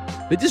releasing.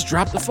 They just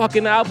drop the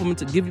fucking album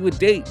to give you a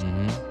date.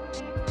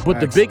 But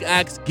the big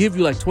acts give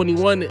you like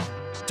 21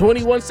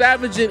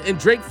 Savage and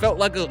Drake felt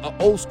like an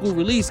old school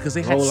release because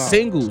they had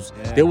singles.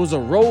 Yeah. There was a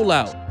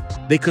rollout.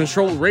 They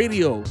controlled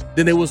radio.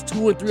 Then there was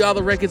 2 and 3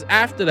 other records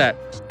after that.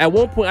 At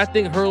one point, I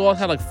think Her Loss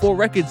had like 4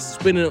 records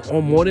spinning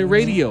on morning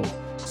radio.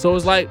 So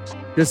it's like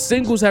the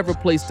singles have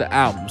replaced the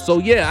album. So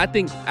yeah, I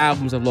think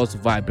albums have lost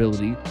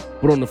viability.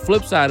 But on the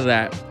flip side of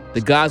that,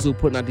 the guys who are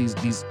putting out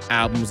these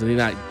albums and they're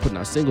not putting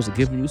out singles are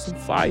giving you some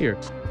fire.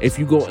 If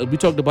you go, we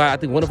talked about, I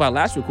think one of our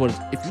last recordings,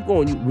 if you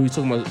go and when we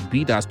talking about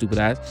B-Dot stupid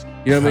ass,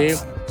 you know what I mean?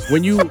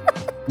 When you,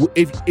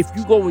 if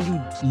you go and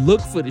you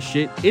look for the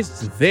shit,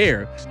 it's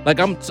there. Like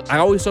I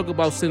always talk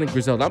about Sin and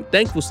Griselda. I'm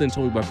thankful Sin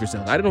told me about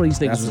Griselda. I didn't know these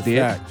niggas was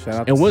there.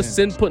 And once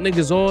Sin put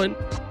niggas on,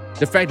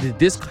 the fact that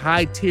this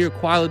high tier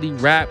quality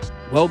rap,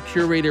 well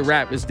curated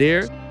rap is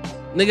there,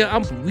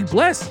 nigga, we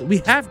blessed. We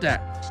have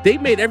that. They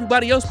made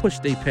everybody else push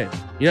their pen.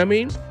 You know what I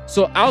mean?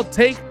 So I'll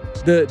take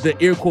the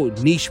air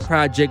quote niche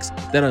projects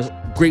that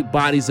are great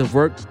bodies of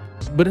work,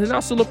 but then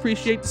I'll still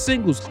appreciate the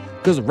singles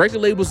because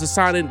record labels are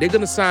signing. They're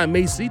gonna sign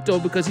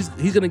Macito because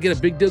he's gonna get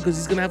a big deal because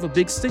he's gonna have a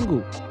big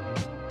single.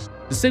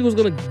 The single's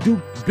gonna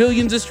do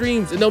billions of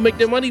streams and they'll make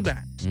their money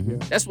back.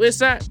 That's where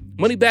it's at.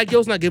 Moneybagg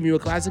Yo's not giving you a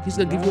classic. He's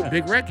gonna give you a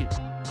big record.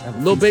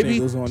 Lil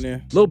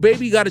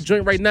Baby got a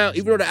joint right now.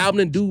 Even though the album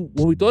didn't do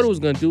what we thought it was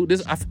gonna do,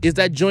 this is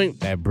that joint.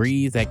 That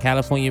Breeze, that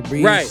California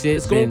Breeze, right? Shit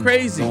It's going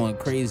crazy. Going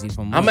crazy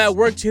for months. I'm at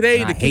work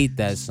today. I hate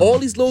that song. All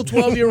these little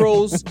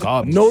 12-year-olds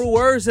know the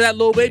words to that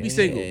Lil Baby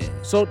single.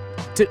 So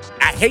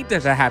I hate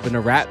that happened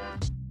to rap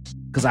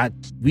because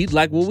we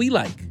like what we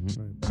like.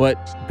 But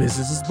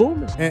business is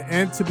booming.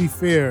 And to be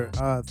fair,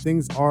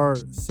 things are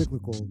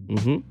cyclical.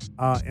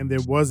 And there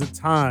was a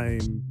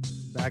time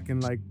back in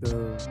like the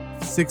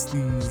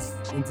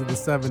 60s into the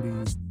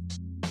 70s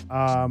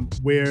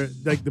where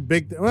like the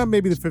big,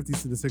 maybe the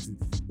 50s to the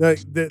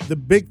 60s, the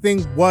big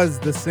thing was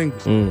the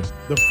single,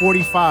 the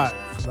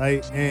 45,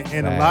 right?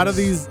 And a lot of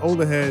these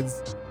older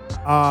heads,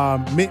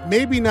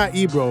 maybe not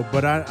Ebro,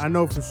 but I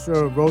know for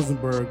sure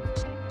Rosenberg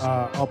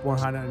up on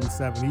High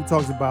 97, he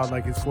talks about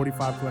like his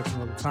 45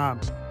 collection all the time.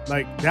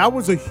 Like that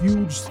was a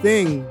huge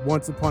thing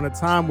once upon a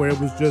time where it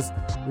was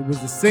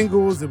the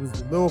singles, it was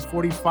the little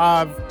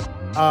 45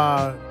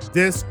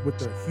 disc with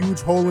the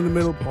huge hole in the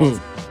middle.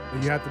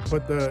 And you have to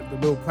put the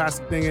little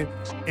plastic thing in.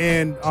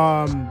 And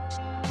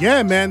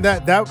yeah, man,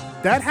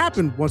 that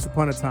happened once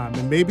upon a time.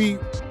 And maybe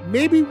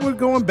we're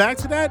going back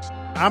to that.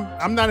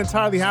 I'm not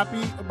entirely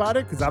happy about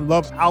it because I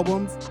love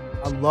albums.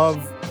 I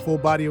love full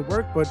body of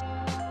work, but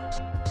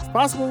it's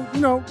possible,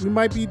 we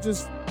might be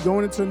just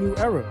going into a new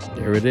era.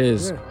 There it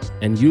is. Yeah.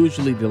 And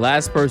usually the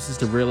last person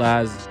to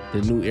realize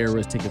the new era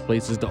is taking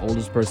place is the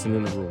oldest person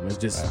in the room. It's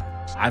just,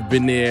 I've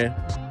been there,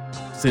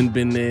 Sin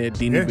been there,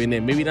 Dini been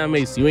there. Maybe not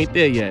Mace, you ain't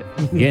there yet.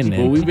 Getting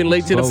there. But we've been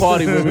late to the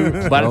party.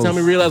 By the time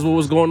we realized what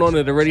was going on,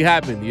 it already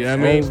happened. You know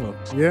what I mean?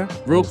 Yeah.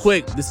 Real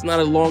quick, this is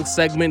not a long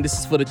segment. This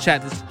is for the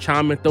chat. Just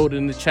chime and throw it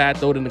in the chat,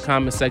 throw it in the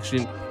comment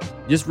section.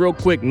 Just real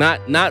quick, not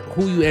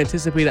who you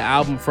anticipate an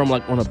album from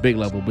like on a big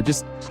level, but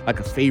just like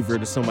a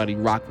favorite or somebody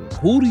rock with.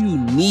 Who do you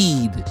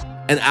need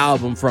an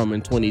album from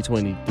in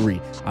 2023?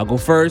 I'll go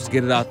first,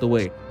 get it out the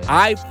way.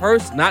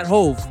 Not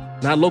Hov,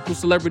 not local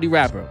celebrity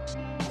rapper.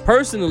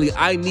 Personally,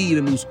 I need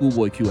a new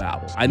Schoolboy Q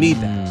album. I need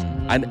that.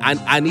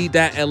 I need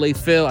that LA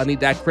feel. I need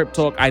that Crip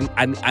talk. I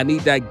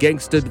need that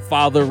gangster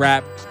father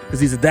rap because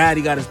he's a dad.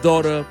 He got his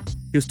daughter.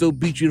 He'll still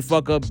beat you the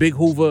fuck up. Big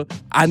Hoover.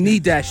 I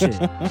need that shit.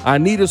 I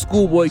need a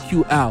Schoolboy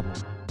Q album.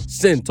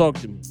 Sin, talk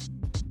to me.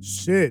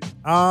 Shit.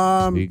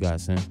 What you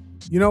got, Sin?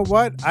 You know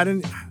what?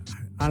 I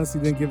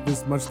honestly didn't give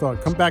this much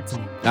thought. Come back to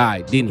me. All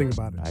right, Dini. Think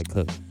about it. I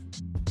could.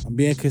 I'm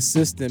being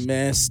consistent,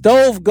 man.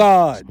 Stove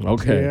God.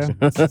 Okay. Yeah.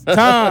 It's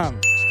time.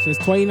 Since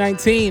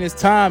 2019, it's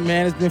time,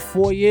 man. It's been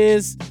 4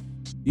 years.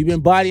 You've been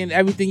bodying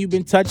everything you've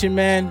been touching,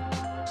 man.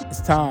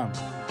 It's time.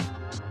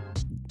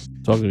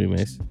 Talk to me,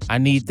 Mace. I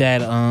need that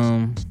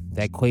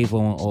Quavo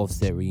and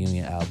Offset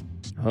reunion album.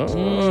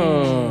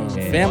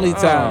 Family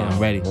time. Yeah, I'm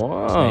ready.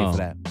 Wow. Ready for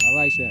that. I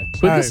like that.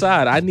 Quick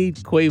aside, I need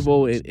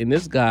Quavo and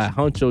this guy,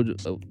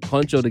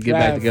 Huncho to get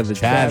back together.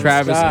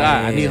 Travis Scott.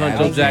 I need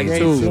Huncho Jack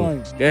too.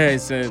 Go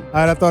ahead, Sin. All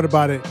right, I thought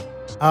about it.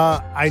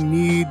 I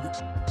need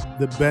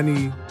the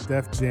Benny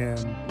Def Jam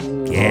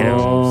Get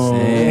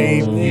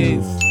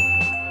him.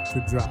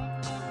 to drop.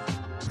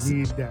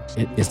 Need that.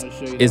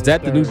 Is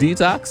that the new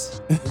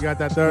Detox? You got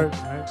that third,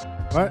 right?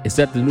 What? Is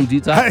that the new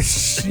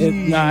Detox?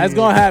 It's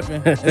gonna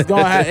happen. It's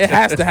gonna happen. It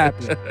has to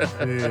happen.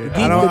 Yeah.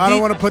 I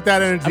don't want to put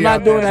that energy. I'm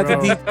not doing that to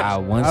bro. deep.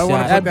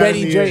 That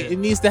Benny Drake. It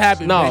needs to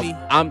happen. No, Benny.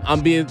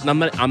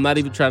 I'm not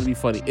even trying to be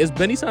funny. Is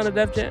Benny signed to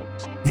Def Jam?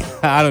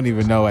 I don't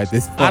even know at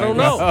this point. I don't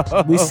know.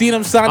 We seen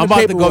him sign I'm the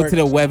about to paperwork. go to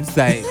the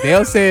website.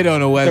 They'll say it on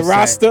the website. The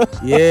roster.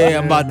 Yeah,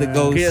 I'm about to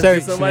go Can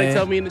search. somebody man.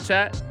 tell me in the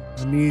chat?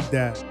 I need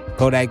that.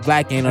 Kodak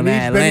Black ain't on I that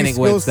need Atlantic Benny's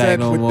skill website set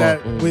no with more.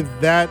 that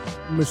with that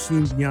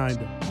machine behind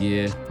him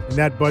Yeah. and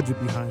that budget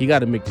behind He him. got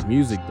to make the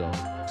music, though.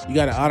 You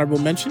got an honorable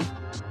mention?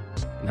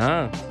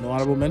 Nah. No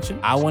honorable mention?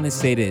 I want to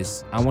say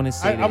this. I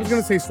was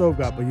gonna say Stove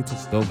God, but you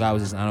just Stove God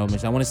was his honorable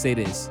mention. I want to say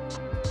this.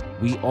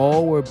 We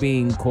all were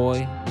being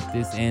coy with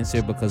this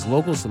answer because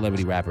local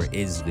celebrity rapper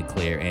is the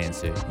clear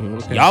answer.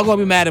 Okay. Y'all gonna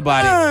be mad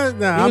about it.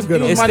 Nah, I'm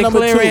good. was It's my the number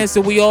clear 2. answer.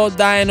 We all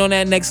dying on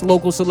that next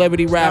local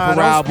celebrity rapper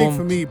don't speak album.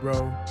 for me,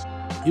 bro.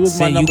 He was my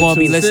Saying you number gonna 2.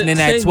 be listening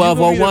at Sin, you gonna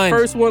be the 12:01.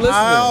 First one listening.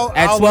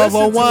 At I'll listen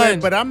to 12:01.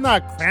 it, but I'm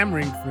not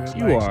clamoring for it.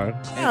 You like, are.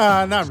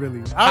 Nah, not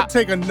really. I'll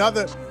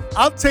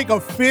take a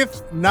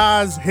 5th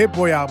Nas Hit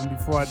Boy album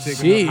before I take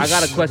Sheesh. another. I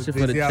got a question for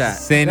the Jay-Z chat. album.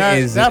 Sin That-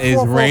 is that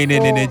 444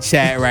 raining in the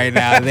chat right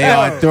now. They Yo,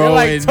 are they're throwing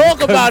like,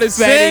 talk about it,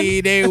 confetti.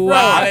 Sin. They Bro,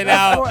 wilding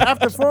out.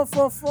 After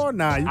 444,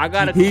 nah. I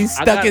got to. He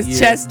stuck his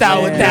chest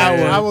out with that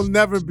I one. will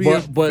never be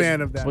a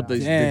fan of that. But the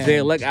Damn. Jay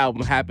Elect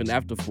album happened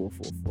after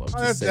 444.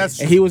 I'm just saying. that's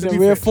And he was to in be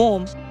rare fair.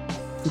 form.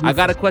 I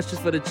got a question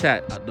for the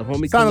chat. The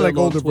homie Sounded Khalil like on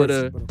older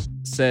Twitter verses,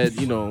 said,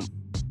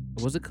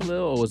 was it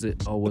Khalil or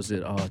was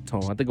it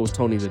Tone? I think it was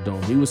Tony the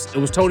Dome. It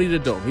was Tony the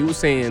Dome. He was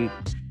saying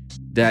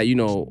that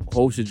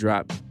Hov should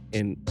drop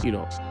and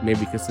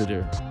maybe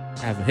consider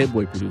having Hit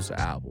Boy produce an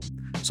album.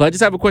 So I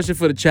just have a question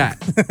for the chat.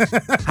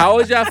 How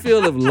would y'all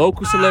feel if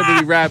local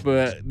celebrity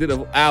rapper did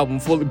an album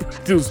fully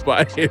produced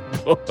by Hit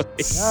Boy? I'm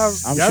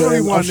Y'all sure really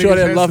they- want I'm sure niggas'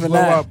 they're heads loving to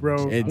blow that. up, bro.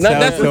 And No, tell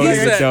that's what he Tony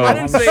said. Joe. I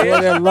didn't I'm say sure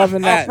it. they're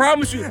loving I that.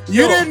 promise you.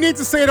 You Yo, didn't need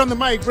to say it on the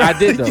mic, bro. I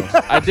did though.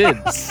 I did.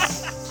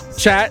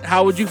 Chat,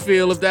 how would you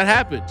feel if that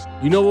happened?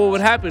 You know what would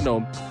happen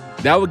though?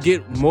 That would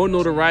get more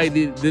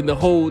notoriety than the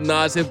whole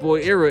Nas Hit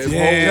Boy era if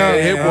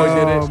Hit Boy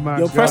did it. My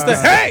Yo, press the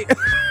God. hey!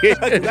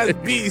 That's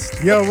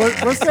beast. Yo,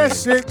 what's that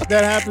shit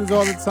that happens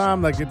all the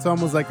time? Like it's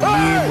almost like a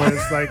meme where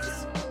it's like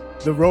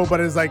the robot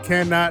is like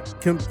cannot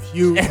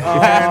compute,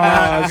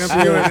 cannot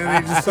compute, and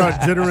then they just start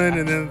jittering,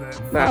 and then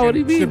Nah, what do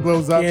you mean? shit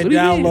blows up. Can't What do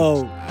you mean?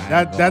 download.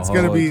 That's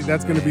gonna be Oh,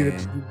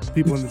 the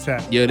people in the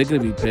chat. Yo, they're gonna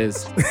be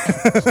pissed.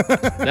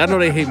 I know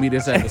they hate me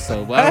this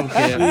episode, but I don't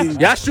care.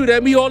 Y'all shoot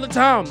at me all the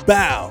time.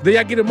 Bow. Then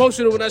y'all get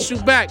emotional when I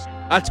shoot back.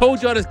 I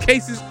told y'all there's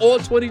cases all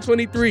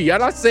 2023. Y'all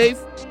not safe.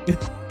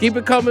 Keep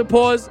it coming,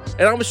 pause,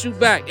 and I'm gonna shoot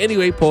back.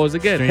 Anyway, pause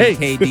again. Hey,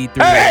 Hey,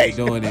 KD3 Hey!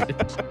 doing it.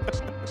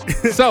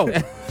 so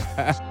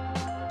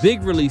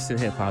big release in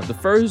hip hop. The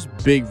first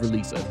big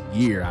release of the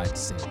year, I'd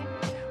say.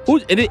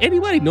 Did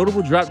anybody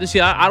notable drop this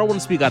year? I don't want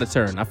to speak out of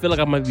turn. I feel like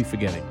I might be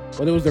forgetting.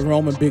 Well, it was the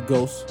Roman Big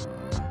Ghost.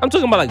 I'm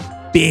talking about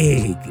like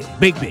big.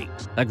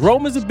 Like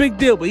Roman's a big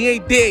deal, but he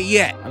ain't there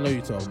yet. I know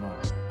you're talking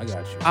about. I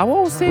got you. I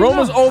won't say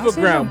Roman's no. I'll say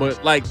overground, no.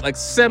 but like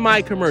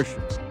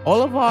semi-commercial.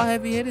 All of our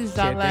heavy hitters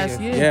dropped last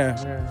year.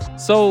 Yeah.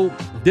 So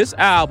this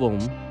album,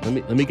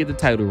 let me get the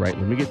title right.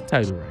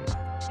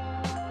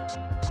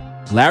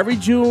 Larry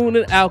June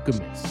and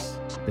Alchemist,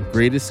 The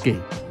Great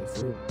Escape.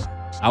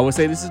 I would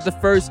say this is the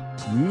first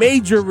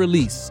major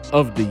release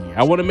of the year.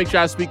 I want to make sure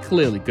I speak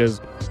clearly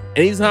because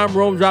anytime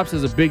Rome drops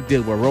is a big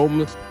deal. Where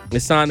Rome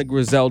is signed to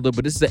Griselda,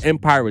 but this is an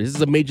Empire. This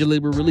is a major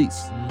label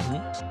release.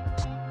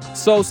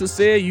 So,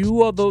 Sincere,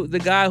 you are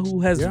the guy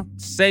who has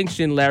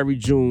sanctioned Larry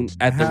June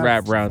at the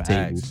Rap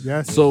Roundtable.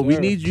 Yes. So we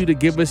need you to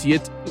give us your,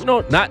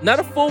 not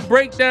a full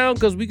breakdown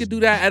because we could do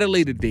that at a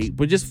later date,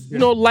 but just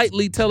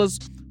lightly tell us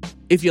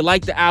if you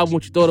liked the album,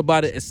 what you thought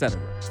about it, etc.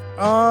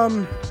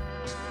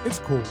 It's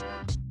cool.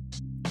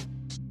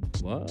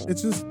 What?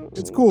 It's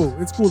cool.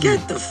 It's cool.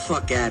 Get the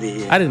fuck out of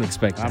here. I didn't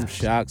expect that. I'm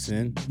shocked,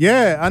 Sin.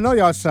 Yeah, I know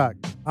y'all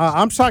shocked.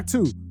 I'm shocked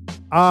too.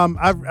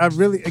 I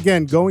really,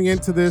 again, going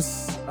into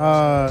this,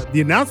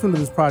 the announcement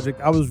of this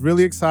project, I was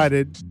really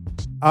excited.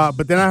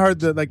 But then I heard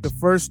that like the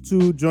first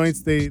two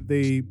joints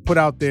they put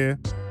out there,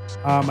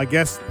 I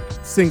guess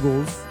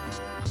singles,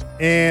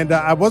 and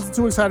I wasn't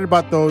too excited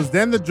about those.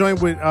 Then the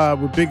joint with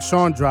Big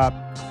Sean dropped.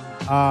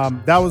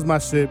 That was my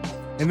shit,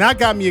 and that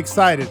got me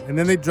excited. And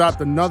then they dropped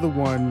another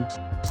one.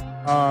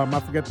 I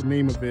forget the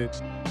name of it.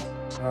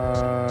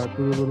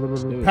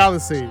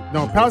 Palisade.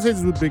 No, Palisade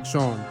is with Big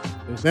Sean.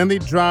 Then they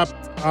dropped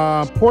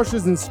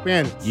Porsches in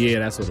Spanish. Yeah,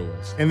 that's what it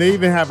was. And they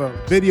even have a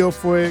video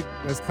for it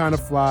that's kind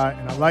of fly.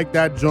 And I like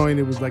that joint.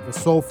 It was like a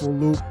soulful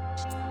loop.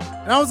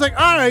 And I was like,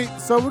 all right,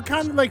 so we're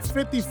kind of like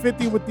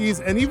 50-50 with these.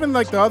 And even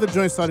like the other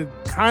joints started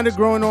kind of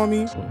growing on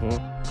me.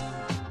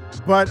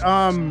 But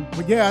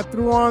yeah, I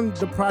threw on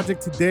the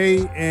project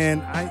today,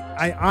 and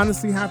I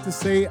honestly have to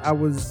say I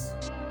was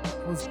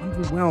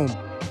underwhelmed.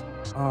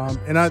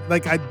 And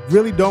I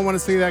really don't want to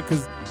say that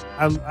because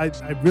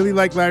I really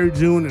like Larry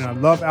June and I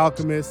love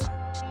Alchemist.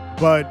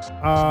 But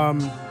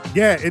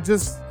yeah,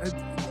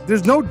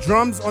 there's no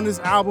drums on this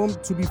album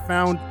to be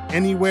found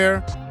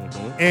anywhere.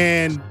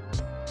 And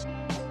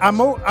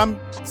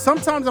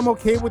sometimes I'm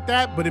okay with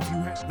that, but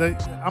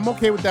I'm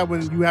okay with that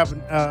when you have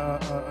an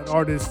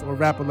artist or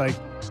rapper like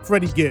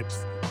Freddie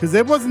Gibbs, because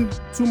there wasn't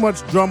too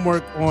much drum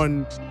work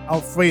on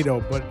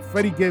Alfredo, but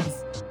Freddie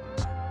Gibbs,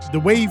 the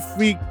way he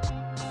freaked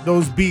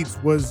those beats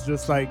was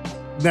just like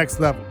next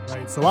level,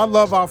 right? So I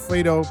love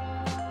Alfredo.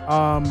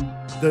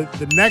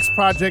 The next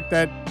project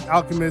that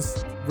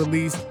Alchemist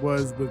released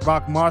was with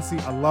Rock Marcy.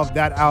 I love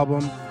that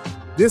album.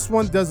 This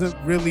one doesn't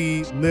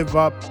really live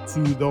up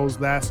to those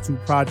last two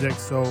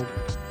projects, so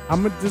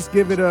I'm gonna just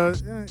give it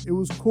it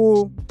was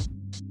cool.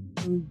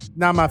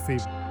 Not my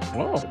favorite.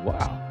 Oh,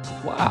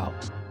 wow.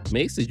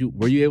 Mace,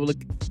 were you able to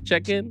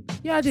check in?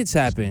 Yeah, I did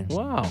tap in.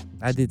 Wow.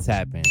 I did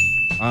tap in.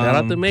 Shout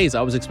out to Mace.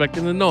 I was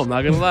expecting to know. I'm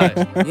not gonna lie.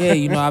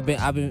 Yeah, I've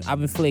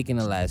been flaking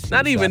the last few.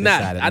 Not even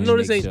that. I know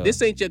this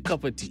ain't ain't your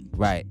cup of tea.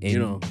 Right.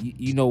 And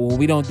you know, when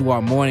we don't do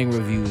our morning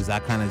reviews, I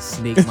kind of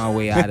sneak my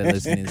way out of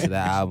listening to the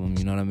album.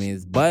 You know what I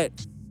mean? But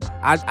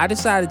I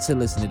decided to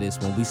listen to this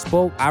one. We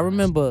spoke. I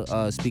remember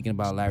speaking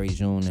about Larry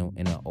June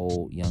in an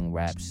old Young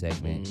Rap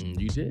segment.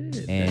 You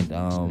did.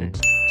 And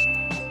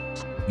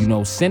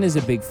Sin is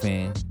a big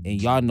fan,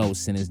 and y'all know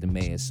Sin is the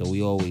mayor, so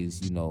we always,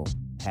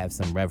 have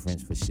some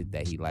reverence for shit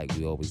that he like.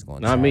 We always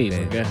going to Not me.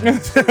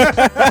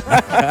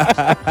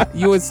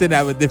 You and Sin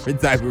have a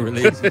different type of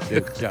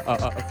relationship,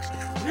 y'all.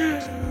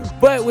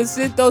 But when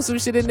Sin throws some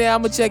shit in there,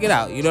 I'm gonna check it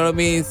out. You know what I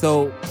mean?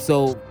 So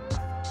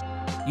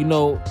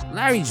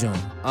Larry June.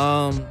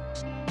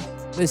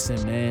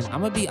 Listen, man, I'm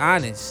gonna be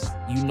honest.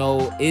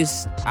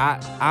 This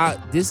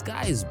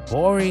guy is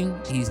boring.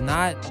 He's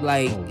not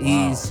like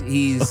he's not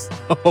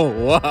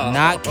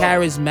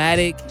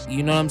charismatic.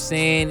 You know what I'm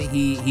saying?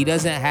 He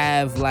doesn't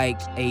have like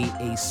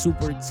a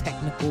super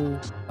technical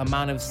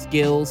amount of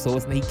skills, so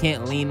he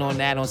can't lean on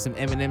that on some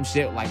Eminem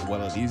shit. Like,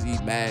 well, he's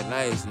mad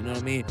nice. You know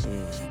what I mean?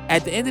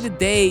 At the end of the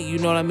day, you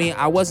know what I mean?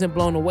 I wasn't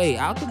blown away.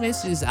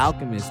 Alchemist is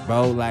Alchemist,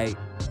 bro. Like,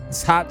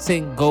 top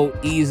 10 GOAT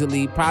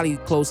easily, probably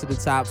close to the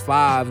top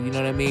 5, you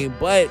know what I mean?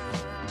 But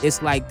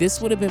it's like,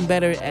 this would have been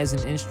better as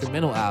an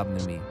instrumental album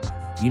to me,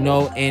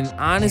 and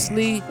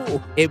honestly,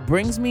 it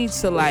brings me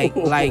to like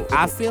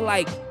I feel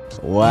like,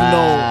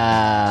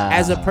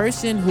 as a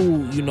person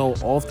who,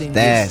 often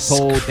gets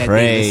told that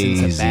they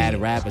listen to bad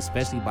rap,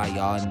 especially by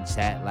y'all in the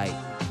chat, like,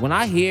 when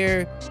I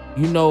hear,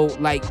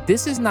 like,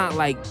 this is not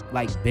like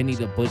Benny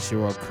the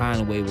Butcher or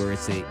Conway, where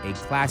it's a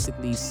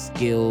classically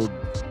skilled,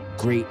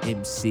 great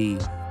MC.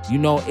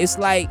 It's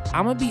like,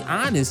 I'm gonna be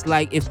honest,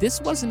 like, if this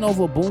wasn't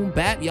over Boom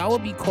Bap, y'all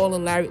would be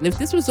calling Larry, if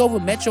this was over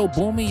Metro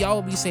Boomin, y'all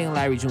would be saying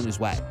Larry June is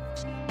whack.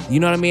 You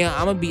know what I mean?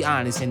 I'm gonna be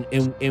honest, and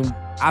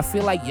I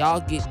feel like y'all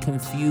get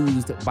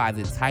confused by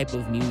the type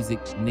of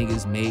music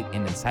niggas make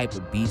and the type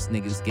of beats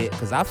niggas get,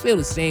 because I feel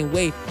the same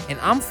way, and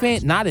I'm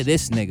fan, not of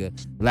this nigga,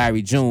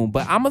 Larry June,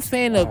 but I'm a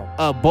fan of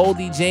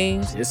Boldy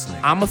James.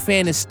 I'm a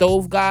fan of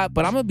Stove God,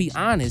 but I'm gonna be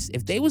honest,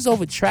 if they was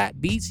over trap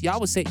beats,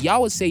 y'all would say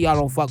y'all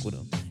don't fuck with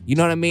them. You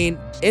know what I mean?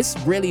 It's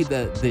really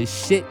the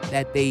shit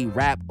that they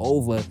rap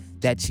over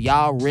that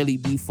y'all really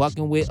be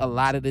fucking with a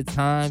lot of the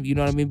time. You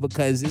know what I mean?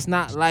 Because it's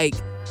not like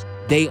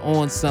they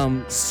on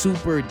some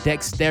super having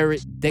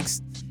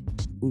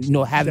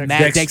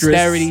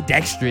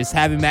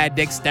mad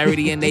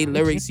dexterity in their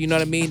lyrics. You know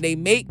what I mean? They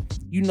make,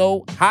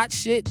 hot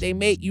shit. They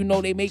make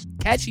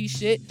catchy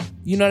shit.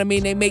 You know what I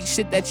mean? They make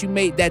shit that you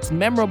make that's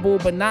memorable,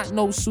 but not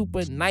no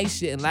super nice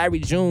shit. And Larry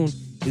June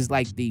is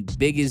like the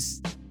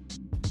biggest,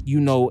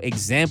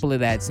 example of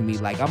that to me.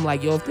 Like, I'm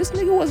like, yo, if this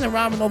nigga wasn't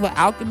rhyming over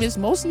Alchemist,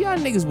 most of y'all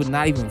niggas would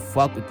not even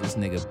fuck with this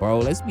nigga, bro.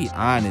 Let's be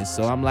honest.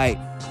 So I'm like,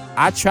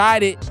 I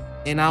tried it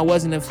and I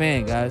wasn't a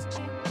fan, guys.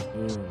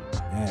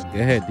 Yeah,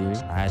 go ahead, dude.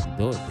 I had to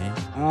do it, man.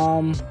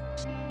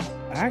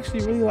 I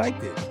actually really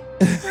liked it.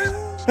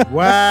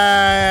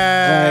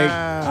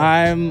 Wow.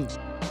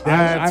 Like,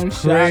 I'm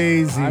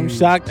crazy. Shocked. I'm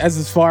shocked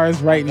as far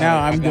as right now.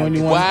 I'm the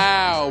only one.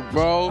 Wow,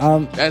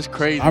 bro. That's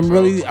crazy. I'm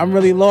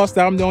really lost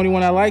that I'm the only one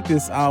that like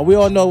this. We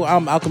all know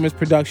Alchemist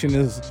production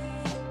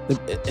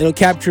it'll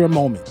capture a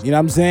moment. You know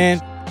what I'm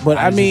saying? But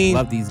I mean,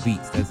 love these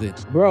beats. That's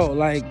it, bro.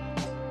 Like,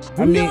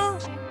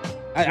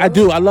 I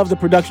do. I love the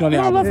production on the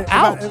album.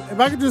 If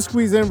I could just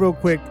squeeze in real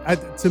quick,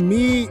 to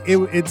me,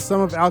 it's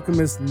some of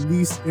Alchemist's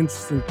least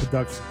interesting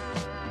production.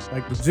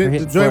 Like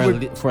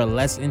for a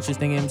less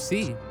interesting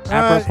MC.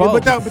 But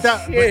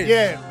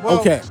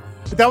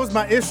that was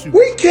my issue.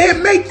 We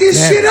can't make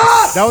this shit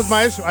up. That was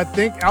my issue. I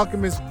think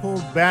Alchemist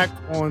pulled back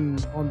on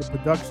the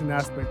production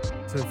aspect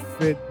to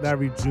fit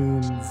Larry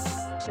June's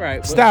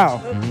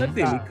style.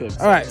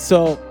 All right,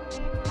 so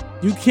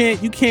you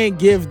can't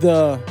give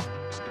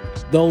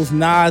those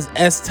Nas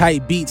S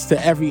type beats to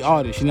every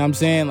artist. You know what I'm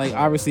saying? Like,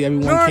 obviously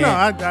everyone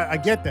can't. I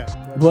get that.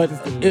 But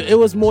it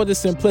was more the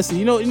simplicity.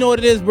 You know what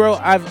it is, bro?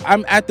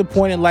 I'm at the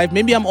point in life.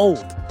 Maybe I'm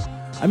old.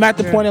 I'm at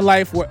the point in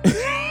life where.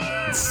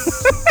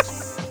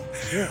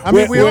 I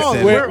mean, we're all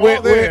there.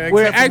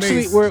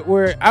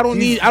 I don't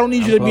need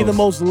you to be the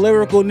most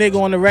lyrical nigga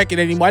on the record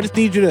anymore. I just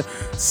need you to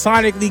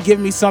sonically give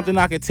me something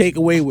I can take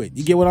away with.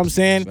 You get what I'm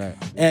saying? Right.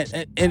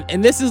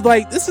 And this is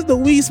the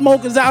Weed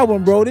Smokers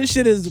album, bro. This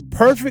shit is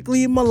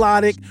perfectly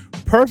melodic,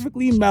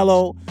 perfectly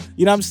mellow.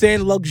 You know what I'm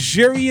saying?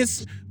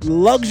 Luxurious,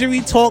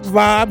 luxury talk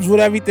vibes with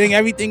everything.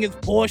 Everything is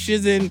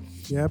Porsches and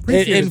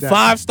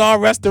 5-star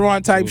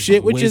restaurant type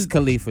shit, which is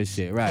Khalifa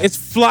shit, right? It's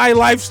fly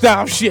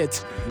lifestyle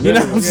shit. You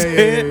know what I'm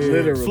saying?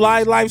 Literally.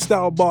 Fly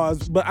lifestyle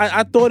bars. But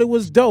I thought it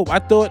was dope.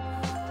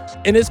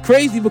 And it's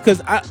crazy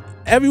because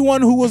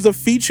everyone who was a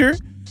feature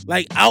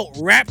like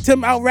out-rapped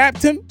him,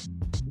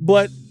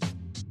 but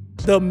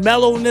the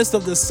mellowness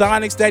of the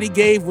sonics that he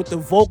gave with the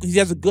vocals, he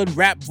has a good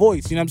rap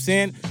voice, you know what I'm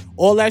saying?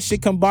 All that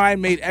shit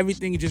combined made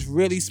everything just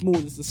really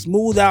smooth. It's a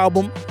smooth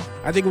album.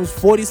 I think it was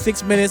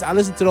 46 minutes. I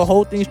listened to the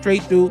whole thing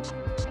straight through.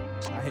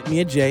 Hit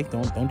me a J.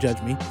 Don't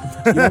judge me.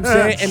 You know what I'm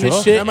saying? And the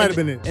shit, that might have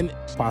been it. And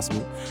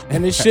possible.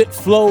 And the shit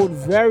flowed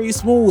very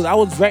smooth. I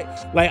was like,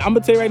 I'm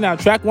gonna tell you right now,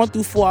 track 1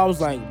 through 4, I was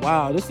like,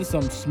 wow, this is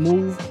some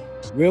smooth,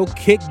 real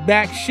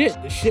kickback shit.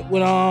 The shit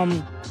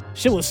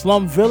with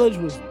Slum Village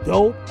was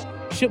dope.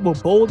 Shit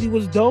with Boldy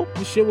was dope.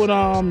 The shit with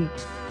the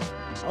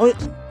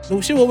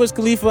shit with Wiz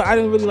Khalifa, I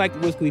didn't really like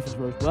Wiz Khalifa's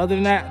verse. But other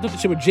than that, I thought the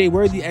shit with Jay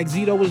Worthy,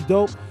 Exito was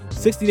dope.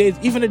 60 Days,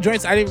 even the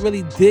joints I didn't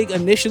really dig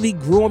initially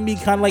grew on me,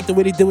 kind of like the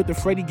way they did with the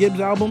Freddie Gibbs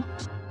album.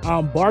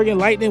 Bargain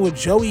Lightning with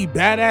Joey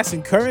Badass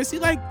and Currency,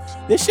 like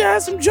this shit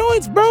has some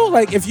joints, bro.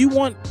 Like if you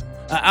want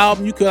an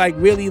album you could like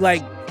really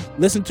like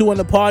listen to in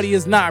the party,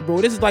 is not,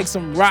 bro. This is like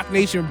some Rock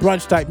Nation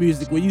brunch type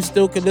music where you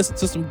still can listen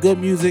to some good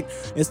music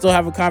and still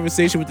have a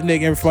conversation with the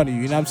nigga in front of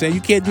you. You know what I'm saying?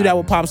 You can't do that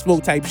with Pop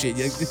Smoke type shit.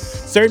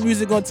 Certain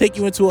music gonna take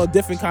you into a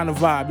different kind of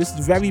vibe. This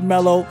is very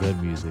mellow.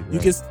 Good music. You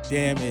can,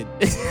 damn it.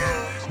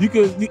 You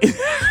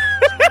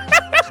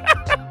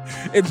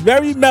it's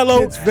very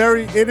mellow.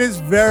 It is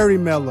very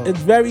mellow. It's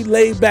very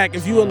laid back.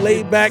 If you are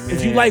laid back,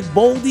 if you like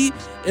Boldy,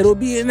 it'll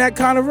be in that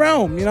kind of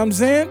realm. You know what I'm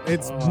saying?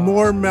 It's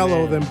more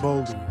mellow than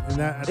Boldy.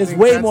 And it's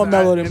way more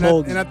mellow than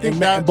Boldy. And I think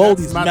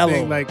Boldy's that's my mellow.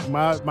 thing. Like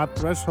my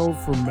threshold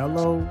for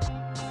mellow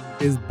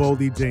is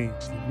Boldy James.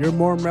 If you're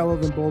more mellow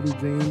than Boldy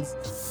James,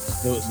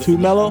 too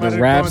mellow. The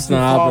rap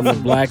snob and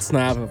the black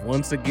snob have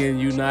once again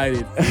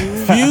united.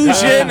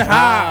 Fusion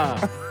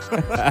high. All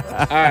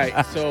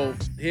right, so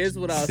here's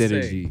what I'll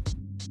say.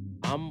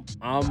 I'm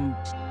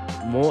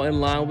more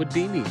in line with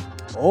Dini.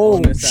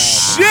 Oh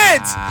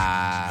shit!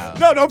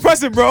 No,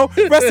 press it, bro.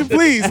 Press it,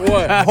 please.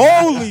 What?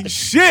 Holy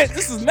shit!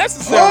 This is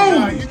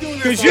necessary.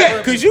 Cause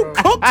you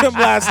cooked him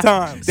last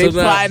time. They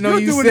plotting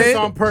on you. Doing this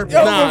on purpose.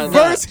 Yo,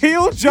 reverse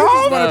heel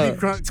job.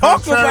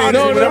 Talk about it.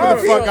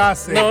 Whatever the fuck I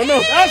say. No,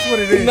 that's what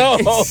it is. No,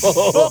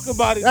 talk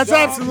about it. That's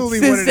absolutely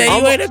what it is.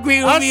 You ain't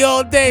agree with me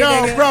all day,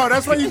 nigga. Bro,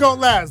 that's why you go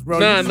last, bro.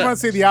 You just want to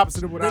say the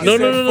opposite of what I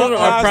said. No.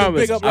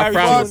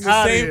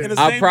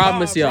 I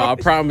promise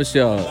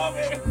y'all.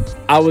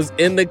 I was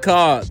in the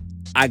car.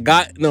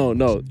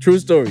 True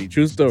story.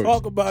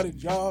 Talk about it,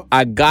 Job.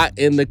 I got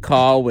in the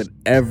car with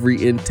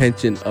every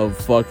intention of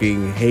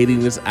fucking hating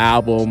this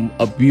album,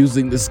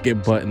 abusing the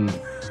skip button.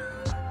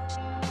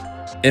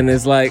 And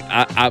it's like,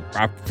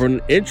 I from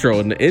the intro,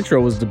 and the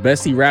intro was the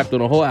best he rapped on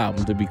the whole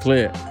album, to be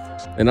clear.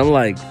 And I'm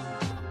like,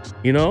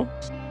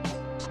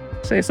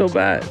 this ain't so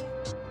bad.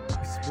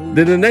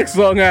 Then the next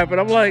song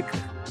happened, I'm like,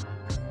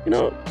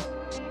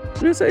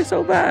 this ain't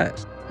so bad.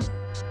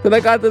 Then I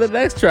got to the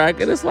next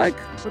track, and it's like,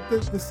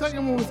 but the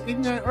second one was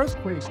Ignite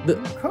Earthquake. You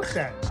cooked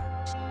that.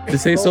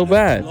 This ain't so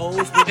bad.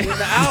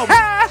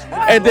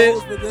 And then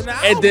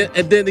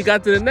they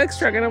got to the next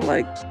track, and I'm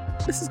like,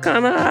 this is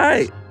kind of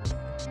alright.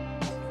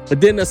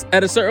 But then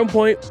at a certain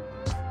point,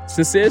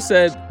 Sincere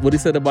said what he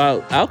said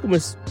about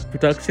Alchemist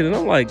production, and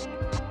I'm like,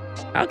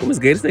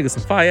 Alchemist gave this nigga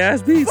some fire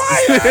ass beats.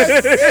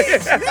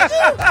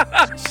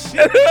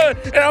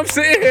 And I'm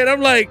sitting here and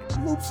I'm like,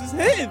 loops his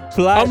head.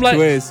 I'm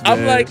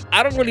like,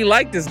 I don't really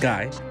like this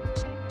guy.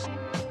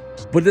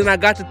 But then I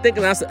got to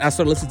thinking, I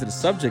started listening to the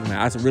subject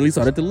matter. I really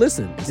started to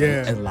listen.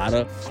 A lot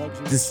of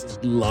this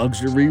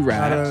luxury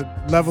rap. A lot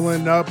of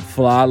leveling up.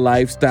 Fly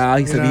lifestyle.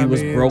 He said he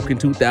was broke in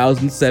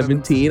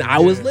 2017. I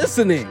was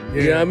listening.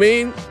 You know what I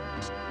mean?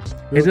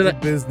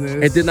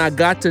 And then I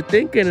got to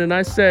thinking and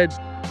I said,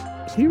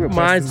 he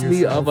reminds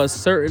me of a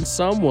certain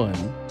someone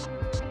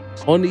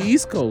on the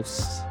East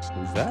Coast.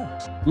 Who's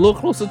that? A little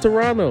closer to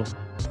Toronto.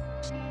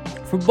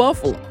 From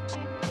Buffalo.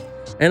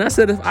 And I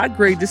said, if I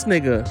grade this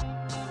nigga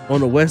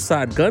on the West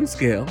Side Gun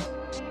scale,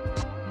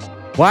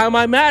 why am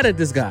I mad at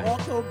this guy?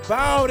 Talk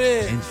about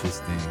it.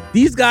 Interesting.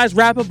 These guys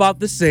rap about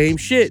the same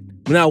shit.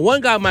 Now,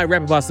 one guy might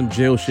rap about some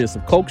jail shit,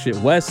 some coke shit,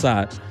 West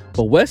Side.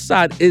 But West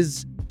Side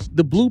is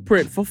the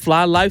blueprint for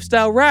fly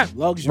lifestyle rap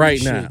luxury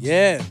shit. Now.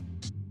 Yeah.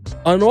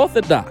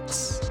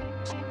 Unorthodox.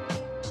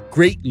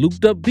 Great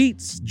looped up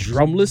beats,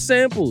 drumless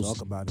samples.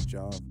 Talk about it,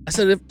 y'all. I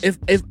said,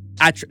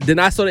 then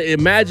I started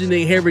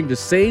imagining hearing the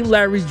same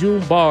Larry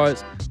June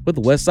bars with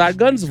the West Side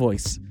Gun's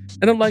voice.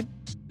 And I'm like,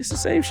 it's the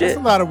same shit. That's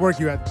a lot of work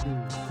you have to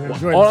do.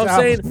 All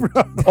I'm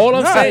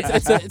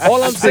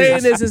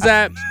saying is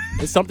that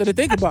it's something to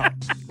think about.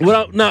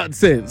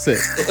 Sin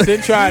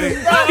tried it.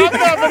 I'm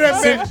not for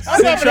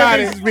that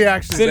Mace's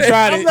reaction. Sin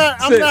tried it.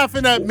 I'm not for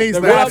that Mace.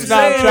 The rap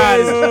snob tried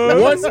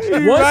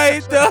it.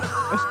 Right though.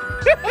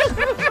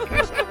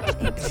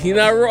 He's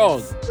not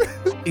wrong.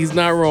 He's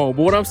not wrong.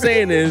 But what I'm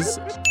saying is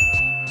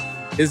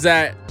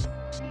that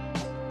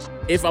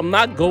if I'm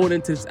not going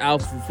into this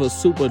album for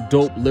super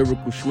dope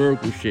lyrical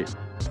schmirical shit,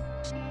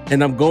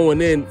 and I'm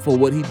going in for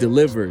what he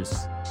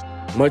delivers,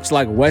 much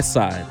like West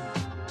Side,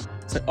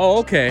 it's like, oh,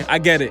 okay, I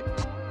get it.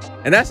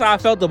 And that's how I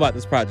felt about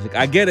this project.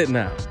 I get it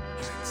now.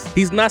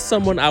 He's not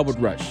someone I would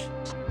rush.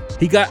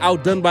 He got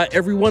outdone by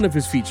every one of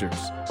his features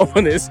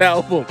on this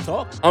album.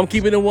 I'm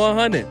keeping it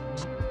 100.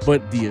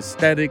 But the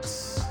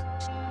aesthetics,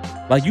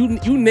 like you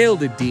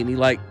nailed it, Deanie.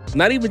 Like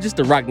not even just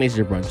the Rock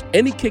Nation brunch,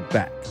 any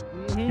kickback.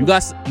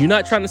 You're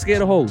not trying to scare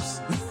the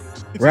hoes,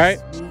 right?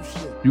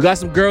 You got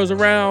some girls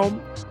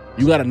around.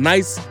 You got a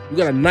nice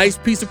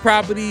piece of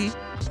property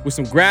with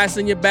some grass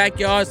in your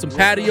backyard, some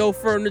patio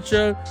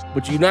furniture,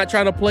 but you're not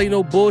trying to play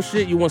no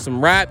bullshit. You want some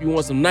rap. You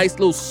want some nice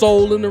little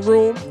soul in the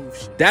room.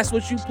 That's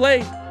what you play.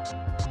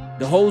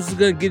 The hoes is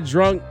gonna get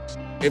drunk.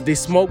 If they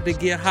smoke, they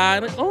get high.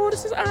 Like, oh,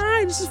 this is all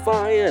right. This is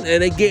fine.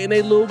 And they get in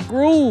their little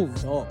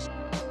groove.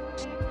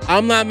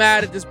 I'm not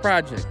mad at this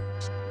project.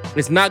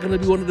 It's not going to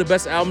be one of the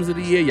best albums of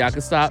the year. Y'all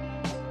can stop.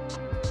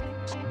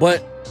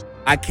 But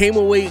I came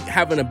away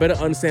having a better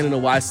understanding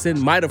of why Sin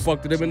might have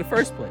fucked with him in the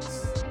first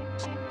place.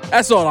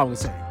 That's all I'm going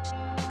to say.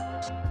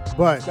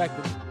 But,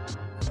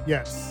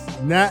 yes.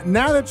 Now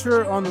that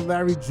you're on the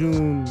Larry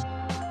June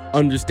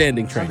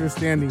understanding train.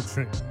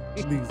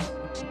 Please.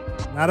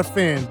 Not a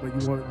fan, but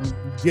you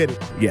get it.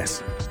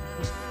 Yes.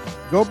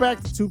 Go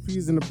back to Two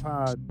Peas in the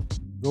Pod.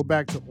 Go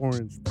back to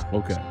Orange.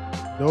 Okay.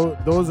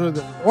 Those are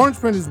the Orange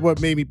Print is what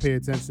made me pay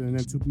attention, and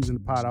then Two Peas in the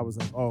Pod, I was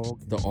like, oh,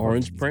 okay. The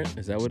Orange Print?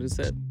 Is that what it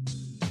said?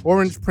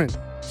 Orange Print.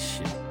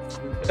 Shit.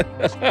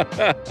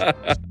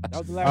 That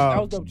was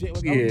the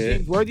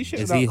James Worthy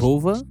shit. Is he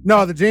Hoover?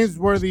 No, the James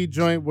Worthy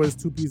joint was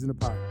Two Peas in the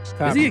Pod.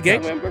 Is he a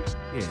gang member?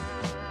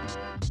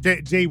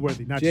 Yeah. Jay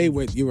Worthy, not Jay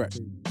Worthy. You're right.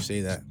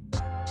 Say that.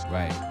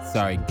 Right.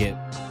 Sorry, Gip.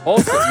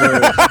 Also,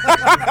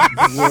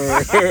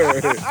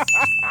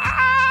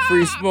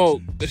 Free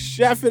Smoke.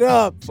 Chef it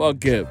up. Fuck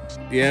Gip.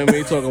 Yeah, I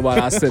mean, talking about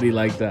our city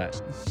like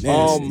that.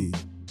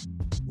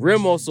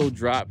 Rim also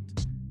dropped.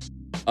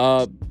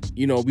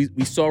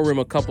 We saw Rim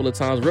a couple of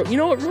times. You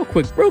know what? Real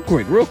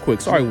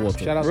quick. Sorry,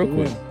 Walter. Shout out real to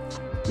quick. Rim.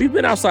 We've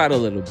been outside a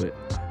little bit.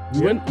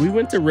 We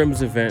went to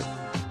Rim's event.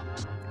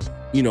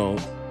 In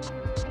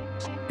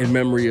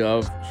memory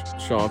of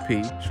Sean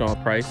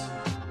Price.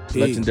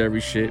 Legendary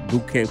shit.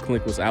 Boot Camp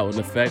Clink was out in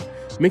effect.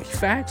 Mickey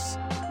Fax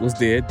was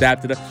there,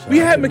 dapped it up. We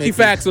had Mickey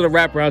Fax on the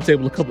Rap Round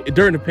Table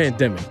during the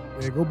pandemic.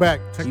 Yeah, go back.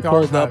 Check He the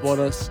pulled archives. up on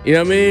us. You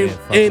know what I mean?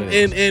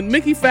 Yeah, and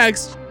Mickey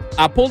Fax,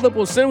 I pulled up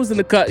on Sin was in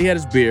the cut. He had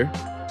his beer.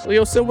 Well,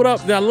 yo, Sin, what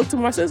up? Then I looked at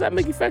him. I said, is that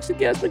Mickey Fax?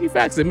 Yeah, it's Mickey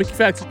Fax. And Mickey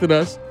Fax looked at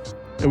us.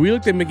 And we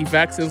looked at Mickey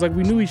Fax. And it was like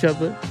we knew each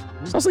other.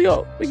 So I was like,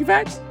 yo, Mickey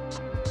Fax?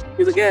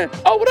 He's like, yeah.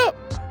 Oh, what up?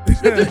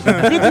 Good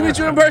to meet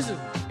you in person.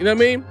 You know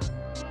what I mean?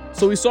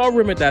 So we saw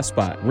Rim at that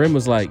spot. Rim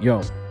was like,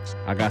 yo,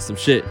 I got some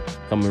shit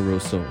coming real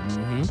soon.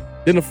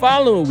 Then the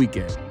following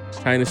weekend,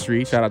 China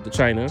Street, shout out to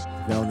China.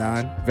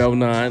 Vel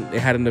 9, they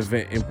had an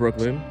event in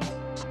Brooklyn.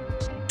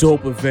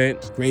 Dope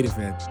event. Great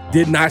event.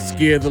 Did not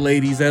scare the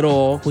ladies at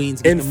all.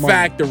 Queens get in the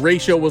fact, the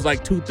ratio was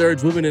like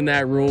 2/3 women in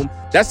that room.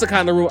 That's the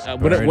kind of room,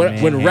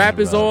 when rap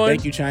is on,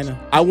 Thank you, China.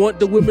 I want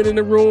the women in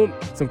the room,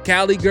 some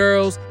Cali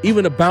girls,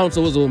 even the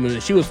bouncer was a woman,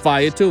 and she was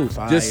fire too.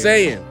 Just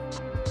saying.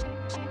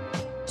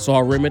 Saw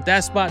Rim at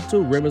that spot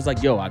too. Rim is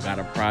like, yo, I got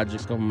a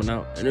project coming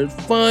out, and it's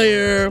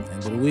fire. End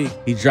of the week.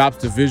 He drops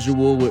the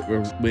visual with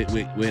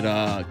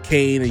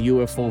Kane and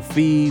UFO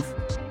Feeve.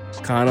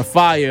 Kind of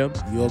fire.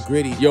 You're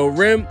gritty. Yo,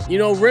 Rim,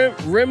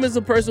 Rim is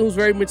a person who's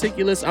very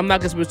meticulous. I'm not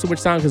gonna spend too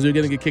much time because we're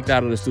gonna get kicked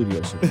out of the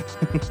studio soon.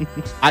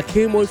 I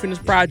came away from this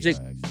project,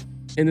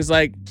 and it's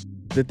like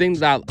the thing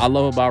that I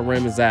love about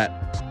Rim is that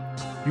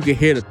you can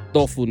hear the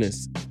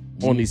thoughtfulness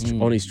on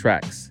these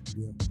tracks.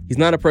 Yeah. He's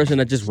not a person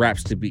that just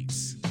raps to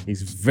beats.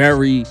 He's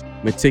very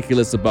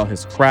meticulous about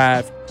his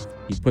craft.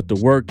 He put the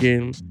work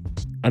in.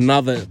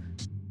 Another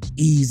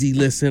easy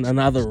listen,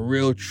 another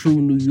real true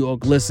New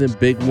York listen,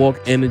 big walk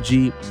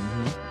energy.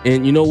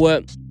 And you know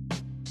what?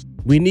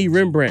 We need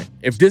Rembrandt.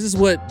 If this is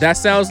what that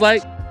sounds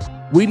like,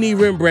 we need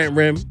Rembrandt,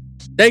 Rim.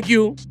 Thank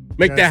you.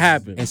 Make that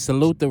happen. And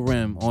salute the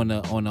Rim on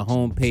the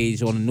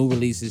homepage, on the new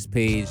releases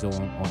page on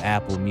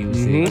Apple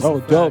Music. Oh,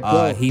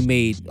 dope. He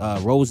made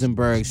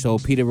Rosenberg show,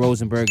 Peter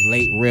Rosenberg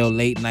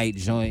late night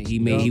joint.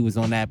 He was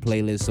on that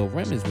playlist. So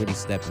Rim is really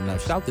stepping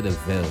up. Shout out to the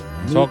Ville,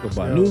 man. Talk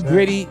about New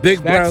Gritty,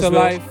 Big Back to Brownsville.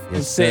 Life, and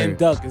Yes, Sam sir.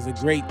 Duck is a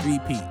great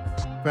three-peat.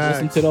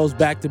 Listen to those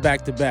back to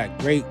back to back.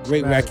 Great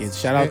records.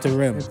 Shout out to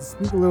Rim. And to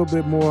speak a little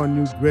bit more on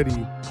New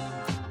Gritty,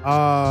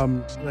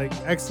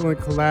 excellent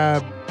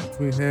collab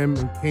between him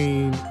and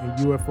Kane and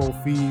UFO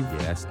Feeve. Yeah,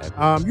 that's epic.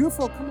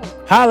 UFO, come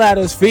on. Holla at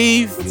us,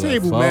 Feeve. The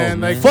table, UFO, man.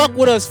 man. Like, Fuck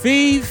with us,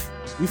 Feeve.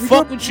 We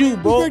fuck with you, we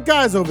bro. good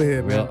guys over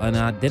here, man. Real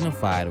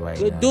unidentified right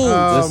Good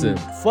now. dudes. Listen,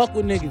 Fuck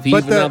with niggas.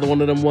 Feeve another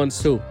one of them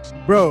ones too.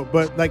 Bro,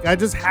 but like I have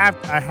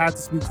to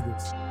speak to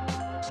this.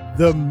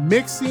 The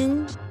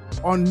mixing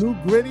on New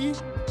Gritty,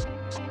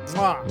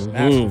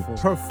 Masterful.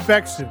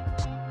 perfection.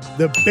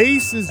 The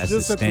bass is That's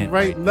just a at the stamp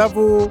right right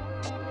level.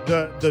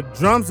 The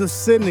drums are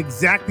sitting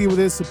exactly where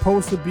they're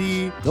supposed to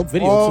be. Dope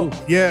video, too.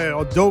 Yeah,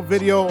 a dope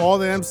video. All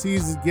the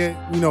MCs is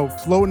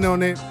floating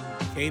on it.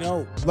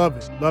 Kano. Love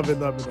it.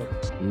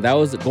 And that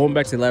was going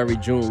back to Larry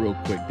June real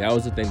quick. That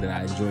was the thing that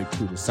I enjoyed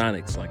too. The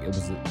Sonics, like it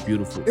was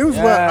beautiful. It was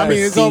well. I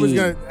mean, it's always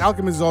gonna.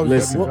 Alchemist is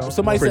always gonna be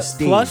somebody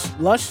Pristine.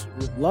 said Lush.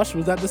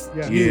 Was that this?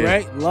 Yeah.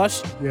 Right.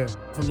 Lush. Yeah.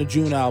 From the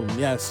June album.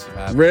 Yes.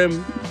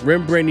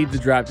 Rembrandt need to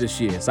drop this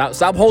year.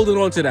 Stop holding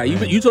on to that.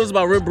 You told us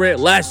about Rembrandt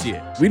last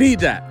year. We need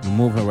that. You're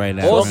moving right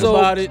now. Also,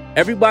 about it.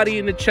 Everybody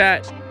in the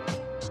chat,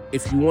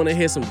 if you want to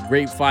hear some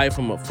great fire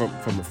from a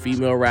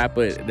female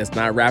rapper that's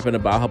not rapping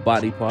about her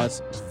body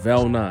parts,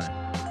 Vel 9.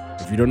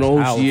 If you don't know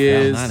who she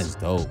is, Vel 9 is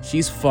dope.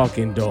 She's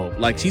fucking dope.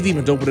 Like she's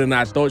even doper than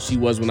I thought she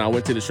was when I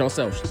went to the show.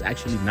 So she's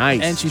actually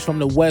nice. And she's from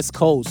the West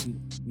Coast.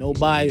 No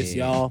bias,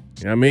 y'all.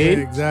 You know what I mean?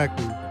 Yeah,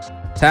 exactly.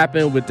 Tap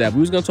in with that. We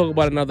was gonna talk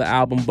about another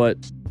album, but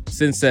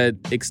Sin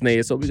said Ixnay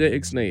it, so we got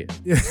Ixnay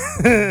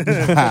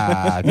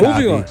it.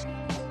 Moving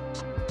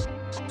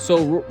on.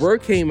 So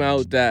word came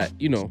out that,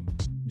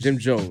 Jim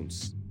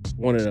Jones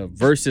wanted a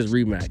versus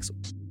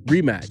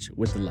rematch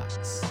with the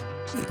Lox.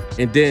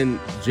 And then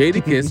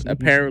Jadakiss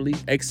apparently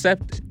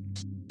accepted.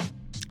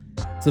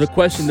 So the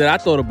question that I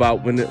thought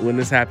about when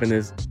this happened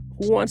is,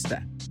 who wants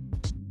that?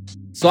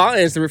 So I'll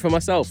answer it for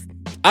myself.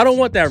 I don't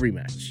want that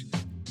rematch.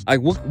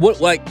 Like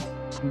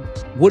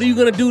what are you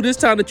gonna do this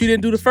time that you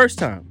didn't do the first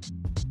time?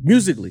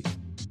 Musically.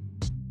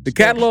 The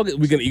catalog,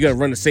 you gonna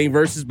run the same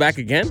verses back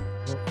again?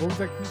 What was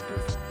that key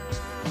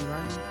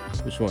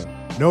first? Which one?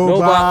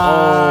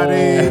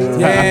 Nobody. Oh,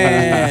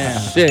 yeah.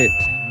 Shit.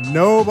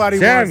 Nobody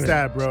wants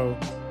that, bro.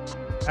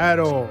 At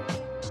all.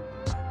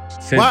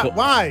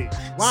 Why?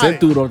 Sent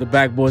threw it off the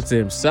backboard to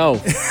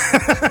himself.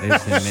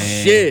 Listen, man.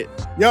 Shit.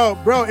 Yo,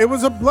 bro, it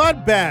was a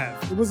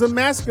bloodbath. It was a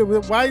massacre.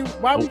 Why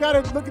we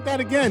gotta look at that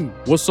again?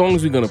 What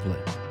songs we gonna play?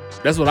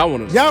 That's what I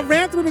want to know. Y'all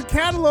ran through the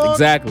catalog.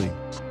 Exactly.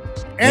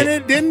 And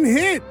it didn't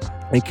hit.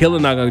 And Killer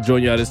not gonna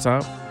join y'all this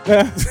time.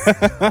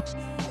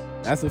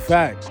 That's a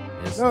fact.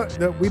 No,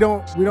 we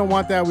don't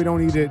want that. We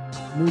don't need it.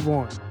 Move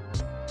on.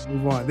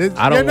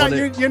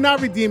 You're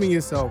not redeeming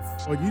yourself.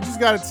 Or you just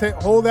gotta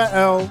hold that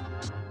L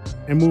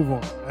and move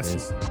on. That's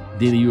it.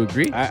 Did you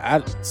agree?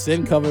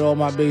 Sin covered all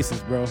my bases,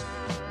 bro.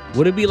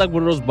 Would it be like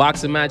one of those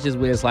boxing matches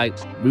where it's like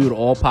we would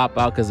all pop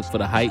out because for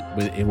the hype,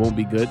 but it won't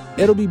be good?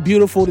 It'll be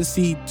beautiful to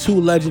see two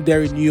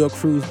legendary New York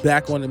crews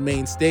back on the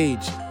main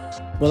stage.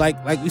 But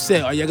like we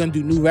said, are y'all gonna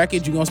do new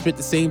records? You gonna spit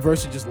the same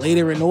verses just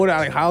later in order?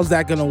 Like, how's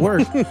that gonna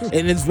work?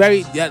 And it's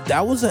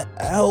that was a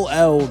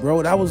LL,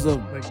 bro. That was a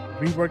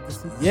rework the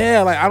system.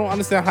 Yeah, like I don't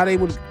understand how they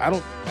would.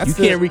 You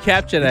can't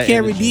recapture that. You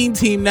can't redeem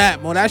team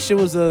that, man. That shit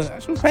was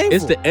painful.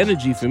 It's the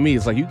energy for me.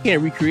 It's like you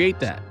can't recreate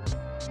that.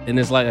 And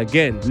it's like,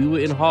 again, we were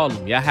in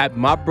Harlem. Y'all had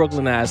my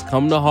Brooklyn ass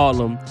come to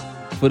Harlem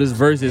for this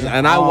verses,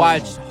 and I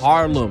watched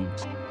Harlem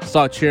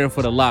start cheering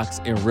for the Lox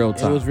in real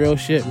time. It was real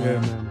shit,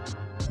 man. Man.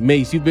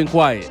 Mace, you've been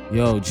quiet.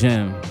 Yo,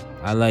 Jim,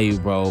 I love you,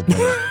 bro,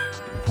 but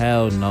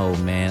hell no,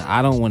 man.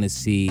 I don't want to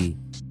see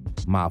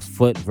my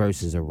foot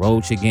versus a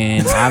roach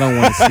again. I don't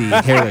want to see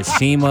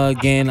Hiroshima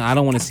again. I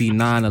don't want to see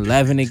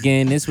 9/11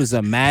 again. This was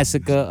a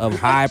massacre of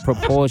high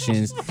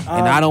proportions,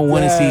 and I don't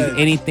want to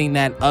see anything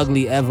that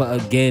ugly ever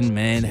again,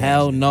 man.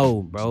 Hell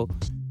no, bro.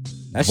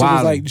 That shit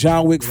was like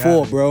John Wick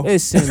 4, bro.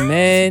 Listen,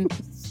 man.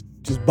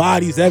 Just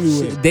bodies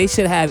everywhere. They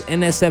should have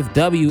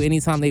NSFW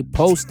anytime they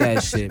post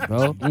that shit,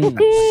 bro.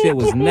 Shit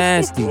was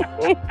nasty.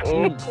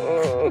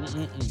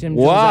 Jim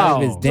Jones out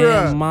of his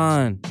damn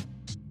mind.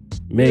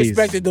 Maze.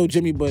 Respected though,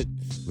 Jimmy, but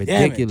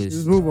ridiculous.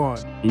 Just move on.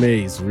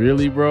 Maze,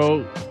 really,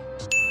 bro?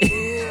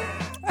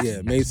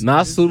 Yeah, Mace.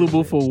 Not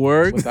suitable for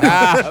work.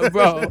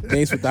 Bro.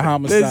 Mace with the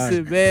homicide.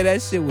 Listen, man,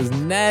 that shit was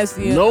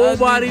nasty. And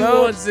nobody ugly,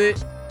 bro. wants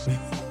it.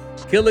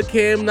 Killer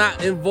Cam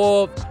not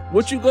involved.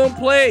 What you gonna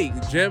play,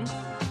 Jim?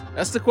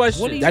 That's the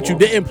question. That you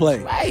didn't play.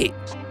 Right.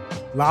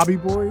 Lobby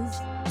Boys?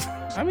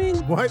 I mean,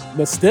 what?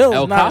 But still,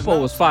 El Capo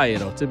was fire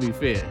though, to be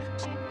fair.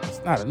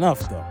 It's not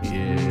enough though.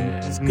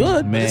 Yeah. It's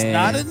good, man. But it's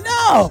not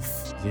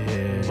enough.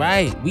 Yeah.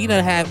 Right.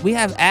 We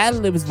have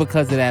ad-libs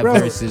because of that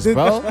verses,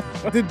 bro.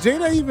 Did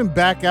Jada even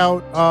back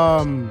out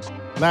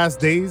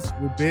Last Days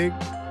with Big?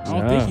 I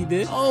don't think he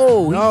did.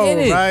 Oh, no, he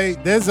did it.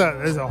 Right? There's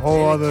a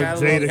whole other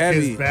Jada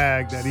Kiss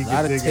bag that he a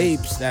lot can of dig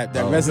tapes that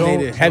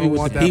resonated heavy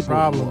with the people.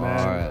 Problem,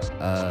 man.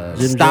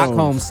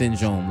 Stockholm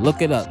Syndrome.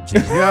 Look it up,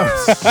 Jim.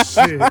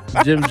 Shit.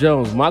 Jim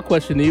Jones, my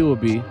question to you would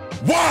be,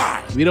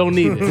 why? We don't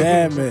need it.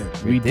 Damn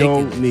it. We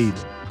don't need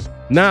it.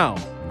 Now,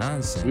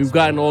 nonsense. We've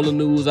gotten all the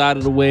news out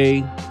of the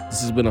way.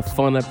 This has been a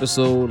fun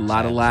episode. A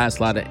lot of laughs,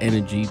 a lot of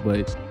energy,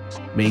 but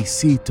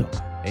Macito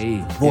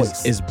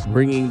is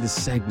bringing the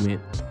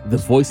segment, the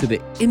voice of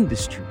the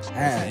industry.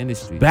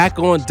 Back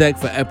on deck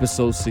for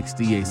episode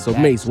 68. So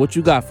Mace, what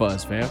you got for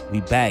us, fam?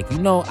 We back. You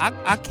know,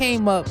 I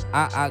came up,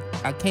 I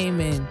came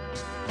in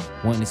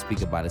wanting to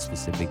speak about a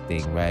specific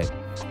thing, right?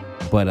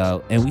 But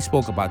and we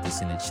spoke about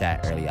this in the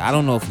chat earlier. I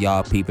don't know if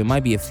y'all peep. It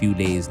might be a few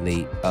days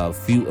late, a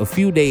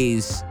few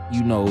days,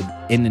 you know,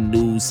 in the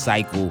news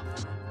cycle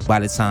by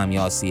the time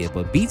y'all see it.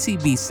 But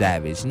BTB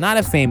Savage, not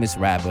a famous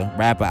rapper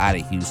out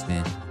of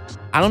Houston.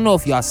 I don't know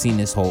if y'all seen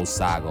this whole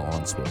saga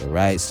on Twitter,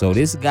 right? So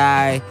this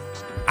guy,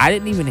 I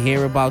didn't even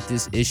hear about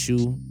this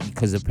issue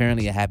because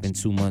apparently it happened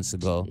 2 months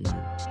ago.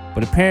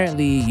 But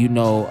apparently,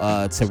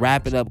 to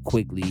wrap it up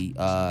quickly,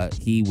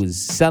 he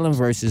was selling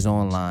verses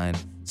online.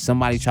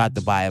 Somebody tried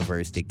to buy a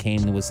verse. They came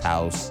to his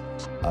house,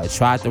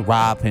 tried to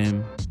rob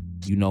him,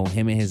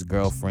 him and his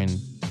girlfriend,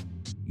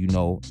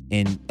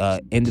 and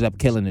ended up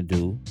killing the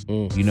dude.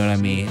 You know what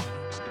I mean?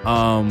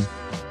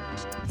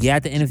 He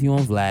had the interview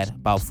on Vlad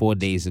about 4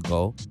 days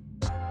ago.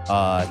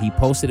 He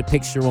posted a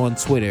picture on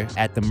Twitter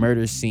at the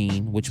murder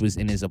scene, which was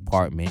in his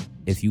apartment.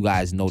 If you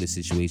guys know the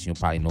situation, you'll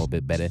probably know a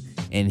bit better.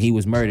 And he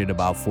was murdered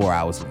about 4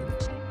 hours later.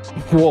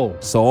 Whoa.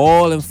 So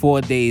all in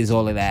 4 days,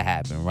 all of that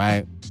happened,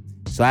 right?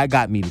 So that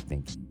got me to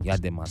thinking. Y'all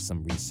did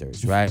some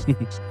research, right?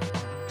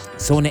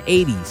 So in the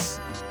 80s,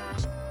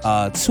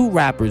 2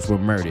 rappers were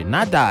murdered.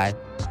 Not died.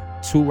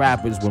 2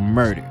 rappers were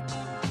murdered.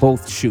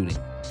 Both shooting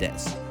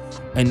deaths.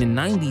 In the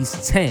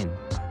 90s, 10.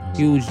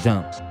 Huge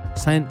jump.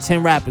 10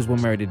 rappers were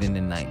murdered in the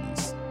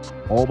 90s.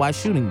 All by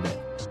shooting death.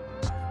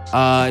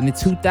 In the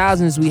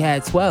 2000s, we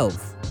had 12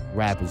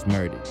 rappers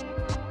murdered.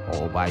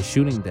 All by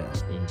shooting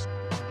death.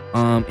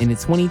 In the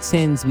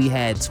 2010s, we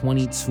had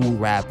 22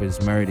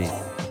 rappers murdered.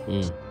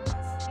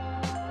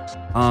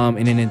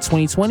 And then in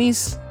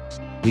 2020s,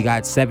 we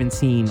got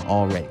 17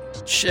 already.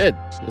 Shit.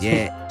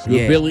 Yeah.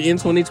 We're barely in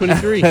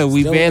 2023.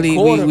 we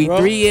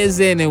 3 years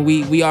in, and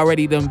we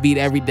already done beat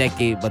every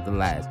decade but the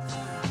last.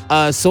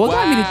 So it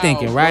got me to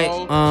thinking, right?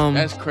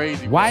 That's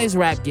crazy. Why is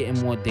rap getting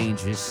more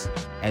dangerous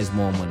as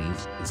more money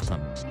is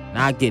coming?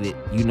 Now I get it.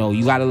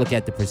 You got to look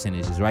at the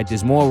percentages, right?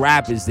 There's more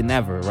rappers than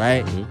ever,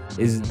 right?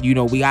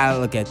 We got to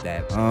look at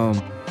that.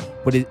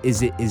 But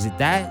is it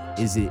that?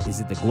 Is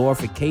it the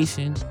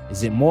glorification?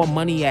 Is it more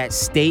money at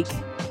stake?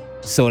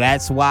 So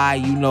that's why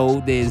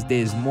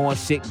there's more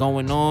shit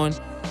going on.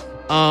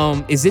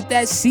 Is it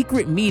that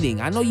secret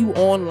meeting? I know you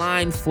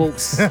online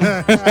folks. You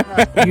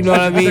know what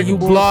I mean? You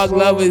blog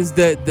lovers.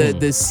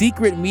 The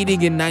secret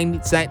meeting in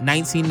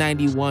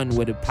 1991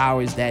 where the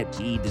powers that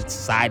be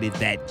decided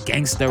that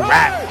gangster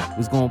rap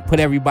was gonna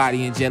put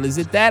everybody in jail. Is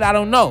it that? I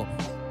don't know.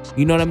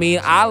 You know what I mean?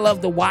 I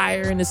love The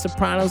Wire and The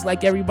Sopranos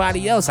like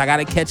everybody else. I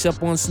gotta catch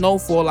up on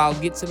Snowfall. I'll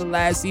get to the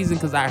last season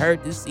because I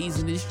heard this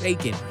season is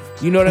shaking.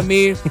 You know what I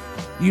mean?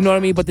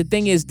 But the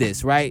thing is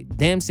this, right?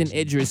 Damson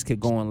Idris could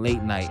go on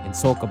late night and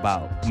talk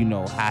about,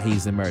 how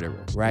he's a murderer,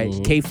 right?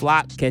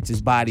 K-Flock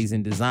catches bodies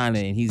in Designer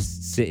and he's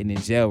sitting in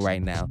jail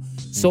right now.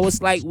 So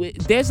it's like,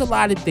 there's a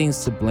lot of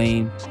things to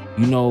blame.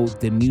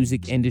 The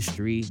music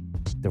industry,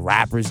 the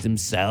rappers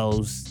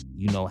themselves,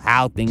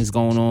 how things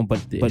going on.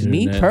 But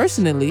me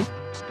personally,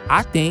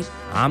 I think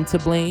I'm to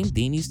blame,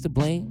 Deanie's to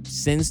blame,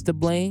 Sin's to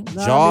blame,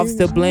 Jov's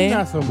to blame.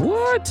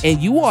 What?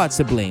 And you are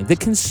to blame. The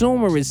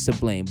consumer is to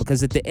blame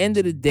because at the end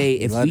of the day,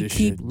 if we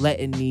keep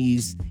letting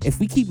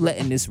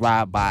this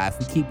ride by, if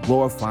we keep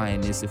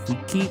glorifying this, if we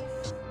keep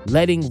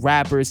letting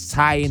rappers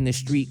tie in the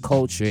street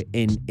culture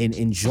and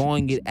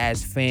enjoying it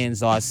as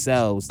fans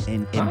ourselves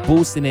and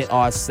boosting it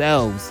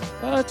ourselves,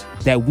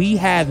 that we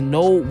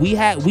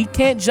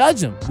can't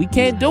judge them. We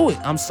can't do it.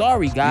 I'm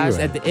sorry, guys.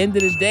 Right. At the end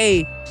of the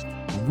day,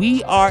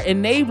 we are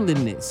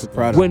enabling this.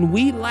 When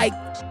we like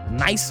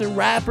nicer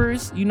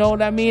rappers, you know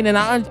what I mean? And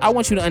I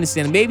want you to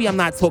understand, maybe I'm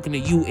not talking to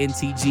you,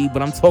 NTG,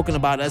 but I'm talking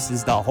about us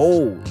as the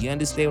whole. You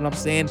understand what I'm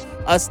saying?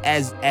 Us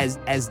as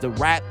the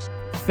rap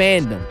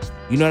fandom.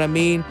 You know what I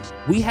mean?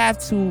 We have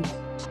to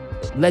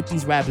let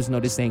these rappers know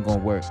this ain't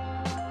gonna work.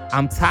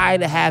 I'm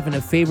tired of having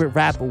a favorite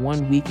rapper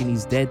one week and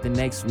he's dead the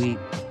next week.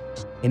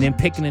 And then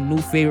picking a new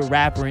favorite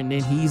rapper and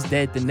then he's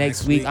dead the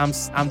next week. I'm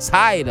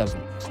tired of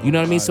it. You know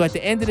what I mean? So at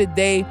the end of the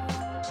day,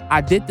 I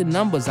did the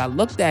numbers. I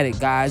looked at it,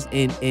 guys,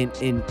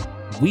 and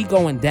we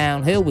going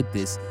downhill with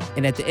this.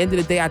 And at the end of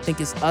the day, I think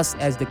it's us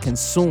as the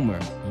consumer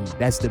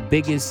that's the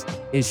biggest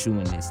issue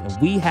in this.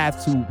 And we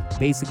have to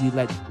basically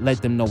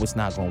let them know it's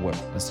not going to work.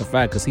 That's a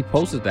fact, because he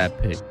posted that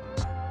pic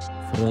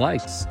for the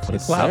likes, for the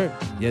clout.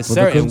 Yes,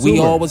 sir. And we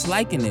always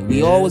liking it.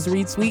 We always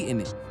retweeting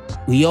it.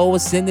 We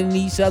always sending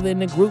each other in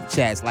the group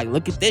chats, like,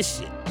 look at this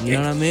shit. You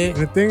know what I mean?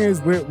 And the thing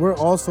is, we're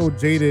also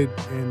jaded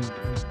and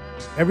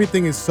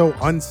everything is so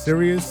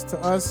unserious to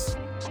us.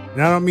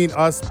 And I don't mean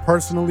us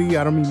personally.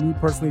 I don't mean me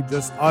personally.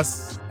 Just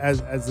us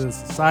as a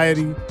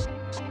society.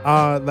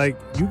 Like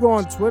you go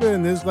on Twitter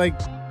and there's like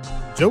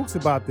jokes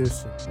about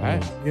this shit.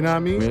 Right. You know what I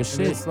mean? Real shit.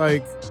 And it's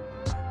like,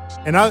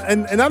 and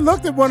I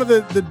looked at one of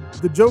the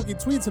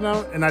jokey tweets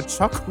and I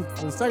chuckled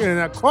for a second and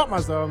I caught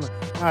myself. I'm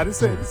like, nah,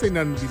 this ain't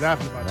nothing to be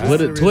laughing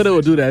about. Twitter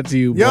will do that to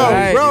you, bro.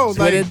 Yo, bro,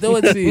 Twitter do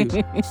it to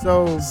you.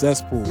 So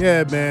cesspool.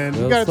 Yeah, man,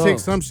 you gotta take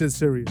some shit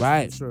serious.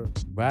 Right. Sure.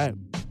 Right.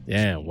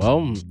 Yeah.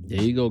 Well,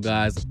 there you go,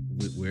 guys.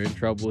 We're in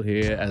trouble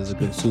here as a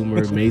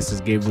consumer. Mace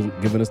is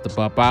giving us the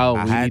pop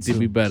out. We need to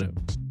be better.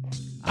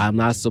 I'm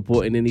not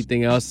supporting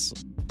anything else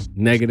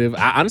negative.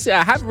 Honestly,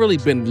 I haven't really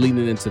been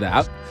leaning into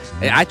that.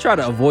 I try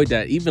to avoid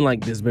that. Even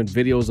like there's been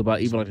videos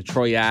about even like the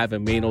Troy Ave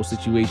and Mano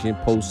situation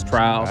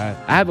post-trial. Right.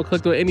 I haven't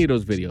clicked on any of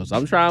those videos.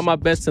 I'm trying my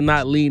best to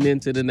not lean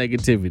into the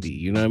negativity.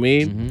 You know what I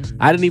mean? Mm-hmm.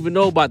 I didn't even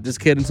know about this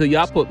kid until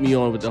y'all put me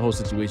on with the whole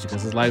situation.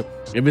 Because it's like,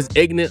 if it's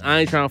ignorant,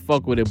 I ain't trying to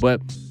fuck with it.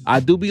 But I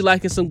do be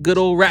liking some good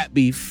old rap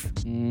beef.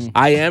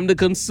 I am the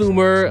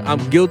consumer.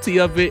 I'm guilty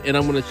of it, and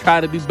I'm gonna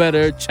try to be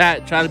better.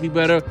 Chat, try to be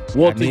better.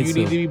 Walter, you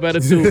need to be better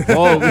too.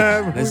 Oh,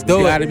 let's do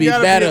it. Gotta be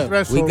better.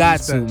 We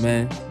got to,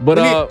 man.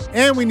 But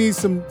we need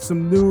some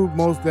new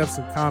Most Defs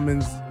and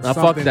Commons.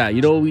 Fuck that.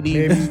 You know what we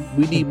need? Maybe.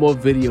 We need more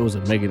videos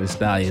of Megan Thee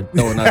Stallion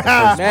throwing out the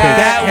first pick.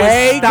 That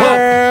way,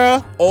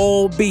 girl.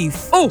 Old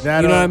beef. Oh, you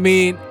know what I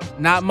mean?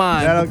 Not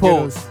mine. That'll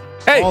get us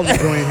all the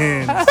joint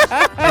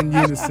hands in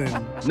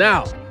unison.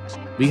 Now.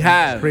 We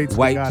have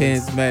White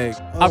Pants Meg.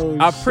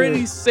 A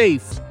pretty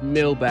safe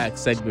mailbag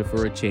segment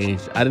for a change.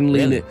 I didn't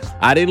lean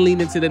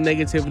into the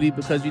negativity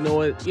because you know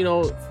what? You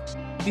know,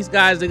 these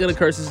guys, they're gonna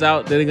curse us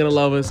out, they're gonna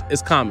love us.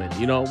 It's common,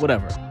 you know,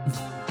 whatever.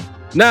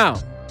 Now,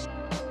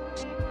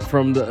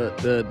 from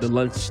the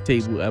lunch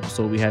table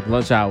episode we had,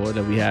 lunch hour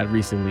that we had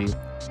recently,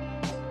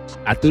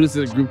 I threw this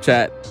in a group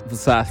chat,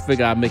 so I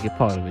figured I'd make it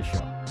part of the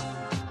show.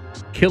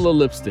 Killer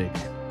Lipstick,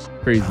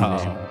 crazy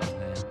name.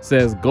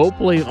 Says, go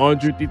play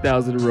Andre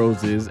 3000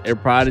 Roses and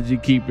Prodigy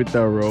Keep It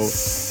Thorough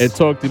and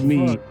talk to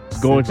me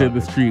going to the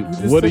street.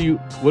 What are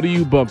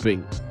you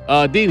bumping?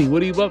 Deanie,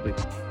 what are you bumping?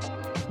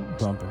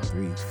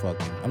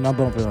 I'm not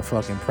bumping a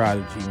fucking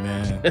Prodigy,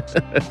 man.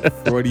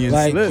 Freudian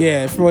slip.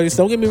 Yeah, Freudian.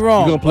 Don't get me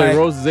wrong. You're gonna play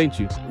Roses, ain't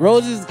you?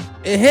 Roses,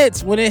 it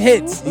hits when it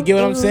hits. You get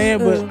what I'm saying?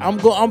 But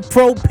I'm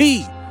pro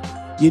P.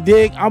 You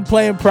dig? I'm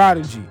playing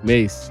Prodigy.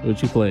 Mace,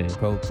 what you playing?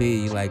 Pro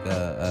P, you like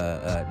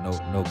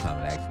no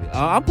comment actually.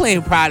 I'm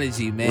playing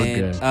Prodigy,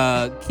 man.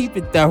 Okay. Keep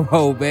It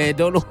Thorough, man.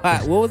 Don't know why.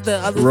 What was the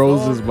other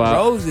Roses song? Bob.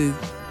 Roses.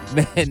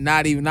 Man,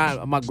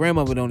 not my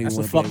grandmother don't even.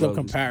 That's a fucked up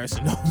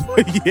comparison,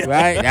 yeah.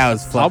 Right? That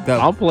was fucked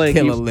up. I'm playing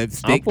Killer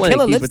Lipstick.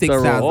 Killer Lipstick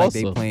sounds like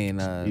they playing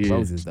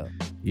Roses though.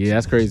 Yeah,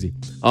 that's crazy.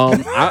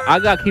 I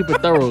got Keep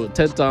It Thorough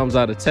 10 times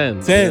out of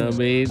 10. 10. You know what I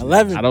mean?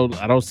 11. I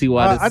don't see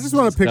why. I just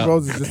want to pick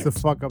Roses just to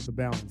fuck up the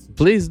balance.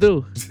 Please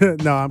do.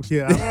 No, I'm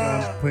kidding.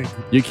 I'm playing.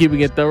 You're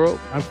keeping it thorough.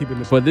 I'm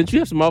keeping it. But didn't you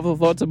have some other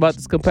thoughts about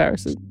this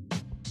comparison?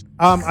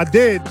 I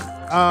did.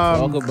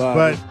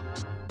 But.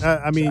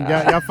 I mean,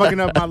 y'all fucking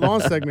up my lawn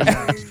segment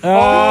now.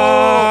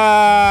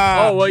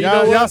 Well, you know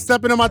what? Y'all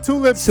stepping on my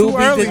tulips too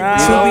early. To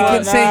be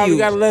continued. We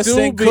gotta let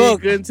Sing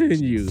cook.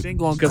 Continue. Sing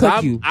gonna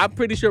cook you. I'm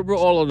pretty sure we're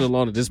all on the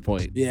lawn at this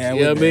point. Yeah,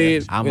 you know what I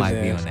mean? I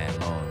might be on that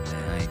lawn,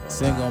 man. I ain't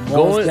Sing gonna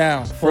mow us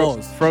down.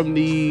 From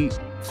the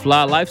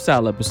Fly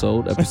Lifestyle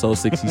episode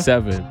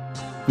 67,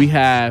 we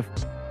have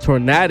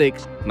Tornadic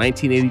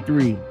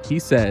 1983. He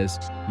says,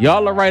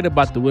 y'all are right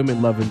about the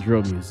women loving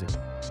drill music.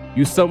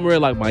 You somewhere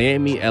like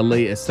Miami,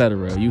 LA,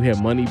 etc. You hear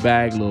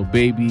Moneybagg, Lil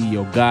Baby,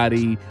 Yo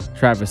Gotti,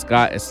 Travis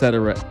Scott,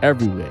 etc.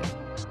 everywhere.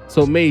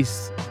 So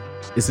Mace,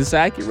 is this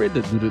accurate?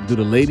 Do the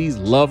ladies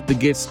love to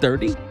get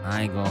sturdy?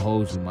 I ain't gonna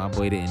hold you. My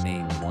boy didn't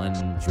name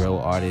one drill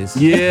artist.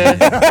 Yeah.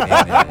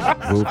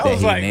 Group that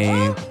he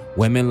named.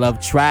 Women love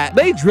trap.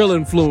 They drill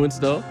influence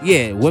though.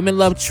 Yeah, women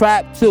love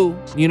trap too.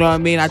 You know what I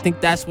mean? I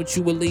think that's what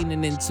you were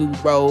leaning into,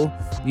 bro.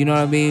 You know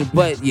what I mean?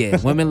 But yeah,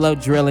 women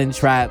love drilling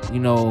trap. You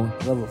know,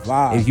 love a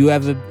vibe. If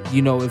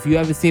you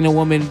ever seen a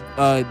woman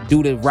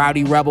do the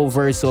Rowdy Rebel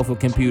verse off of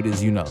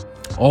Computers, you know.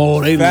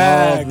 Oh, they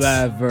love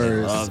that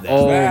verse.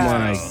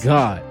 My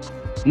God.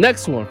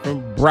 Next one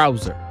from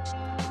Browser.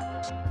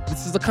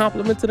 This is a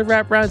compliment to the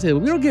Rap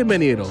Roundtable. We don't get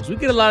many of those. We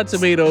get a lot of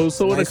tomatoes.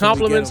 So when the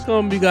compliments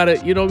come, we gotta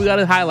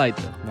highlight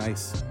them.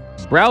 Nice.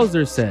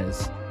 Browser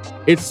says,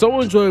 it's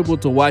so enjoyable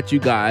to watch you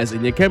guys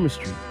and your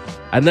chemistry.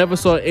 I never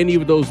saw any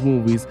of those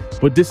movies,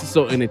 but this is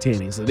so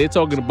entertaining. So they're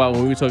talking about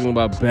when we were talking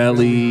about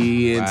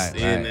Belly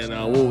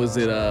and what was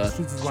it?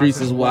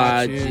 Streets is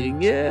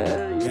Watching.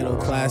 Yeah.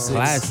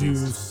 Classics.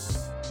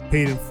 Juice,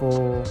 Paid in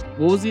Full.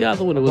 What was the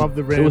other one? Above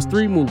the Rim. It was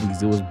 3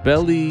 movies. It was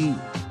Belly,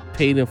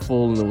 Paid in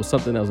Full, and there was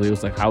something else. It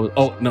was like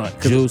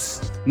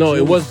Juice. No,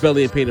 it was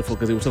Belly and Paid in Full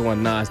because they were talking about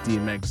Nas,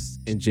 DMX,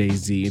 and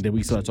Jay-Z, and then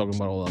we started talking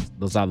about all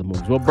those other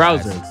movies. Well,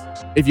 Browser,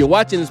 if you're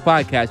watching this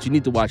podcast, you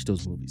need to watch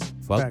those movies.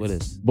 Fuck with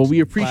us. But we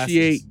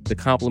appreciate the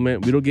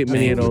compliment. We don't get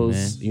many of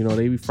those. You know,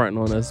 they be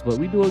fronting on us, but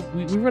we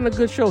run a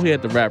good show here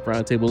at the Rap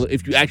Roundtable.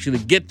 If you actually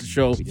get the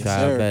show, we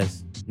try our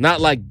best.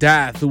 Not like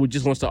Dath, who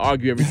just wants to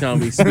argue every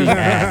time we speak. You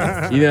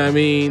know what I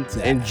mean?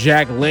 And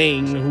Jack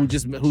Lang,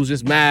 who's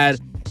just mad,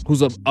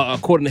 who's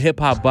according to Hip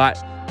Hop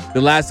Bot. The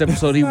last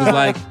episode, he was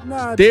like,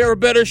 they're a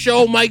better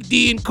show, Mike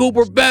D and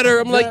Cooper better.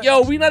 I'm like,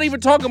 yo, we not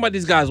even talking about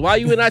these guys. Why are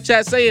you in our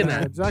chat saying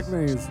that? Jack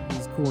Lang is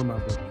cool in my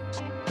book.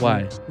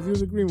 Why? Because he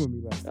was agreeing with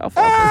me last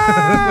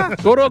time.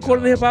 Go to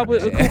According to Hip Hop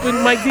with Cooper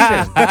and Mike D.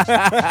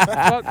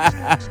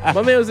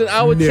 My man was in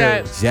our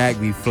chat. Jack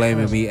be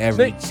flaming me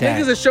every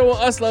chat. Niggas are showing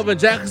us love, and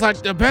Jack is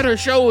like, the better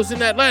show is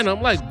in Atlanta.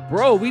 I'm like,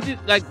 bro, we did,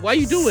 like, why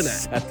you doing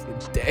that? Sucking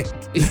dick.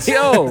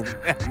 Yo.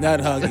 Not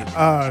hugging.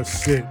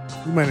 Shit.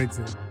 You might need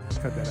to.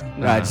 Cut that out.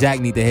 Nah, Jack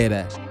need to hear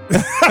that.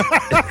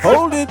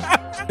 Hold it.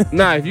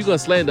 Nah, if you gonna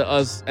slander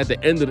us at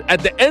the end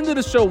of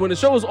the show, when the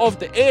show was off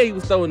the air, he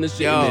was throwing this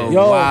shit in there.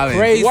 Yo, wildin'.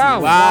 crazy.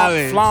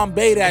 Wildin'.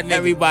 Flambe that nigga.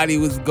 Everybody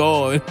was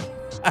gone.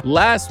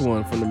 Last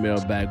one from the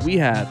mailbag, we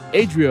have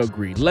Adriel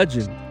Green,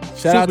 legend.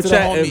 Shout out to the Super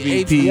Chat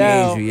homie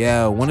MVP.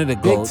 Adriel. One of the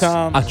Big goats.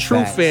 time. A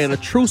true fan, a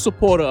true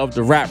supporter of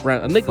the rap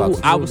round. A nigga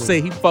who I would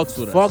say he fucks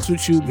with us. Fucks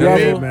with you, Yeah,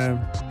 brother.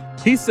 man.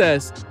 He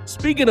says,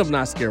 speaking of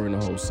not scaring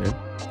the whole sin,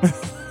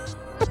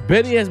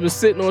 Benny has been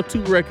sitting on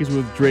 2 records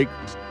with Drake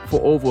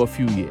for over a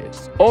few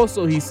years.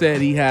 Also, he said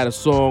he had a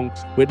song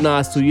with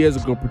Nas 2 years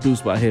ago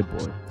produced by Hit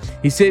Boy.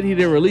 He said he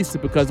didn't release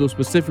it because it was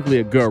specifically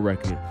a girl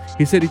record.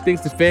 He said he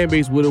thinks the fan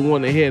base wouldn't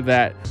want to hear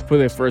that for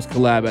their first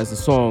collab as a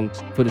song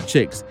for the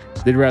chicks.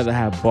 They'd rather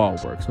have bar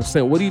work. So,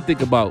 Sam, what do you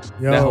think about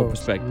that whole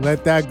perspective?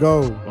 Let that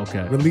go.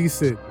 Okay.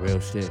 Release it.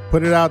 Real shit.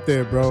 Put it out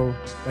there, bro.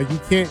 Like you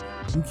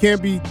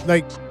can't be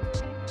like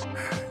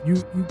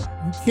you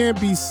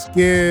can't be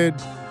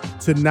scared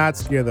to not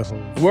scare the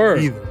host.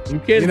 Word. Either. You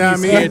can't You know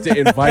be what I mean? scared to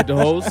invite the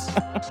host.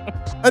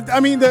 I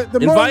mean the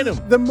Invite moral,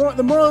 him.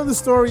 the moral of the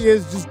story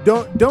is just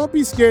don't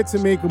be scared to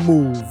make a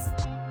move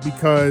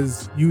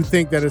because you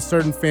think that a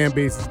certain fan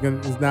base is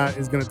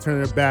gonna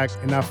turn their back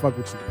and not fuck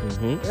with you.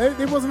 Mm-hmm.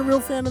 They wasn't a real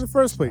fan in the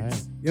first place.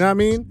 Right. You know what I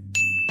mean?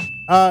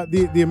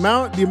 The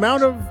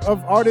amount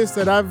of artists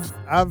that I've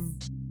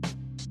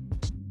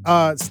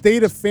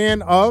stayed a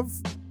fan of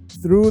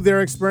through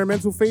their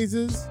experimental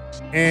phases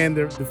and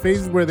the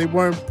phases where they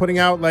weren't putting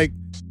out like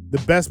the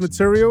best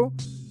material,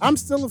 I'm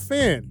still a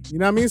fan. You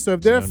know what I mean? So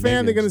if they're a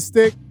fan, they're gonna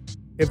stick.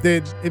 If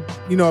they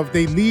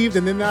leave,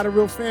 then they're not a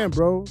real fan,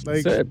 bro.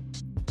 Like,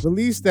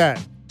 release that.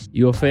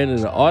 You a fan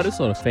of the artist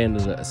or a fan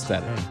of the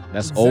aesthetic?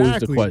 That's always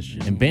the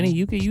question. And Benny,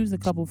 you could use a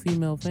couple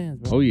female fans,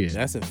 bro. Oh yeah,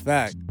 that's a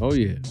fact. Oh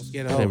yeah. Let's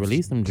get They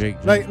released them Drake.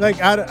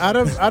 Like out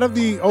of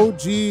the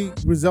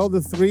OG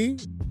Griselda 3,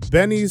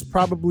 Benny's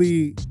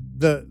probably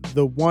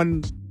the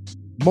one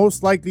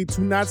most likely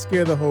to not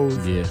scare the hoes.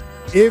 Yeah.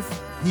 If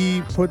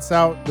he puts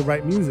out the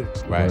right music.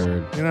 Right. You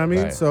know what I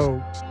mean? Right.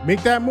 So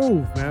make that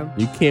move, man.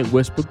 You can't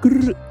whisper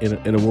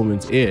in a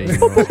woman's ear. You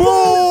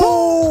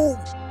know?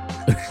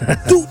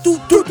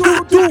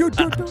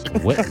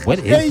 What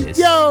is hey, this?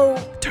 yo.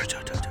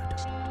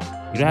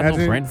 You don't have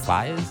no Brent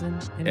Fires in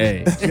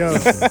Hey, yo.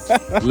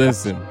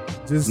 Listen.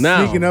 Just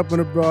now, sneaking up on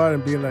a broad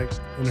and being like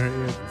in her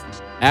ear.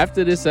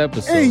 After this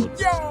episode, hey,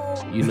 yo.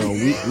 You know,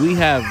 we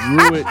have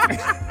ruined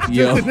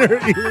yo. In her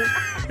ear.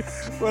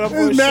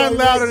 It's mad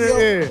loud in her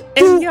ear.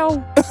 Hey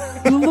yo,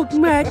 you look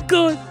mad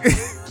good.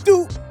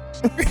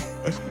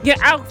 Your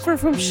outfit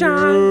from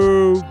Shine.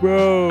 Yo,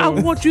 bro. I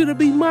want you to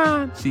be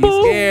mine. She's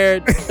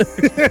scared.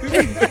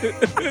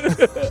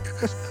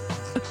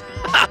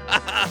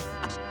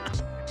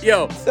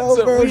 Yo,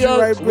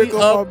 so we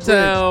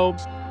uptown.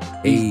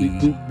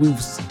 We've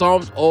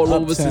stomped all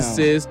over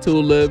Sis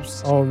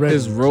Tulips. Already.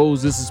 His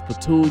roses, his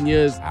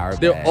petunias.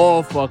 They're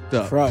all fucked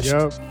up.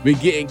 Yep. We're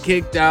getting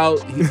kicked out.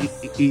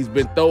 He's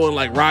been throwing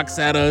like rocks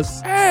at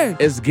us. Hey.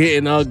 It's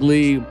getting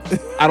ugly.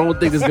 I don't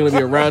think there's gonna be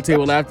a round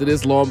table after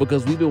this long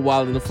because we've been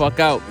wilding the fuck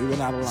out.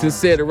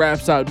 Sincere the Rap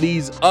Shop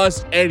needs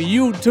us and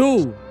you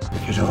too.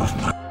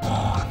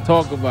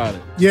 Talk about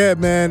it. Yeah,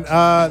 man.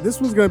 This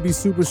one's gonna be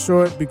super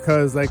short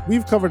because like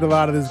we've covered a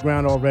lot of this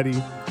ground already.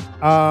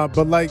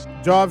 But like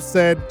Job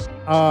said,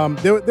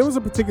 there was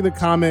a particular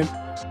comment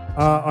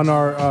on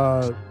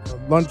our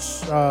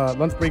lunch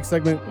break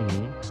segment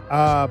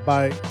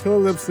by Killer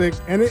Lipstick,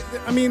 and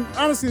I mean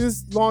honestly,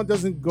 this lawn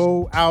doesn't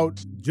go out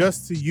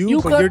just to you,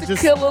 You but got you're the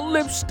just Killer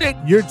Lipstick.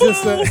 You're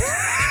just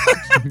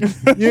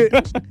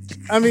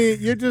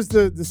you're just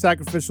the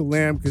sacrificial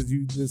lamb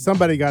because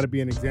somebody got to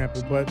be an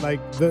example. But like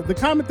the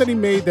comment that he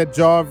made that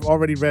Job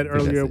already read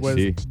earlier was.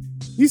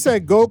 He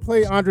said, "Go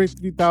play Andre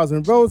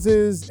 3000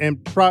 Roses," and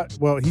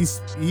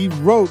he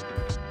wrote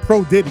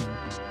Pro Diddy,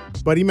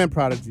 but he meant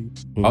Prodigy.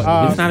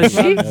 It's not a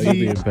she.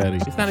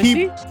 It's not a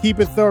she. Keep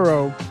it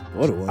thorough.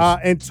 What it was?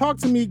 And talk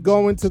to me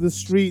going to the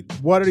street.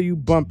 What are you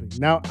bumping?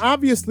 Now,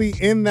 obviously,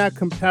 in that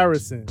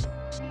comparison,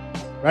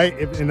 right?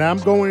 And I'm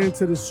going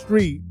into the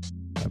street.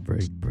 I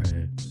break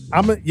bread.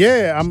 I'm a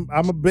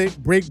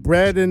break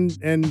bread and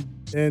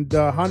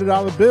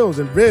 $100 bills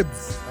and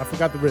ribs. I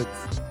forgot the ribs.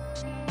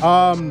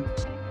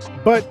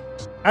 But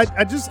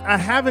I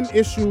have an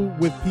issue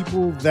with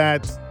people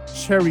that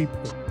cherry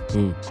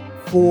pick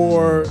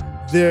for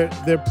their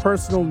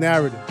personal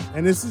narrative,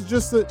 and this is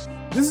just such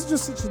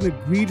an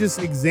egregious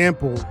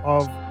example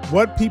of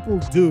what people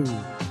do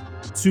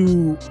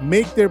to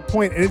make their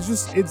point, and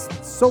it's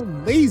so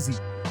lazy.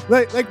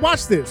 Like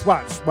watch this,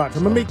 watch. I'm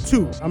gonna make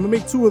two of them. I'm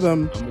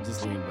gonna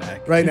just lean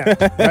back right now.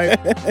 Right,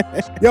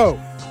 yo.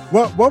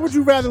 What would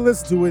you rather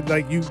listen to? It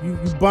like you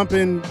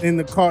bumping in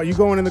the car, you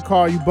going in the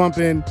car, you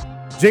bumping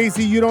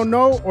Jay-Z, You Don't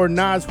Know, or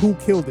Nas, Who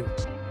Killed It?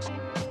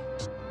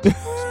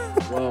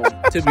 Well,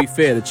 to be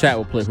fair, the chat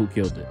will play Who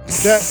Killed It.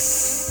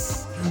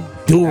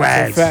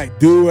 Do-rags. Fact,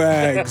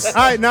 do-rags. All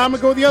right, now I'm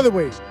gonna go the other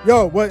way.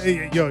 You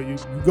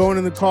going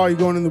in the car, you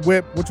going in the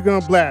whip. What you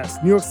gonna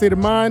blast? New York State of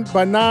Mind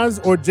by Nas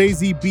or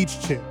Jay-Z Beach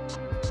Chick?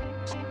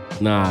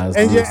 Nas.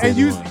 And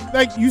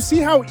you see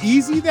how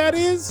easy that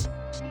is.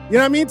 You know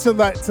what I mean?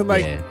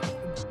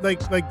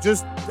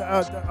 Just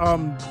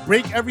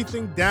break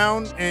everything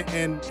down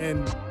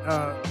and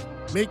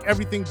make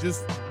everything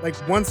just like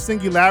one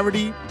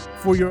singularity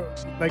for your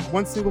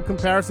one single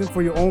comparison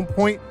for your own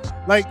point.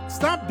 Like,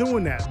 stop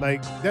doing that.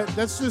 Like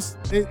that's just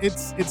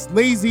it's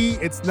lazy.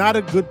 It's not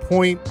a good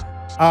point.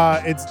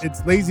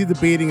 It's lazy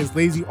debating. It's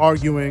lazy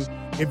arguing.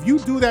 If you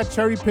do that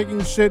cherry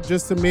picking shit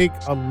just to make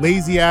a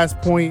lazy ass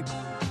point,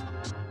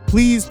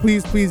 please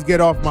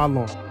get off my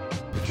lawn.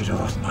 Get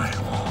off my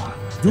lawn.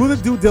 Do the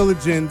due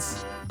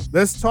diligence.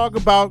 Let's talk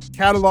about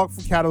catalog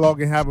for catalog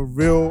and have a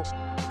real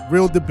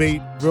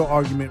debate, real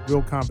argument,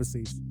 real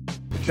conversation.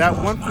 That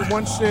one for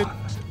one shit,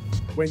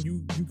 when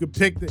you could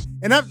pick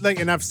and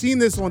I've seen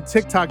this on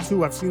TikTok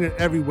too. I've seen it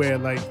everywhere.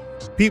 Like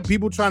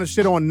people trying to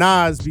shit on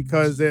Nas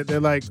because they're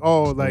like,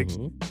 oh, like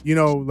you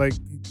know, like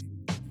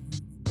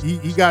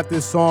he got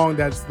this song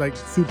that's like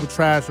super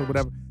trash or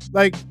whatever.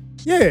 Like,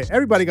 yeah,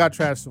 everybody got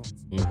trash songs.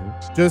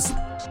 Just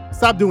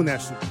stop doing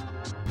that shit.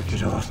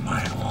 Get off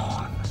my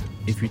lawn.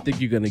 If you think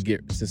you're gonna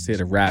get sincere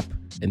to rap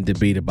and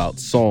debate about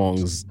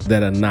songs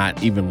that are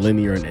not even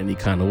linear in any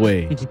kind of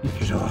way,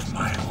 get off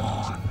my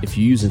lawn. If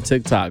you're using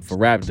TikTok for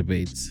rap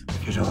debates,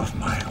 get off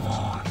my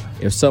lawn.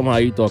 If somehow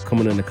you thought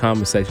coming in the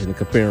comment section and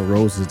comparing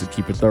roses to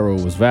keep it thorough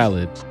was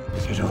valid,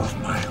 get off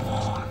my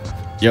lawn.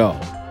 Yo,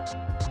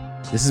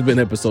 this has been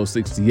episode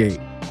 68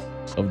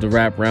 of the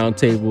Rap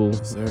Roundtable.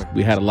 Yes,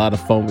 we had a lot of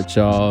fun with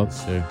y'all.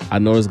 Yes, I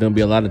know there's gonna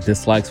be a lot of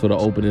dislikes for the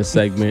opening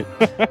segment,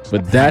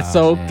 but that's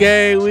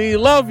okay. Man. We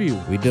love you.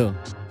 We do.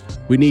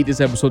 We need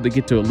this episode to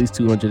get to at least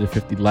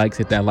 250 likes.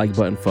 Hit that like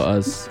button for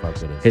us.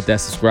 Hit that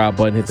subscribe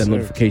button. Hit that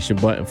notification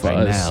button for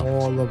us.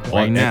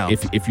 Right now.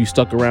 If you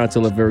stuck around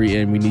till the very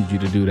end, we need you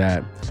to do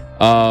that.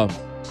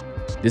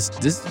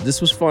 This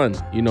was fun.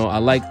 You know, I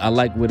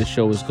like where the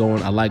show is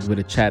going. I like where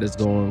the chat is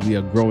going. We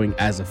are growing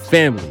as a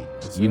family.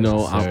 You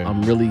know,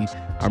 I'm really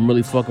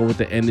fucking with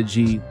the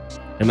energy,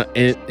 and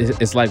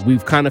it's like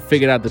we've kind of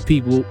figured out the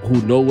people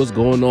who know what's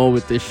going on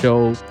with this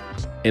show,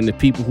 and the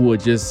people who are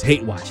just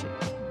hate watching.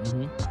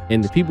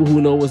 And the people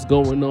who know what's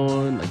going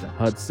on, like the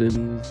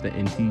Hudsons, the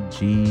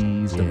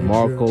NTGs, the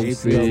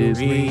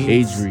Marcoses,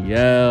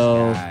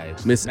 Adriel,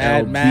 Miss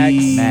Mad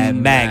LB, Mad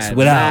Max,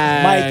 what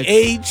up? Mike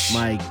H.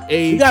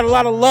 We got a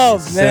lot of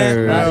love,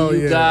 man.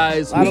 You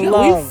guys,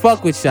 we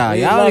fuck with y'all.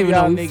 Y'all don't even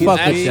know we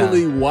fuck with y'all.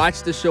 Actually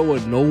watch the show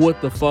and know what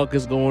the fuck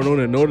is going on,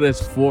 and know that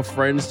there's 4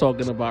 friends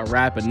talking about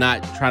rap and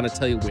not trying to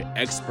tell you we're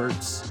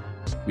experts.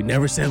 We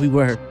never said we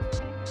were.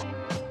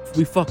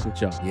 We fuck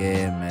with y'all.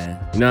 Yeah, man.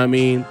 You know what I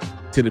mean?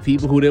 To the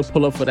people who didn't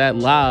pull up for that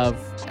live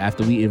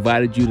after we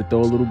invited you to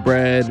throw a little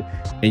bread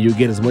and you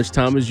get as much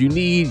time as you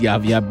need, y'all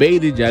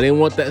baited. Y'all didn't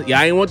want that. Y'all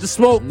ain't want the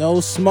smoke. No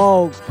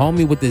smoke.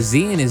 Homie with the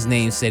Z in his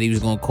name said he was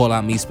gonna call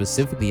out me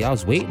specifically. I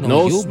was waiting on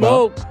no you,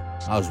 smoke. Bro.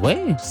 I was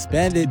waiting.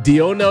 Spend it.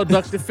 Dionel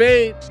ducked the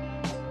fade.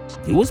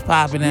 He was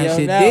popping that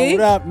shit, now, D.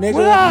 what up, nigga?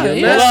 What up?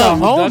 That's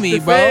the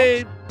homie, bro.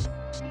 Fade.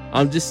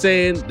 I'm just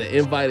saying the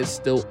invite is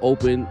still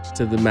open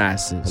to the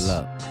masses.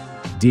 Hello.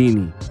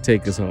 Deanie,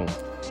 take us home.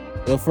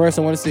 Well, first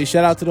I want to say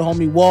shout out to the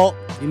homie Walt,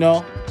 you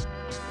know,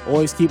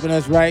 always keeping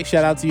us right.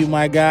 Shout out to you,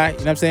 my guy. You know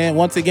what I'm saying?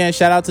 Once again,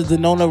 shout out to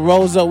Denona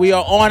Rosa. We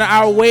are on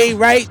our way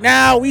right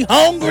now. We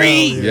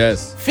hungry.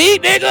 Yes.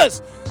 Feed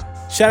niggas.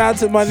 Shout out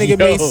to my nigga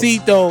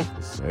Macito.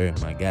 Sir,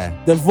 my guy.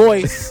 The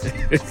voice.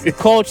 The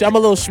culture. I'm a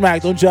little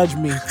smacked. Don't judge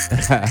me.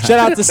 Shout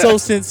out to So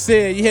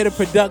Sincere. You hear the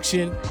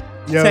production.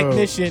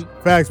 Technician.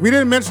 Facts. We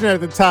didn't mention it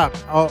at the top.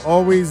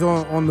 Always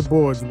on the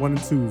boards, 1 and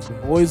 2s.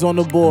 Man. Always on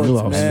the boards,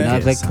 man.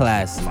 Another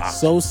classic.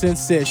 So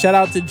Sincere. Shout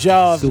out to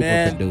Jaws, Super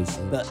man.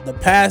 producer. The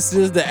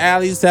passes, the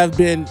alleys have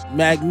been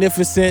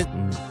magnificent.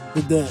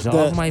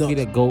 Jaws might be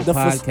the GOAT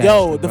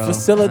podcast. The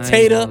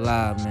facilitator.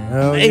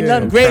 Ain't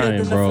nothing greater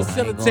than the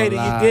facilitator,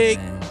 you dig?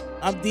 Man.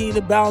 I'm Dean,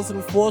 the balance of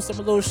the force. I'm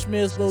a little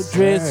schmiz, little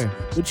drizz.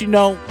 But you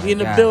know, we in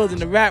the building,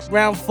 the Rap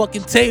Round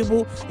fucking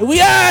table. And we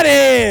out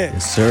here.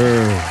 Yes,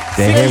 sir.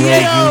 The hero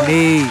you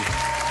need.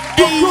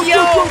 Hey,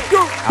 yo.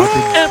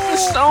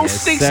 Episode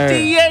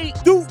 68.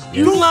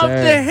 You love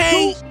the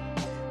hate.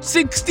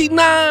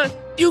 69.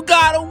 You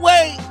gotta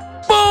wait.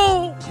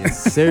 Boom.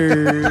 Yes,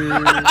 sir.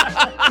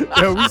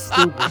 Yo, we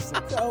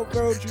stupid. Tell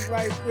girl you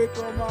right quick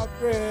on my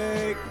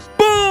brick.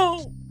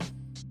 Boom.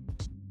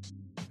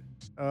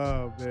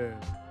 Oh, man.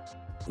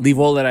 Leave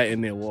all of that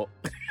in there, Walt.